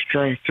have the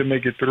strength to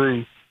make it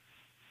through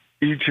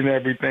each and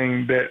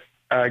everything that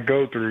I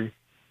go through.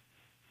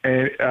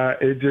 And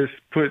it just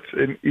puts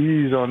an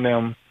ease on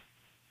them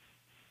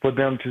for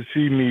them to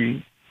see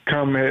me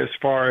come as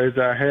far as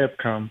I have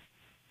come.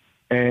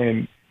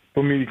 And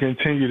for me to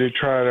continue to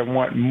try to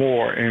want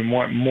more.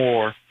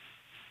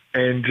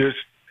 And just,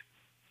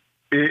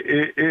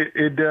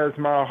 it does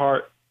my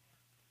heart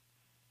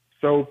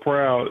so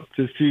proud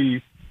to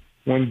see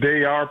when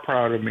they are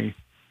proud of me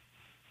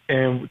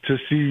and to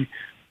see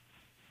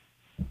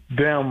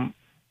them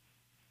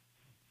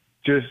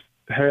just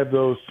have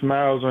those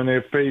smiles on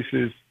their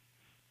faces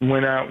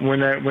when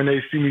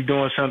they see me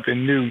doing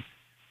something new,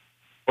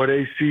 or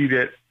they see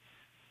that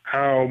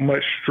how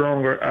much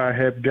stronger I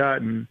have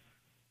gotten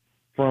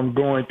from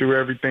going through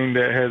everything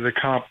that has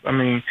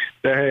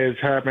that has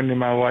happened in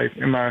my life,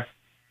 in my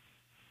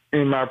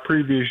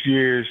previous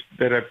years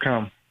that have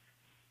come.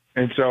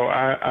 And so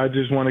I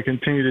just want to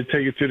continue to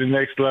take it to the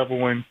next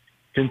level and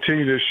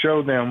continue to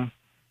show them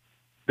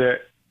that,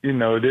 you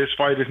know, this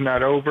fight is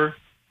not over,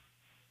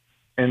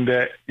 and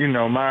that, you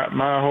know,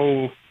 my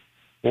whole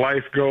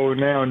life goal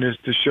now is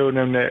to show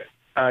them that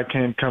I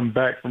can come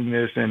back from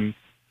this. And,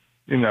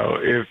 you know,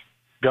 if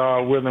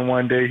God willing,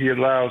 one day He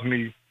allows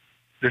me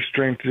the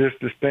strength just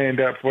to stand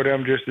up for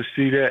them, just to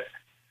see that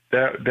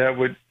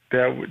would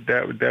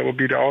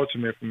be the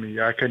ultimate for me.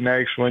 I couldn't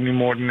ask for any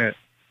more than that.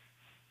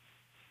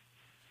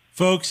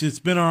 Folks, it's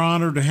been our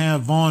honor to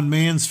have Vaughn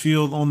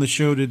Mansfield on the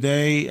show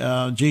today.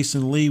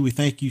 Jason Lee, we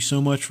thank you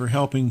so much for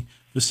helping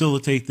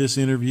facilitate this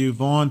interview.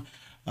 Vaughn,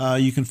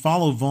 you can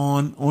follow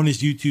Vaughn on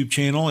his YouTube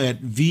channel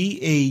at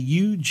VAUGHN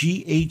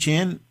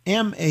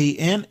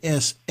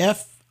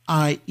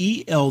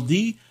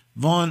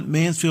Vaughn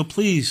Mansfield.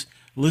 Please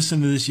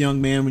listen to this young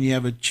man when you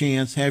have a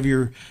chance. Have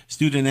your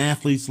student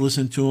athletes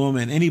listen to him,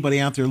 and anybody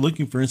out there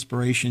looking for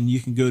inspiration, you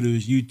can go to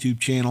his YouTube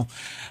channel.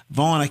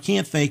 Vaughn, I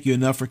can't thank you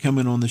enough for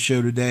coming on the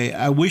show today.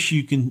 I wish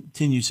you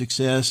continued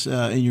success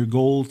in your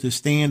goal to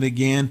stand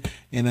again.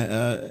 And,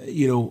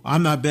 you know,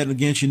 I'm not betting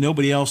against you.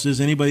 Nobody else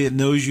is. Anybody that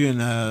knows you and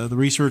the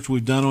research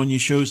we've done on you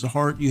shows the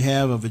heart you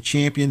have of a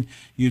champion.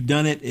 You've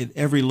done it at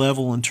every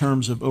level in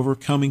terms of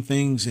overcoming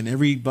things, and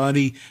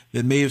everybody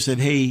that may have said,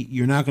 hey,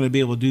 you're not going to be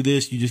able to do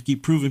this, you just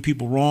keep proving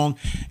people wrong.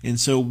 And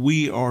so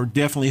we are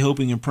definitely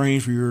hoping and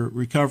praying for your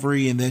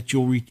recovery, and that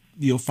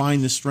you'll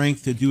find the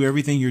strength to do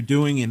everything you're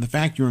doing. And the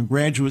fact you're in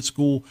graduate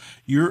school,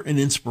 you're an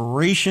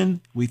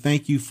inspiration. We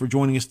thank you for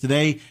joining us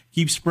today.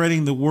 Keep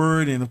spreading the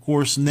word. And of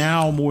course,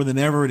 now more than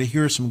ever, to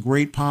hear some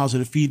great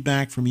positive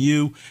feedback from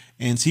you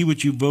and see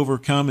what you've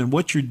overcome and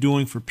what you're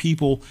doing for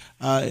people.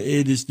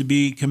 It is to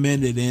be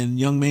commended. And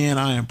young man,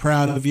 I am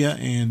proud of you,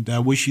 and I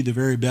wish you the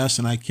very best.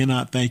 And I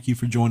cannot thank you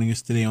for joining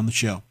us today on the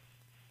show.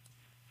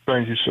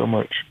 Thank you so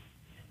much.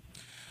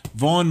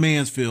 Vaughn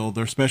Mansfield,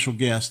 our special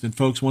guest. And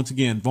folks, once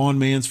again, Vaughn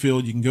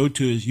Mansfield, you can go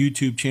to his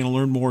YouTube channel,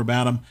 learn more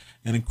about him.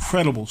 An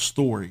incredible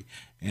story.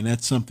 And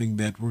that's something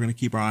that we're going to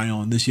keep our eye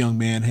on. This young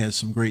man has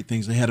some great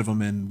things ahead of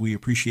him, and we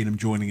appreciate him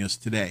joining us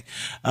today.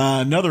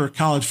 Another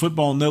college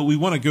football note, we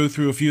want to go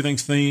through a few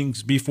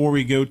things before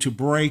we go to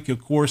break.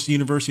 Of course, the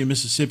University of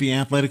Mississippi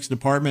Athletics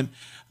Department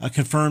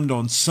confirmed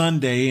on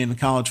Sunday in the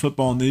college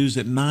football news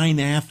that 9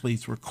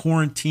 athletes were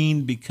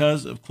quarantined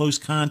because of close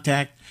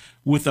contact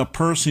with a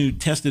person who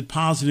tested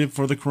positive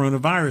for the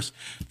coronavirus.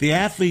 The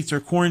athletes are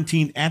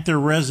quarantined at their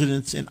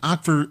residence in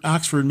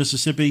Oxford,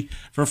 Mississippi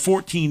for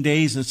 14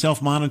 days and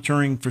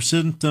self-monitoring for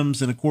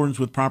symptoms in accordance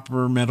with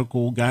proper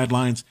medical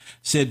guidelines,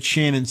 said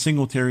Shannon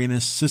Singletary, an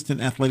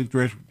assistant athletic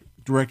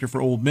director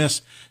for Ole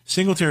Miss.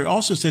 Singletary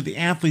also said the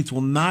athletes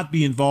will not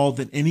be involved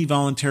in any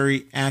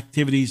voluntary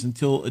activities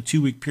until a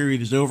 2-week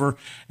period is over,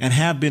 and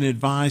have been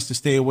advised to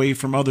stay away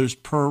from others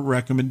per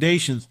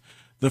recommendations.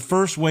 The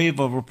first wave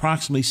of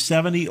approximately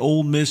 70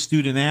 Ole Miss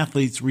student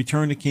athletes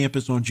returned to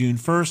campus on June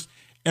 1st.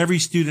 Every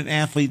student,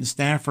 athlete, and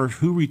staffer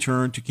who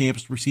returned to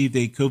campus received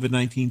a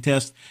COVID-19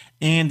 test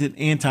and an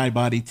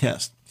antibody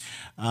test.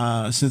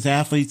 Since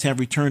athletes have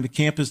returned to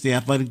campus, the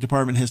athletic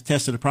department has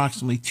tested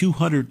approximately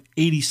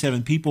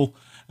 287 people,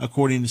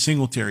 according to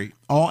Singletary.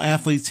 All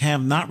athletes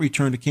have not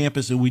returned to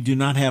campus, and we do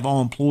not have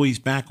all employees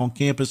back on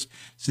campus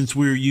since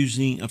we are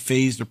using a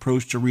phased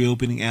approach to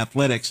reopening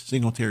athletics,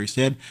 Singletary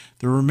said.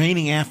 The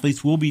remaining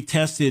athletes will be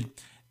tested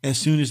as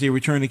soon as they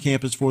return to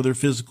campus for their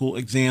physical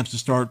exams to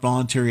start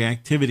voluntary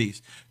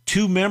activities.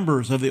 2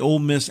 members of the Ole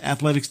Miss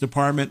athletics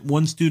department,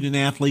 1 student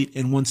athlete,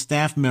 and 1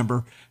 staff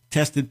member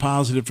tested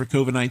positive for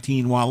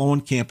COVID-19 while on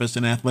campus,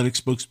 an athletic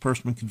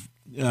spokesperson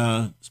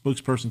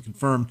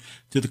confirmed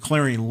to the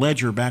Clarion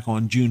Ledger back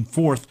on June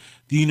 4th.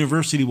 The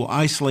university will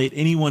isolate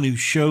anyone who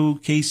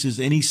showcases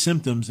any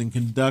symptoms and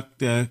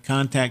conduct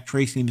contact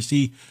tracing to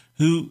see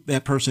who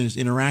that person has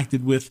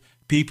interacted with,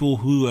 people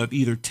who have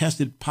either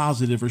tested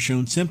positive or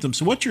shown symptoms.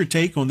 So what's your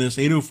take on this?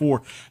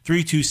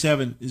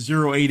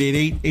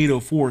 804-327-0888,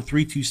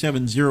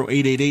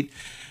 804-327-0888.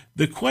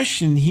 The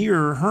question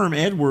here, Herm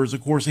Edwards, of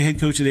course, the head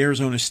coach at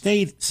Arizona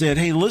State, said,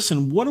 hey,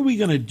 listen, what are we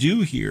going to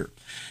do here?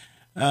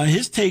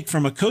 His take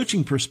from a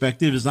coaching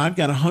perspective is I've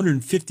got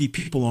 150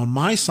 people on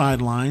my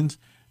sidelines.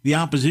 The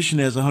opposition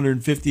has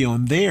 150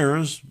 on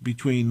theirs,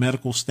 between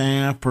medical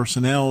staff,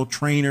 personnel,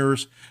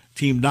 trainers,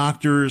 team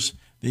doctors.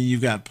 Then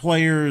you've got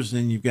players,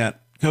 and you've got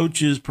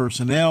coaches,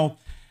 personnel.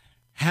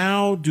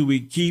 How do we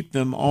keep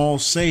them all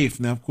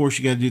safe? Now, of course,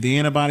 you got to do the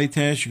antibody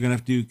test. You're going to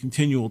have to do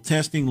continual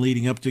testing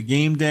leading up to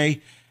game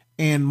day.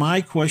 And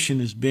my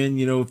question has been,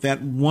 if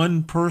that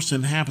one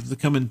person happens to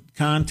come in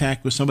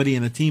contact with somebody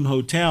in a team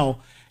hotel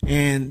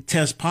and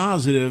test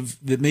positive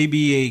that may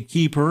be a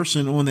key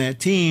person on that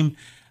team,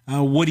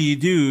 what do?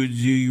 Do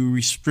you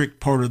restrict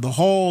part of the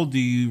hall? Do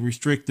you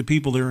restrict the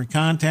people they're in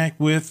contact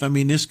with? I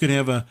mean, this could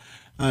have a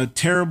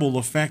terrible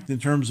effect in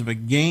terms of a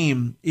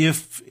game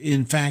if,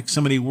 in fact,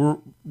 somebody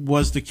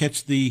was to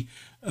catch the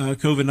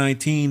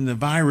COVID-19, the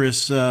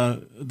virus,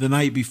 the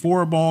night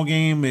before a ball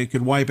game. It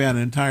could wipe out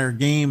an entire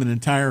game, an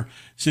entire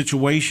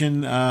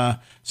situation.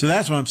 So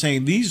that's what I'm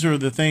saying. These are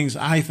the things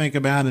I think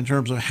about in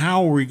terms of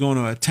how are we going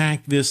to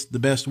attack this the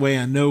best way.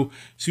 I know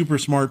super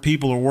smart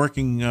people are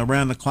working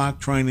around the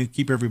clock trying to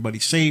keep everybody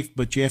safe,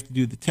 but you have to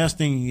do the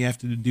testing. You have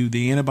to do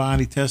the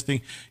antibody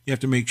testing. You have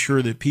to make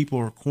sure that people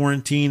are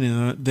quarantined.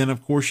 And then,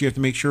 of course, you have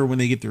to make sure when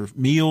they get their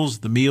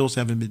meals, the meals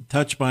haven't been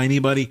touched by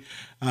anybody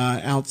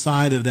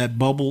outside of that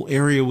bubble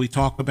area we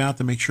talk about,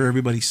 to make sure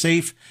everybody's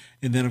safe.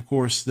 And then, of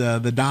course,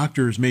 the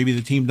doctors, maybe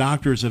the team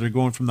doctors that are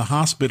going from the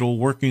hospital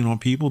working on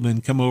people, then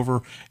come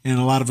over, and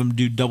a lot of them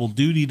do double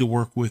duty to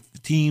work with the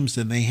teams,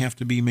 and they have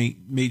to be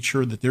made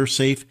sure that they're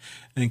safe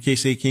in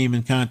case they came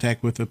in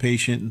contact with a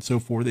patient and so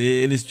forth.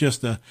 It is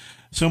just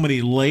so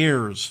many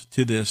layers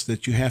to this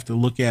that you have to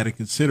look at and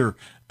consider.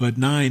 But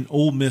 9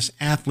 Ole Miss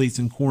athletes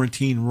in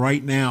quarantine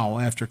right now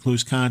after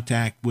close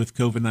contact with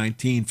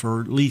COVID-19 for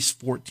at least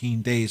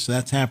 14 days. So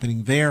that's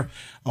happening there.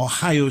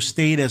 Ohio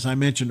State, as I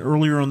mentioned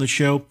earlier on the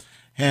show,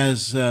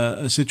 has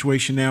a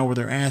situation now where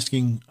they're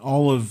asking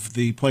all of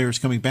the players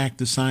coming back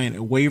to sign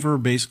a waiver,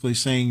 basically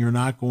saying you're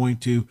not going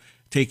to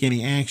take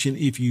any action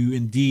if you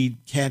indeed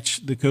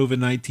catch the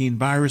COVID-19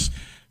 virus.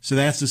 So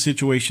that's the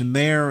situation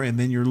there. And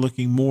then you're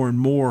looking more and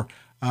more.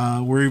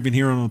 We're even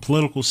hearing on the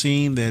political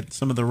scene that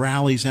some of the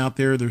rallies out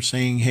there, they're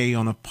saying, hey,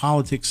 on a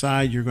politics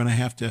side, you're going to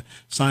have to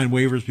sign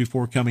waivers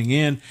before coming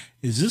in.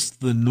 Is this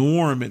the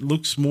norm? It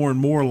looks more and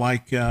more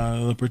like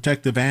the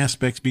protective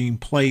aspects being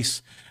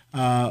placed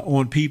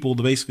on people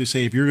to basically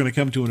say, if you're going to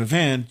come to an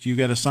event, you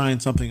got to sign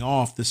something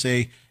off to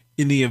say,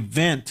 in the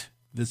event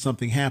that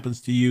something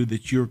happens to you,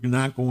 that you're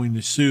not going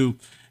to sue.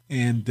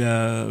 And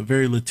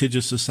very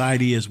litigious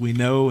society, as we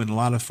know, and a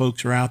lot of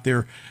folks are out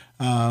there.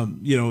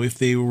 If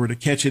they were to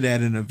catch it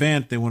at an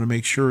event, they want to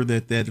make sure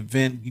that that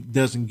event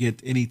doesn't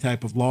get any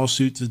type of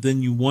lawsuits. And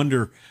then you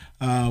wonder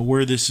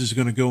where this is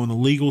going to go on the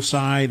legal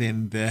side,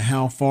 and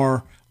how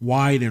far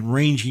wide and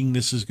ranging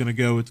this is going to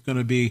go. It's going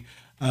to be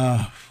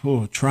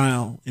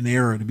trial and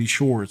error, to be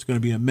sure. It's going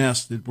to be a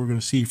mess that we're going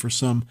to see for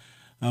some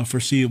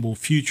foreseeable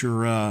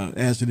future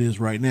as it is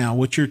right now.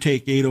 What's your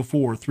take?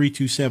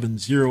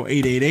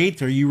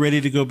 804-327-0888. Are you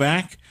ready to go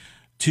back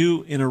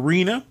to an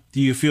arena? Do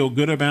you feel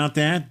good about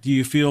that? Do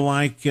you feel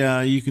like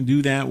you can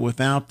do that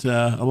without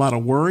a lot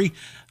of worry?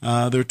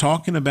 They're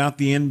talking about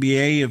the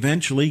NBA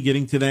eventually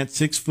getting to that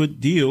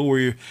 6-foot deal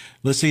where,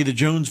 let's say the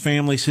Jones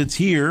family sits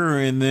here,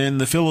 and then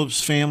the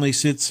Phillips family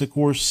sits, of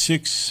course,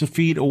 6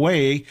 feet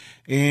away,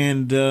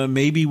 and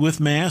maybe with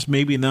mask,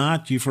 maybe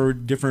not. You've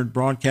heard different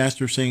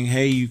broadcasters saying,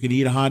 hey, you can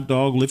eat a hot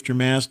dog, lift your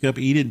mask up,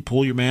 eat it, and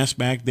pull your mask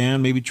back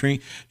down, maybe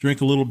drink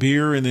a little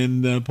beer and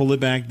then pull it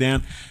back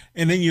down.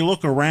 And then you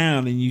look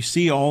around and you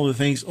see all the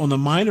things on the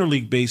minor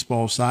league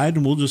baseball side.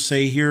 And we'll just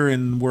say here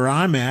and where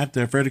I'm at,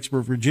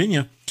 Fredericksburg,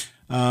 Virginia,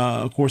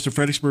 of course, the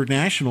Fredericksburg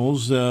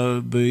Nationals,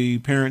 the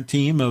parent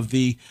team of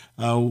the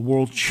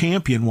world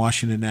champion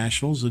Washington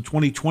Nationals. The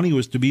 2020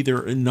 was to be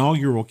their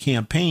inaugural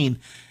campaign.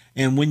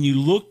 And when you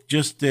look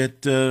just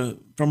at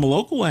from a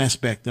local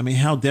aspect, I mean,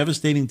 how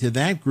devastating to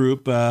that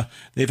group.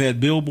 They've had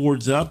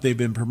billboards up. They've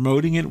been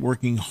promoting it,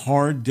 working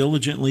hard,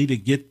 diligently to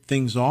get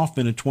things off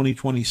in a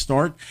 2020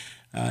 start.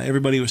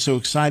 Everybody was so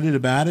excited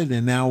about it,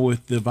 and now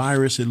with the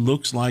virus, it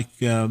looks like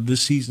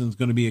this season is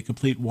going to be a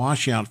complete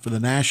washout for the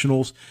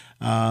Nationals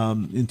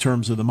in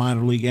terms of the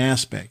minor league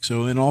aspect.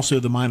 So, and also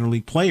the minor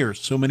league players.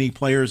 So many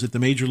players at the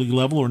major league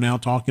level are now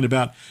talking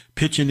about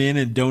pitching in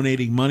and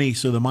donating money.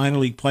 So the minor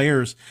league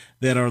players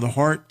that are the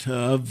heart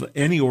of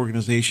any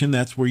organization,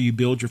 that's where you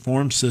build your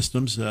farm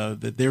systems,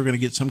 that they're going to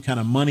get some kind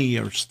of money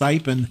or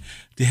stipend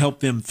to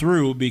help them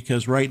through,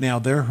 because right now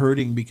they're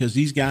hurting because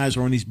these guys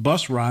are on these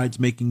bus rides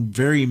making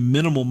very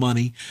minimal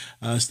money,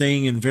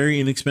 staying in very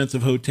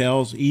inexpensive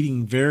hotels,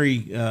 eating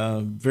very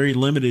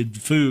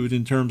limited food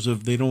in terms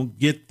of they don't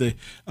get the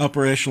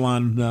upper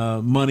echelon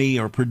money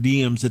or per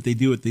diems that they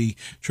do at the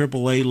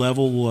AAA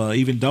level,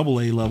 even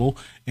AA level.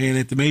 And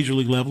at the major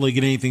league level, they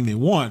get anything they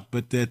want.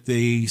 But at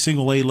the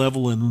single A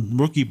level and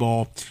rookie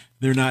ball,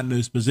 they're not in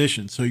those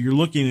positions. So you're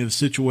looking at a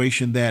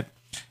situation that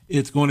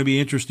it's going to be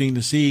interesting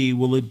to see.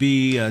 Will it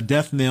be a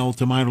death knell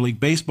to minor league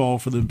baseball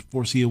for the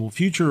foreseeable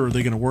future? Or are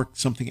they going to work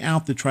something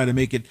out to try to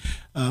make it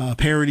a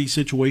parity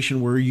situation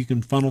where you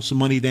can funnel some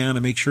money down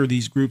and make sure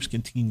these groups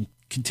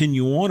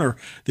continue on? Or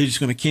they're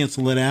just going to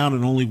cancel it out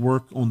and only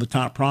work on the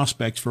top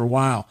prospects for a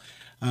while?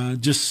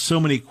 Just so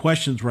many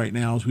questions right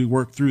now as we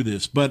work through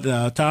this. But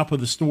top of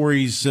the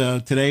stories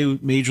today,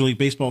 Major League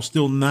Baseball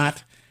still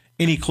not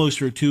any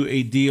closer to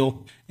a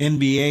deal.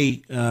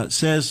 NBA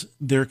says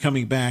they're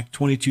coming back,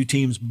 22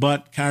 teams,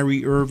 but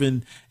Kyrie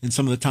Irving and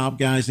some of the top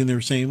guys in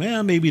there saying,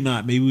 well, maybe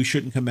not. Maybe we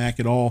shouldn't come back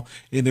at all.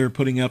 And they're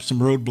putting up some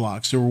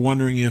roadblocks. So we're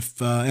wondering if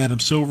Adam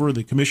Silver,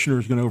 the commissioner,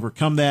 is going to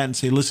overcome that and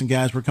say, listen,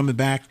 guys, we're coming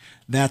back.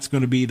 That's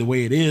going to be the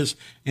way it is.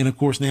 And, of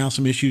course, now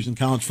some issues in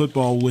college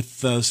football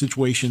with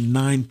situation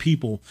 9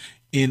 people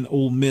in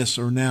Ole Miss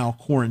are now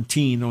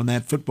quarantined on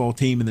that football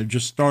team, and they're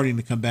just starting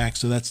to come back,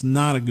 so that's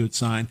not a good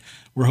sign.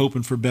 We're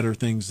hoping for better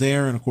things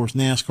there. And, of course,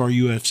 NASCAR,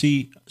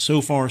 UFC,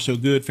 so far so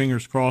good.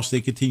 Fingers crossed they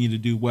continue to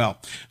do well.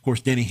 Of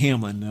course, Denny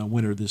Hamlin,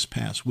 winner this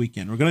past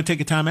weekend. We're going to take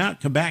a time out,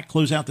 come back,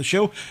 close out the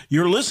show.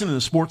 You're listening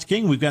to Sports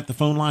King. We've got the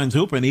phone lines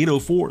open,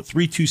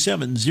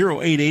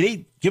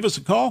 804-327-0888. Give us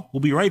a call.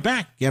 We'll be right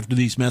back after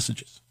these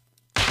messages.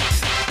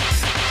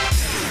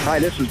 Hi,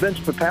 this is Vince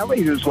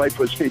Papale, whose life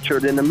was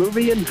featured in the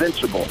movie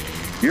Invincible.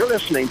 You're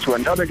listening to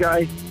another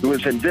guy who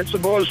is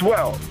invincible as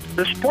well,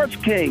 the Sports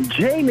King,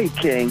 Jamie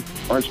King,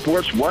 on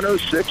Sports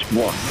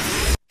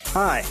 106.1.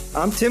 Hi,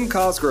 I'm Tim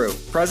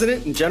Cosgrove,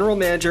 President and General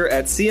Manager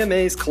at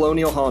CMA's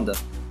Colonial Honda.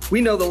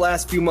 We know the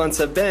last few months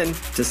have been,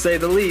 to say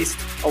the least,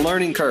 a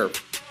learning curve.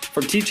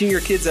 From teaching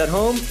your kids at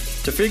home,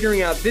 to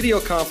figuring out video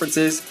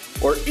conferences,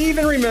 or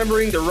even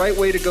remembering the right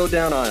way to go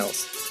down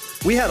aisles.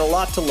 We had a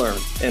lot to learn,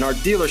 and our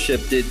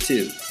dealership did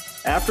too.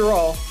 After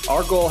all,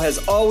 our goal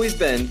has always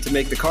been to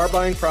make the car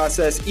buying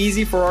process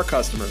easy for our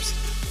customers.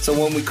 So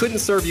when we couldn't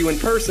serve you in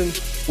person,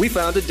 we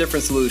found a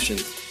different solution.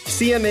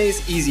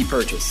 CMA's Easy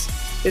Purchase.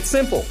 It's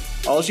simple.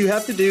 All you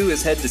have to do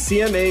is head to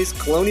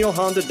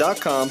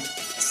CMA'sColonialHonda.com,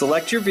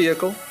 select your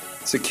vehicle,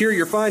 secure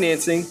your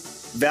financing,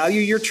 value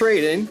your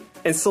trade-in,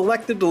 and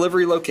select the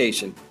delivery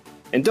location.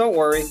 And don't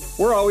worry,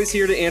 we're always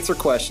here to answer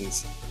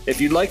questions. If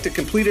you'd like to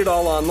complete it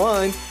all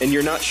online and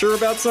you're not sure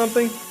about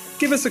something,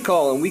 give us a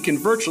call and we can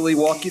virtually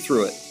walk you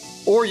through it.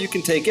 Or you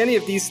can take any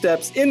of these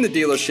steps in the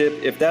dealership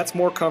if that's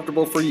more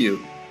comfortable for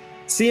you.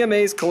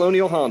 CMA's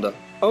Colonial Honda.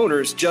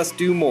 Owners just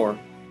do more.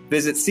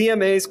 Visit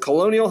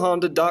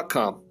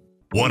CMA'sColonialHonda.com.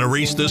 Want to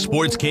reach the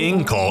Sports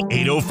King? Call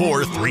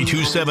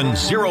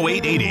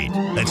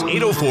 804-327-0888. That's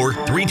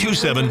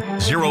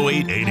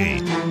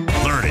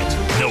 804-327-0888. Learn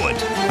it, know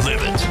it,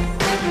 live it.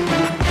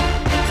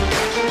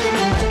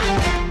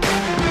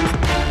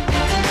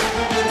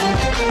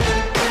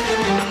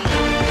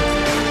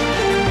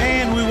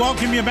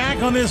 Welcome you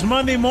back on this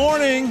Monday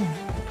morning.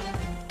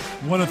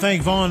 I want to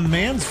thank Vaughn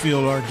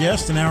Mansfield, our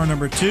guest in hour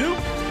number 2,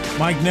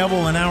 Mike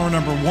Neville in hour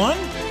number 1.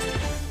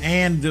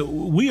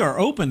 And we are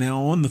open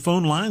now on the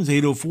phone lines,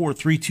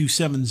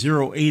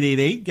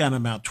 804-327-0888. Got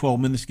about 12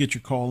 minutes to get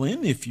your call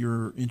in if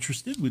you're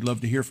interested. We'd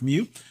love to hear from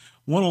you.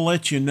 Want to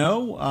let you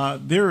know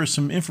there is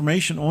some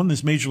information on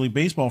this Major League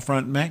Baseball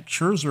front. Max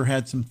Scherzer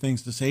had some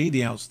things to say,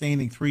 the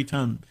outstanding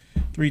three-time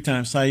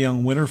Cy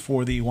Young winner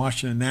for the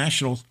Washington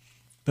Nationals.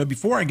 But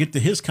before I get to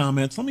his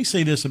comments, let me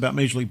say this about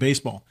Major League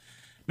Baseball.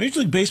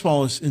 Major League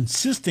Baseball is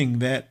insisting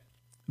that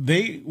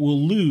they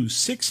will lose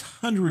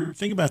 $600.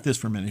 Think about this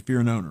for a minute if you're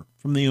an owner,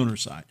 from the owner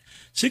side.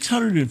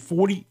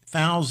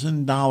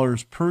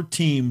 $640,000 per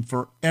team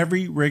for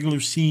every regular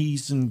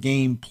season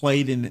game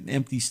played in an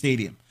empty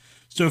stadium.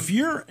 So if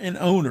you're an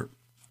owner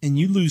and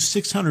you lose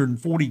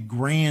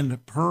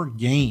 $640,000 per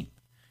game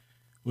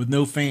with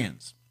no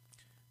fans,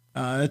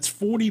 that's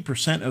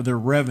 40% of their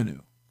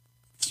revenue.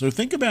 So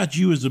think about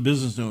you as a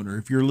business owner.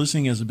 If you're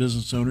listening as a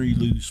business owner, you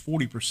lose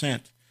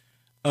 40%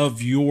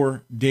 of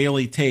your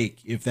daily take,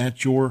 if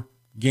that's your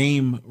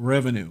game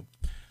revenue.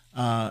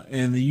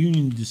 And the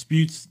union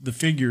disputes the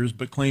figures,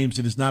 but claims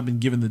it has not been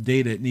given the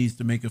data it needs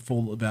to make a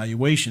full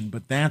evaluation.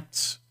 But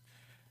that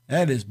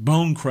is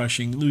bone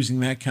crushing, losing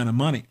that kind of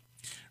money.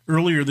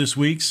 Earlier this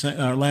week,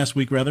 last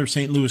week rather,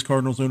 St. Louis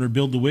Cardinals owner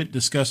Bill DeWitt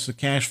discussed the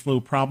cash flow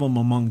problem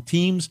among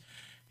teams.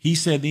 He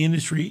said the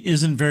industry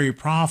isn't very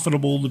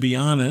profitable, to be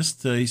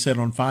honest. He said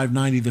on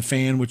 590 The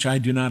Fan, which I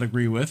do not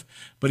agree with.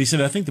 But he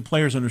said, I think the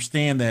players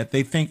understand that.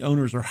 They think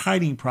owners are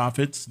hiding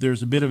profits.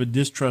 There's a bit of a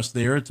distrust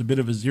there. It's a bit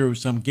of a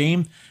zero-sum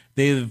game.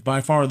 They have by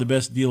far the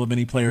best deal of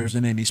any players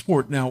in any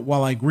sport. Now,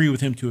 while I agree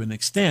with him to an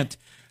extent,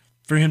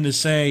 for him to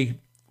say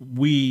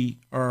we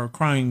are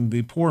crying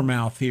the poor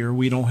mouth here,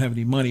 we don't have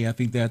any money, I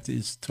think that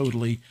is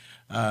totally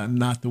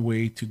not the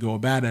way to go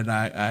about it.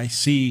 I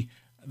see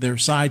their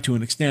side to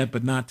an extent,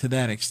 but not to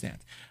that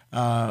extent.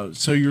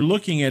 So you're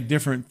looking at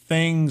different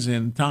things,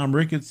 and Tom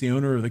Ricketts, the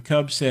owner of the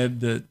Cubs, said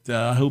that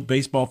I hope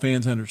baseball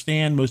fans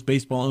understand most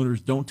baseball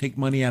owners don't take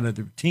money out of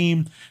their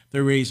team.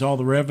 They raise all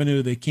the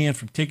revenue they can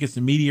from tickets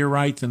and media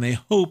rights, and they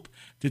hope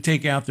to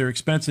take out their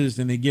expenses,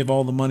 and they give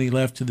all the money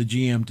left to the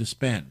GM to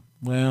spend.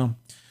 Well,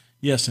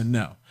 yes and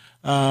no.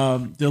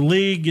 The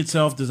league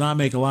itself does not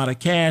make a lot of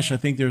cash. I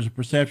think there's a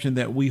perception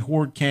that we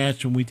hoard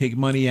cash when we take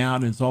money out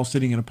and it's all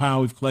sitting in a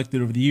pile we've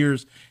collected over the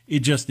years. It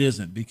just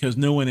isn't, because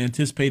no one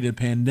anticipated a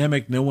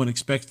pandemic. No one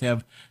expects to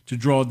have to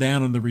draw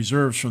down on the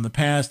reserves from the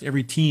past.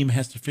 Every team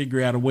has to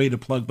figure out a way to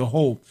plug the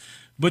hole.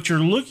 But you're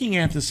looking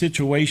at the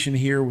situation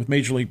here with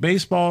Major League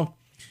Baseball,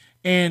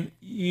 and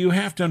you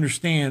have to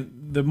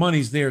understand the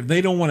money's there.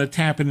 They don't want to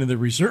tap into the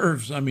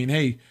reserves. I mean,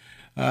 hey,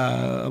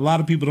 a lot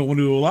of people don't want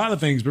to do a lot of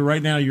things, but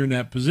right now you're in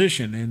that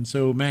position. And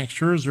so Max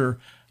Scherzer,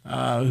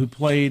 who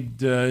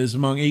played, is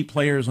among 8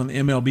 players on the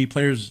MLB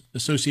Players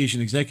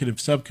Association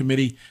Executive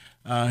Subcommittee,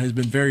 has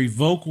been very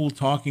vocal,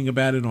 talking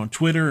about it on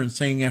Twitter and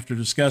saying after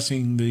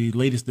discussing the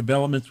latest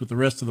developments with the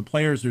rest of the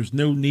players, there's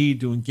no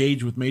need to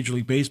engage with Major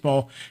League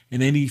Baseball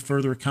in any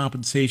further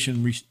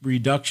compensation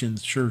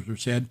reductions, Scherzer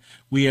said.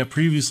 We have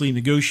previously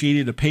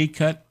negotiated a pay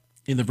cut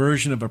in the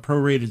version of a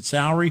prorated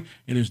salary,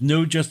 and there's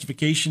no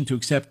justification to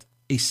accept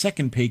a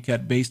second pay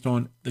cut based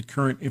on the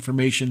current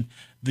information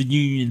the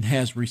union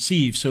has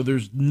received. So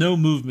there's no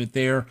movement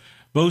there.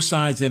 Both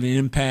sides at an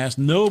impasse.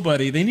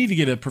 Nobody, they need to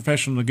get a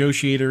professional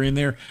negotiator in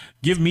there.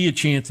 Give me a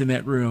chance in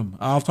that room.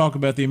 I'll talk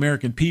about the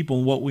American people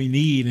and what we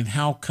need and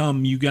how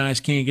come you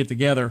guys can't get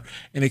together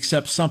and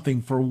accept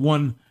something for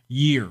 1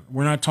 year.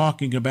 We're not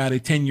talking about a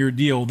 10-year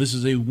deal. This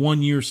is a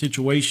 1-year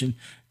situation.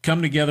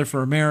 Come together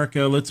for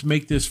America. Let's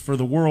make this for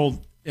the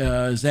world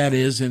as that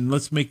is, and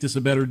let's make this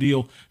a better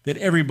deal that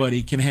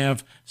everybody can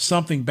have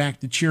something back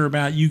to cheer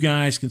about. You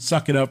guys can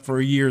suck it up for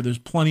a year. There's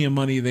plenty of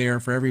money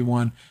there for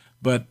everyone,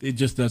 but it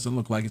just doesn't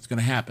look like it's going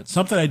to happen.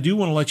 Something I do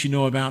want to let you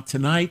know about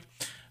tonight,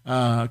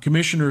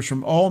 commissioners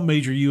from all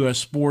major U.S.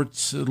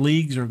 sports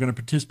leagues are going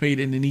to participate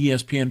in an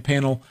ESPN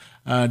panel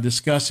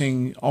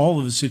discussing all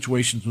of the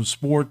situations with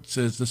sports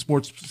as the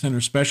Sports Center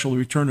special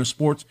Return to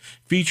Sports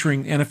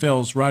featuring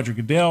NFL's Roger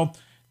Goodell,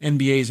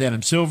 NBA's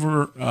Adam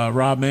Silver,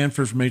 Rob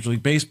Manfred from Major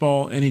League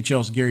Baseball,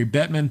 NHL's Gary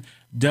Bettman,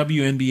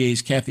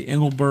 WNBA's Kathy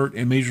Engelbert,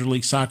 and Major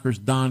League Soccer's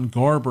Don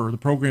Garber. The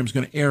program is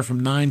going to air from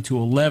 9 to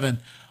 11.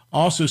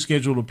 Also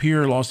scheduled to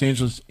appear Los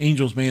Angeles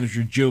Angels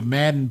manager Joe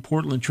Madden,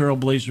 Portland Trail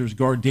Blazers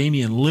guard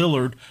Damian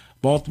Lillard,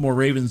 Baltimore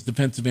Ravens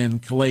defensive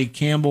end Calais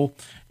Campbell,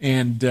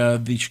 and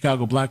the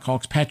Chicago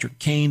Blackhawks Patrick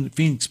Kane,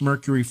 Phoenix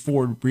Mercury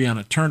forward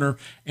Brianna Turner,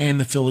 and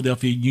the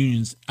Philadelphia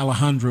Union's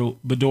Alejandro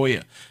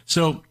Bedoya.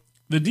 So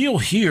the deal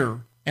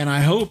here, and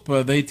I hope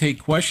they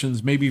take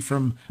questions maybe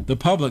from the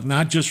public,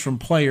 not just from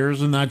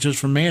players and not just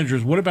from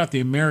managers. What about the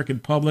American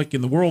public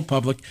and the world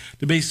public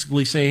to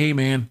basically say, hey,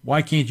 man,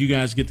 why can't you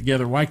guys get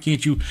together? Why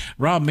can't you?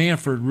 Rob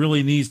Manfred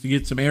really needs to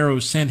get some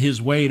arrows sent his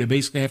way to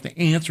basically have to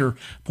answer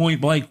point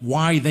blank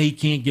why they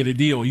can't get a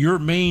deal. Your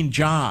main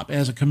job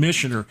as a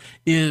commissioner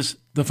is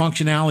the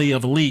functionality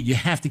of a league. You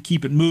have to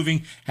keep it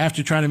moving, have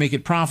to try to make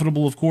it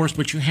profitable, of course,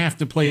 but you have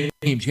to play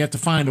games. You have to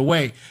find a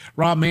way.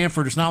 Rob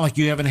Manfred, it's not like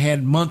you haven't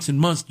had months and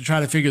months to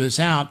try to figure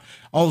this out.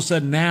 All of a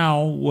sudden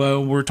now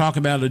we're talking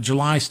about a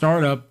July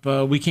startup.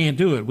 We can't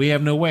do it. We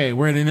have no way.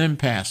 We're in an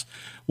impasse.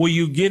 Well,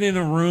 you get in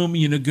a room,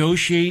 you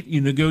negotiate,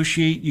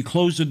 you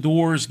close the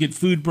doors, get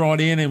food brought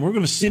in, and we're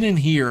going to sit in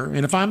here.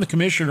 And if I'm the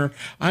commissioner,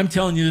 I'm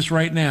telling you this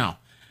right now.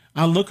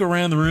 I'll look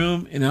around the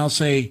room and I'll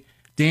say,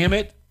 damn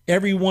it,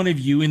 every one of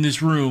you in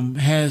this room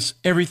has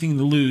everything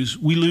to lose.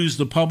 We lose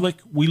the public.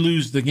 We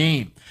lose the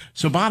game.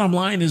 So bottom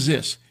line is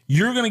this.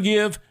 You're going to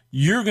give.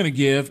 You're going to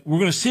give. We're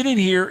going to sit in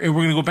here and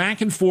we're going to go back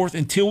and forth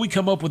until we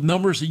come up with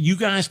numbers that you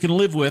guys can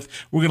live with.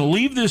 We're going to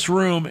leave this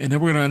room and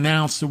then we're going to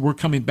announce that we're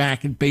coming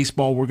back in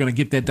baseball. We're going to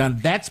get that done.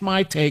 That's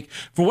my take.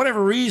 For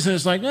whatever reason,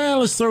 it's like,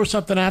 let's throw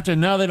something out there.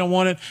 No, they don't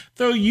want it.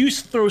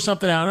 Throw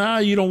something out. No,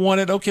 you don't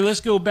want it. Okay,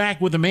 let's go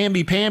back with the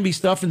mamby-pamby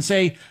stuff and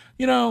say,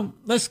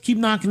 let's keep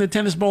knocking the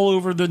tennis ball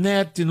over the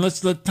net and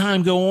let's let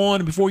time go on.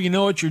 And before you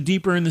know it, you're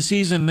deeper in the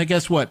season. And then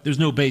guess what? There's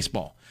no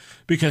baseball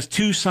because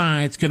two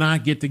sides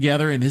cannot get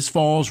together. And this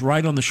falls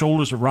right on the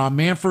shoulders of Rob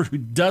Manfred, who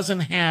doesn't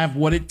have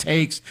what it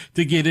takes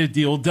to get a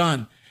deal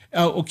done.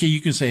 Okay,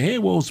 you can say, hey,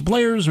 well, it's the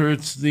players or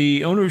it's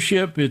the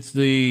ownership, it's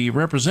the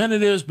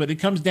representatives, but it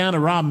comes down to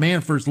Rob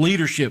Manfred's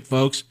leadership,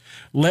 folks.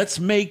 Let's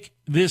make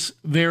this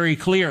very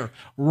clear.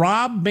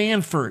 Rob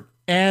Manfred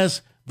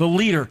as the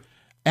leader.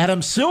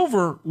 Adam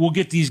Silver will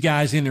get these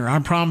guys in there.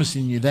 I'm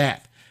promising you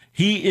that.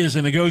 He is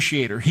a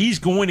negotiator. He's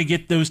going to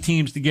get those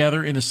teams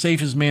together in the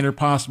safest manner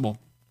possible.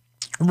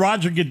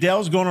 Roger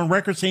Goodell's going on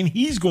record saying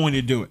he's going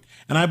to do it.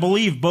 And I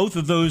believe both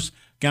of those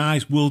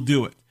guys will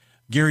do it.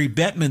 Gary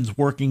Bettman's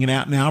working it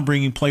out now,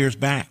 bringing players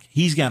back.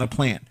 He's got a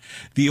plan.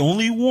 The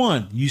only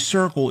one you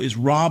circle is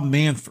Rob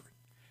Manfred.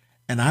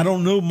 And I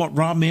don't know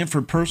Rob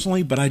Manfred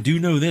personally, but I do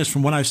know this.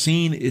 From what I've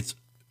seen, it's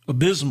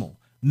abysmal.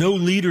 No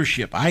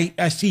leadership.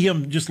 I see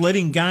him just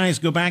letting guys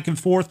go back and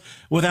forth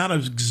without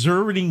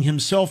exerting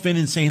himself in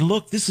and saying,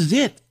 look, this is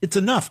it. It's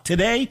enough.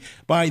 Today,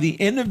 by the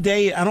end of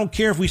day, I don't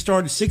care if we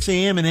start at 6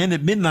 a.m. and end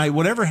at midnight,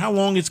 whatever, how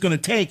long it's going to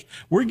take,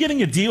 we're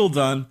getting a deal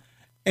done.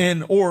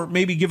 And or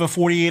maybe give a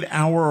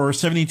 48-hour or a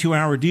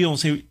 72-hour deal and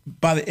say,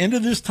 by the end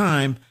of this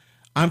time,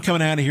 I'm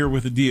coming out of here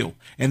with a deal.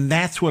 And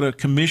that's what a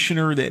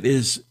commissioner that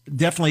is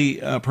definitely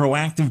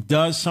proactive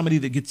does, somebody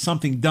that gets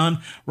something done.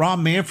 Rob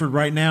Manfred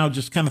right now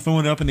just kind of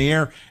throwing it up in the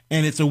air,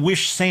 and it's a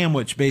wish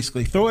sandwich,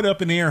 basically. Throw it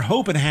up in the air,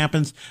 hope it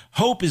happens.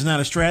 Hope is not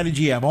a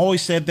strategy. I've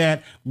always said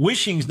that.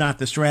 Wishing's not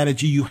the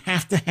strategy. You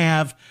have to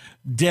have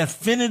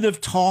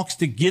definitive talks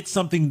to get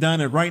something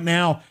done. And right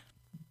now,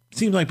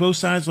 seems like both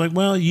sides are like,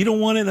 well, you don't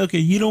want it. Okay,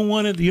 you don't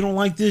want it. You don't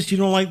like this. You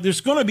don't like. There's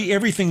going to be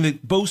everything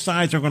that both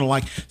sides are going to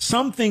like.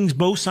 Some things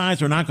both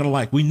sides are not going to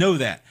like. We know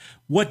that.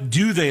 What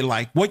do they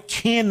like? What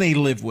can they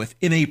live with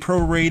in a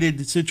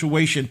prorated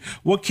situation?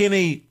 What can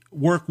they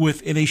work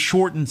with in a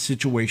shortened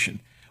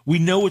situation? We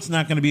know it's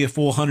not going to be a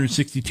full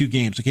 162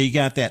 games. Okay, you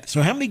got that.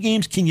 So how many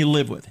games can you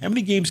live with? How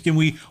many games can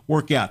we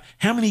work out?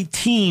 How many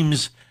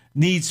teams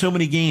need so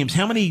many games?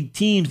 How many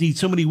teams need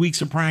so many weeks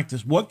of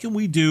practice? What can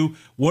we do?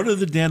 What are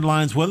the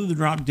deadlines? What are the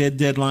drop dead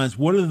deadlines?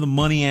 What are the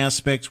money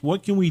aspects?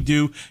 What can we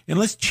do? And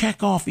let's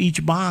check off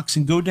each box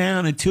and go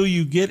down until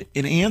you get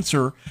an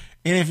answer.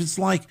 And if it's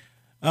like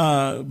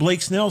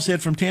Blake Snell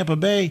said from Tampa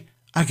Bay,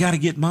 I got to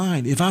get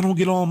mine. If I don't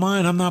get all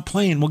mine, I'm not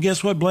playing. Well,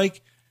 guess what,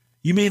 Blake?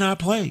 You may not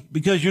play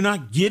because you're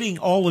not getting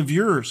all of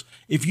yours.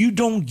 If you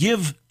don't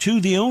give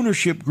to the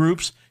ownership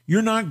groups,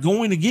 you're not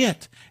going to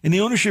get. And the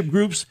ownership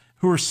groups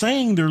who are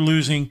saying they're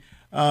losing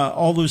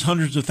all those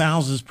hundreds of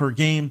thousands per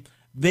game,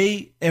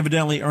 they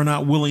evidently are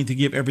not willing to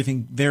give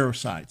everything their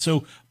side.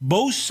 So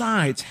both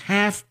sides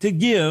have to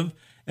give,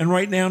 and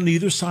right now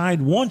neither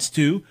side wants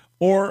to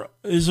or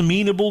is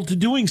amenable to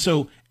doing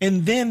so.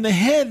 And then the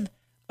head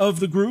of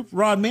the group,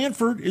 Rob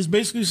Manfred, is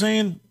basically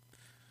saying,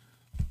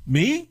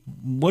 me?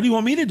 What do you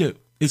want me to do?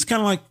 It's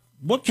kind of like,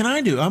 what can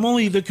I do? I'm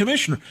only the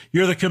commissioner.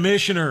 You're the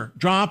commissioner.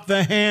 Drop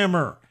the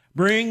hammer.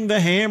 Bring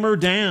the hammer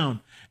down.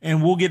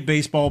 And we'll get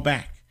baseball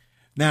back.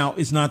 Now,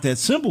 it's not that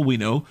simple, we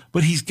know,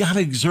 but he's got to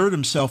exert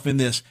himself in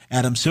this.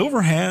 Adam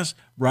Silver has.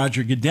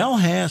 Roger Goodell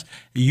has.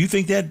 You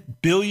think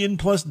that $1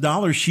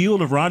 billion+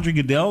 shield of Roger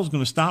Goodell is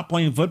going to stop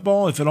playing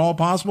football, if at all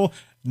possible?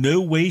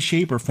 No way,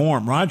 shape, or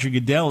form. Roger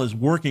Goodell is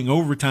working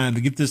overtime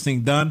to get this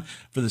thing done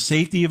for the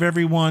safety of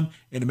everyone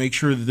and to make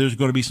sure that there's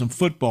going to be some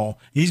football.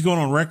 He's going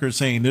on record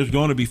saying there's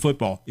going to be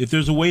football. If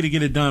there's a way to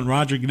get it done,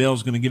 Roger Goodell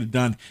is going to get it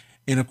done.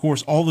 And, of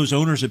course, all those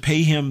owners that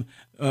pay him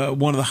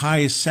one of the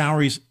highest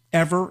salaries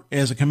ever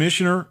as a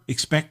commissioner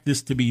expect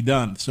this to be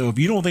done. So if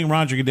you don't think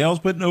Roger Goodell's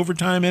putting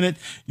overtime in it,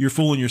 you're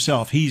fooling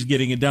yourself. He's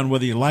getting it done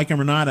whether you like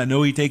him or not. I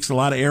know he takes a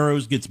lot of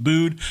arrows, gets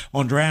booed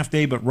on draft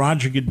day, but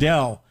Roger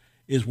Goodell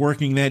is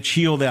working that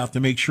shield out to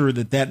make sure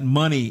that that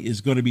money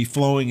is going to be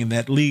flowing and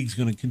that league's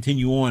going to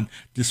continue on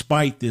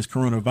despite this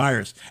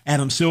coronavirus.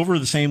 Adam Silver,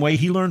 the same way.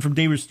 He learned from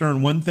David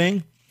Stern one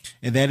thing,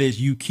 and that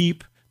is you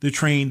keep the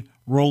train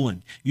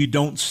rolling. You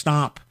don't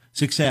stop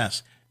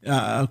success.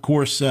 Of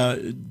course,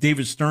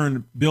 David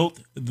Stern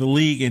built the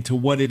league into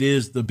what it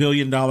is, the $1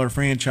 billion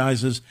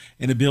franchises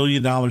and $1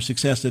 billion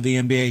success of the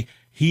NBA.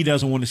 He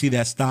doesn't want to see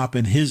that stop.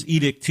 And his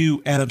edict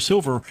to Adam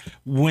Silver,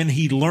 when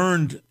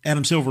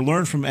Adam Silver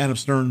learned from David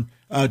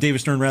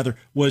Stern,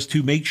 was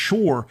to make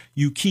sure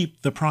you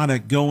keep the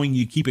product going,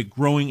 you keep it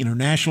growing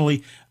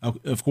internationally,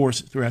 of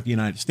course, throughout the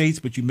United States,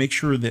 but you make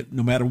sure that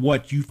no matter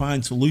what, you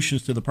find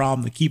solutions to the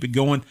problem to keep it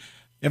going.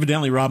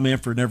 Evidently, Rob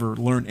Manfred never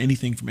learned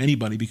anything from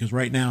anybody because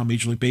right now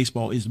Major League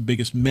Baseball is the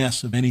biggest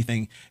mess of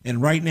anything. And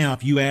right now,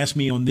 if you ask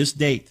me on this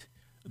date,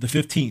 the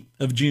 15th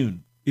of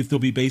June, if there'll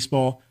be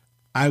baseball,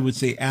 I would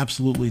say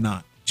absolutely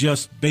not,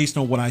 just based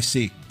on what I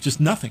see.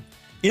 Just nothing.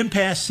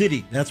 Impasse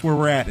City, that's where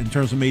we're at in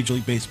terms of Major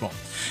League Baseball.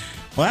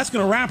 Well, that's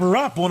going to wrap her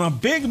up on a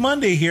big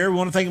Monday here. We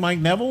want to thank Mike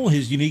Neville,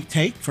 his unique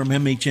take from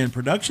MHN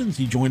Productions.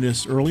 He joined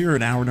us earlier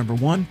in hour number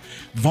 1.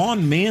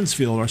 Vaughn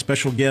Mansfield, our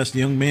special guest, the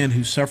young man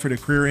who suffered a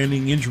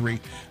career-ending injury,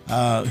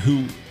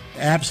 who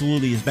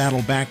absolutely has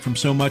battled back from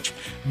so much.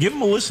 Give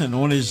him a listen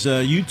on his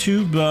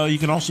YouTube. You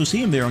can also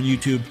see him there on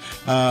YouTube.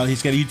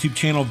 He's got a YouTube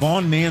channel.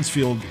 Vaughn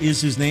Mansfield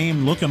is his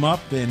name. Look him up,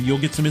 and you'll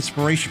get some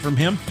inspiration from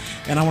him.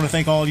 And I want to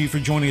thank all of you for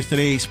joining us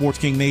today, Sports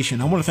King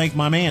Nation. I want to thank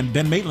my man,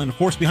 Ben Maitland, of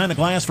course, behind the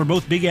glass for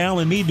both Big Al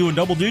and me doing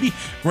double duty.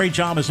 Great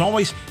job as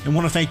always. And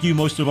want to thank you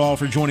most of all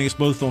for joining us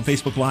both on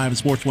Facebook Live and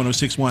Sports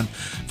 106.1.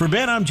 For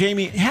Ben, I'm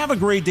Jamie. Have a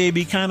great day.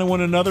 Be kind to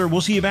one another.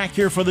 We'll see you back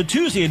here for the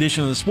Tuesday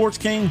edition of the Sports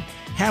King.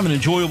 Have an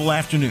enjoyable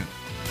afternoon.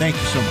 Thank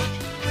you so much.